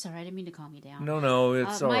 Oh, I'm sorry. I didn't mean to calm you down. No,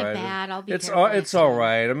 it's all right. My bad. I'll be It's careful. all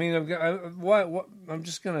right. I mean, what? I'm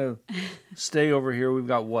just going to stay over here. We've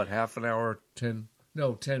got, half an hour? 10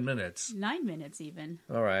 minutes. 9 minutes, even.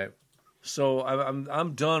 All right. So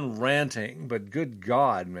I'm done ranting, but good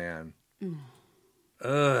God, man.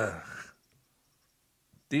 Ugh.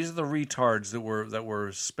 These are the retards that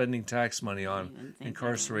we're spending tax money on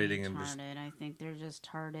incarcerating and just... I think they're just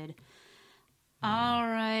tarded. All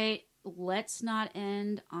right, let's not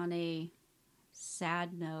end on a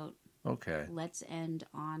sad note. Okay. Let's end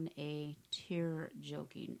on a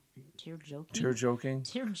tear-joking. Tear-joking?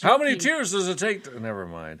 How many tears does it take to... Never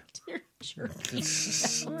mind. Tear-joking.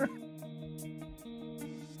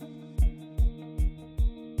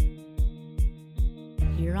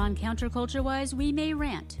 Here on Counterculture Wise, we may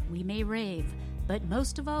rant, we may rave, but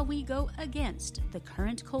most of all, we go against the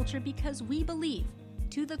current culture because we believe,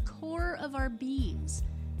 to the core of our beings,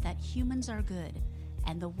 that humans are good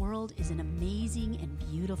and the world is an amazing and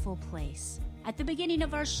beautiful place. At the beginning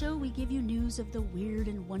of our show, we give you news of the weird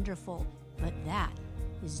and wonderful, but that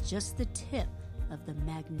is just the tip of the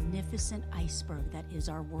magnificent iceberg that is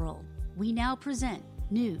our world. We now present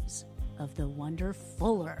news of the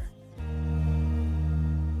wonderfuller.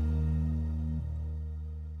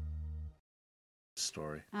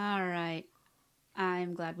 Story. All right.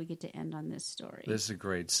 I'm glad we get to end on this story. This is a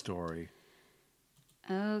great story.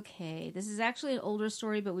 Okay. This is actually an older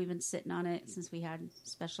story, but we've been sitting on it since we had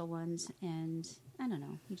special ones, and I don't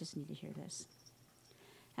know. You just need to hear this.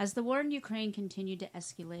 As the war in Ukraine continued to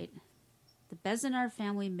escalate, the Bezenar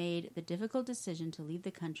family made the difficult decision to leave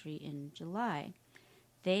the country in July.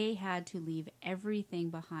 They had to leave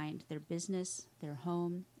everything behind, their business, their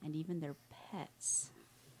home, and even their pets,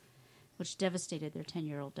 which devastated their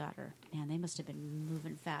 10-year-old daughter. Man, they must have been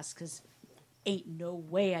moving fast, because ain't no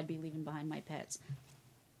way I'd be leaving behind my pets.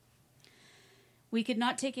 We could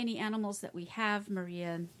not take any animals that we have,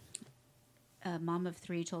 Maria, a mom of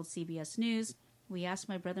 3, told CBS News. We asked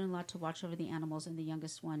my brother-in-law to watch over the animals, and the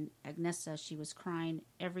youngest one, Agnesa, she was crying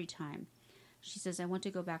every time. She says, I want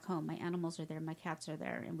to go back home. My animals are there, my cats are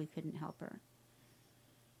there, and we couldn't help her.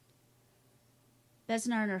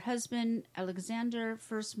 Bezenar and her husband, Alexander,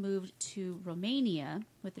 first moved to Romania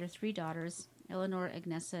with their 3 daughters, Eleanor,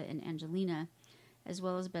 Agnesa, and Angelina, as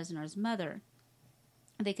well as Bezenar's mother.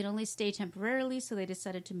 They could only stay temporarily, so they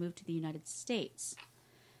decided to move to the United States.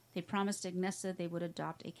 They promised Agnesa they would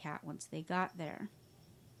adopt a cat once they got there.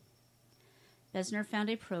 Bezenar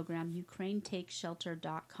found a program,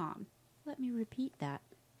 UkraineTakeShelter.com. Let me repeat that,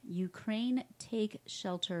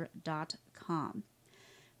 UkraineTakeShelter.com,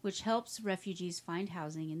 which helps refugees find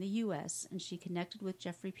housing in the U.S., and she connected with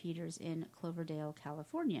Jeffrey Peters in Cloverdale,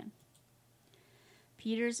 California.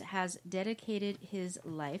 Peters has dedicated his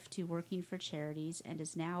life to working for charities and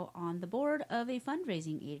is now on the board of a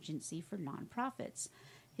fundraising agency for nonprofits.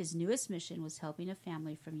 His newest mission was helping a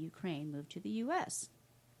family from Ukraine move to the U.S.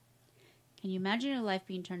 Can you imagine your life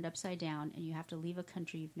being turned upside down and you have to leave a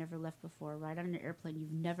country you've never left before, ride on an airplane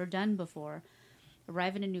you've never done before,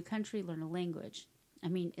 arrive in a new country, learn a language? I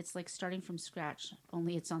mean, it's like starting from scratch,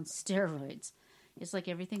 only it's on steroids. It's like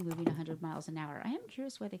everything moving 100 miles an hour. I am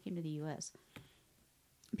curious why they came to the U.S.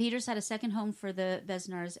 Peters had a second home for the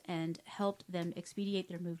Bezenars and helped them expedite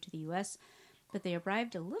their move to the U.S., but they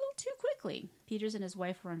arrived a little too quickly. Peters and his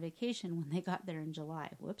wife were on vacation when they got there in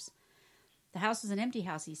July. Whoops. The house is an empty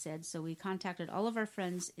house, he said, so we contacted all of our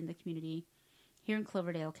friends in the community here in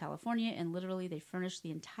Cloverdale, California, and literally they furnished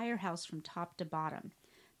the entire house from top to bottom.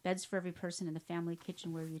 Beds for every person in the family,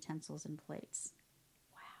 kitchenware, utensils, and plates.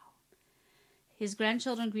 Wow. His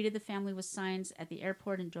grandchildren greeted the family with signs at the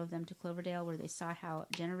airport and drove them to Cloverdale, where they saw how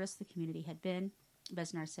generous the community had been.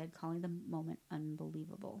 Bezenar said, calling the moment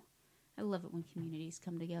unbelievable. I love it when communities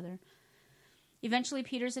come together. Eventually,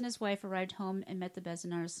 Peters and his wife arrived home and met the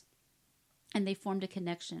Bezenars and they formed a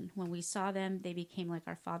connection. When we saw them, they became like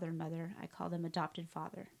our father and mother. I call them adopted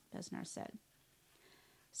father, Besnar said.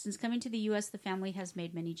 Since coming to the U.S., the family has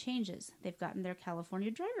made many changes. They've gotten their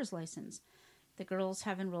California driver's license. The girls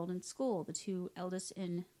have enrolled in school, the two eldest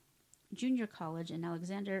in junior college, and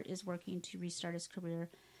Alexander is working to restart his career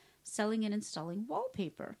selling and installing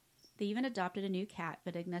wallpaper. They even adopted a new cat,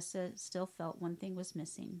 but Agnesa still felt one thing was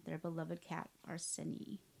missing, their beloved cat,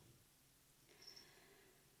 Arsenie.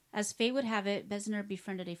 As fate would have it, Besnar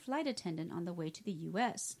befriended a flight attendant on the way to the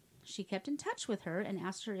U.S. She kept in touch with her and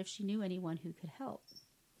asked her if she knew anyone who could help.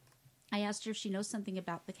 I asked her if she knows something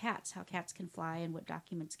about the cats, how cats can fly, and what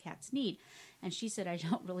documents cats need. And she said, I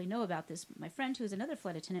don't really know about this, but my friend, who is another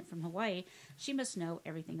flight attendant from Hawaii, she must know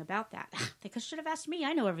everything about that. They should have asked me.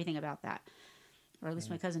 I know everything about that. Or at least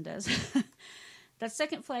my cousin does. That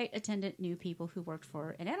second flight attendant knew people who worked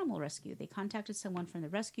for an animal rescue. They contacted someone from the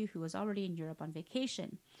rescue who was already in Europe on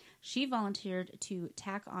vacation. She volunteered to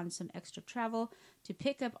tack on some extra travel to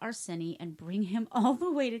pick up Arsenie and bring him all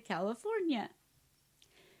the way to California.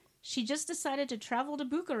 She just decided to travel to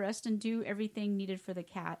Bucharest and do everything needed for the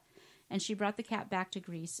cat. And she brought the cat back to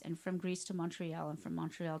Greece, and from Greece to Montreal, and from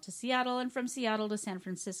Montreal to Seattle, and from Seattle to San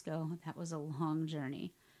Francisco. That was a long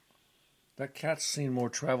journey. That cat's seen more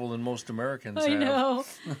travel than most Americans have. I know.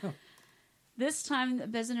 This time, the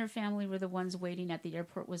Besnar family were the ones waiting at the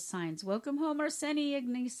airport with signs. Welcome home, Arsenie,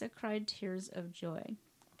 Agnesa cried tears of joy.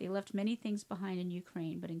 They left many things behind in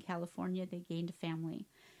Ukraine, but in California, they gained a family.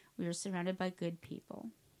 We were surrounded by good people.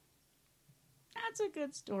 That's a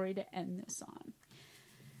good story to end this on.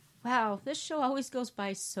 Wow, this show always goes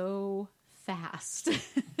by so fast.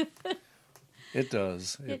 It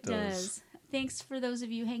does. It does. Thanks for those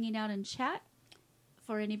of you hanging out in chat.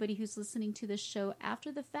 For anybody who's listening to this show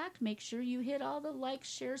after the fact, make sure you hit all the like,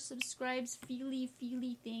 share, subscribes, feely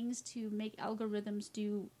things to make algorithms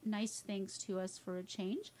do nice things to us for a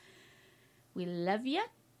change. We love you.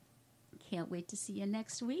 Can't wait to see you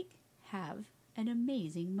next week. Have an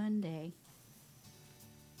amazing Monday.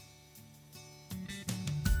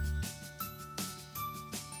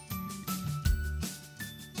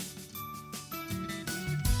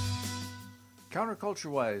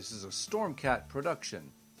 Counterculture-Wise is a Stormcat production.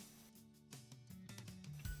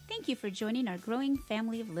 Thank you for joining our growing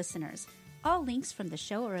family of listeners. All links from the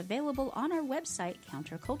show are available on our website,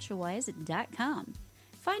 counterculturewise.com.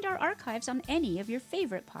 Find our archives on any of your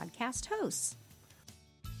favorite podcast hosts.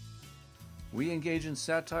 We engage in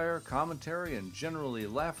satire, commentary, and generally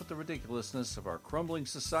laugh at the ridiculousness of our crumbling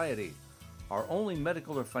society. Our only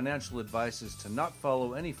medical or financial advice is to not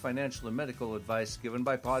follow any financial or medical advice given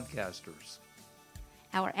by podcasters.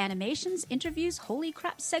 Our animations, interviews, Holy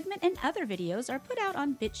Crap segment, and other videos are put out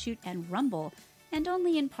on BitChute and Rumble, and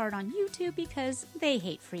only in part on YouTube because they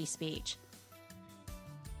hate free speech.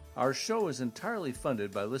 Our show is entirely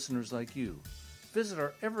funded by listeners like you. Visit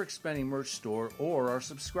our ever-expanding merch store or our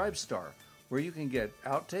Subscribe Star, where you can get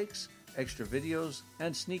outtakes, extra videos,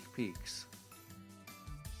 and sneak peeks.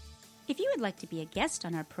 If you would like to be a guest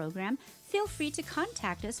on our program, feel free to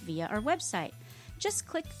contact us via our website. Just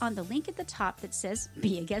click on the link at the top that says,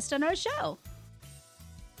 Be a Guest on Our Show.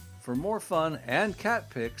 For more fun and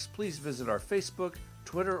cat pics, please visit our Facebook,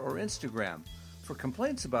 Twitter, or Instagram. For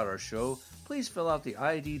complaints about our show, please fill out the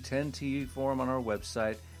ID10T form on our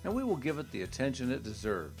website, and we will give it the attention it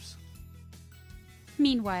deserves.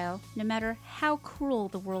 Meanwhile, no matter how cruel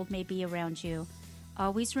the world may be around you,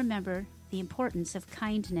 always remember the importance of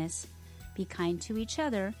kindness. Be kind to each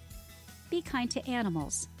other, be kind to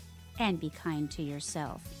animals, and be kind to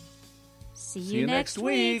yourself. See you next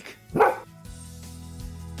week.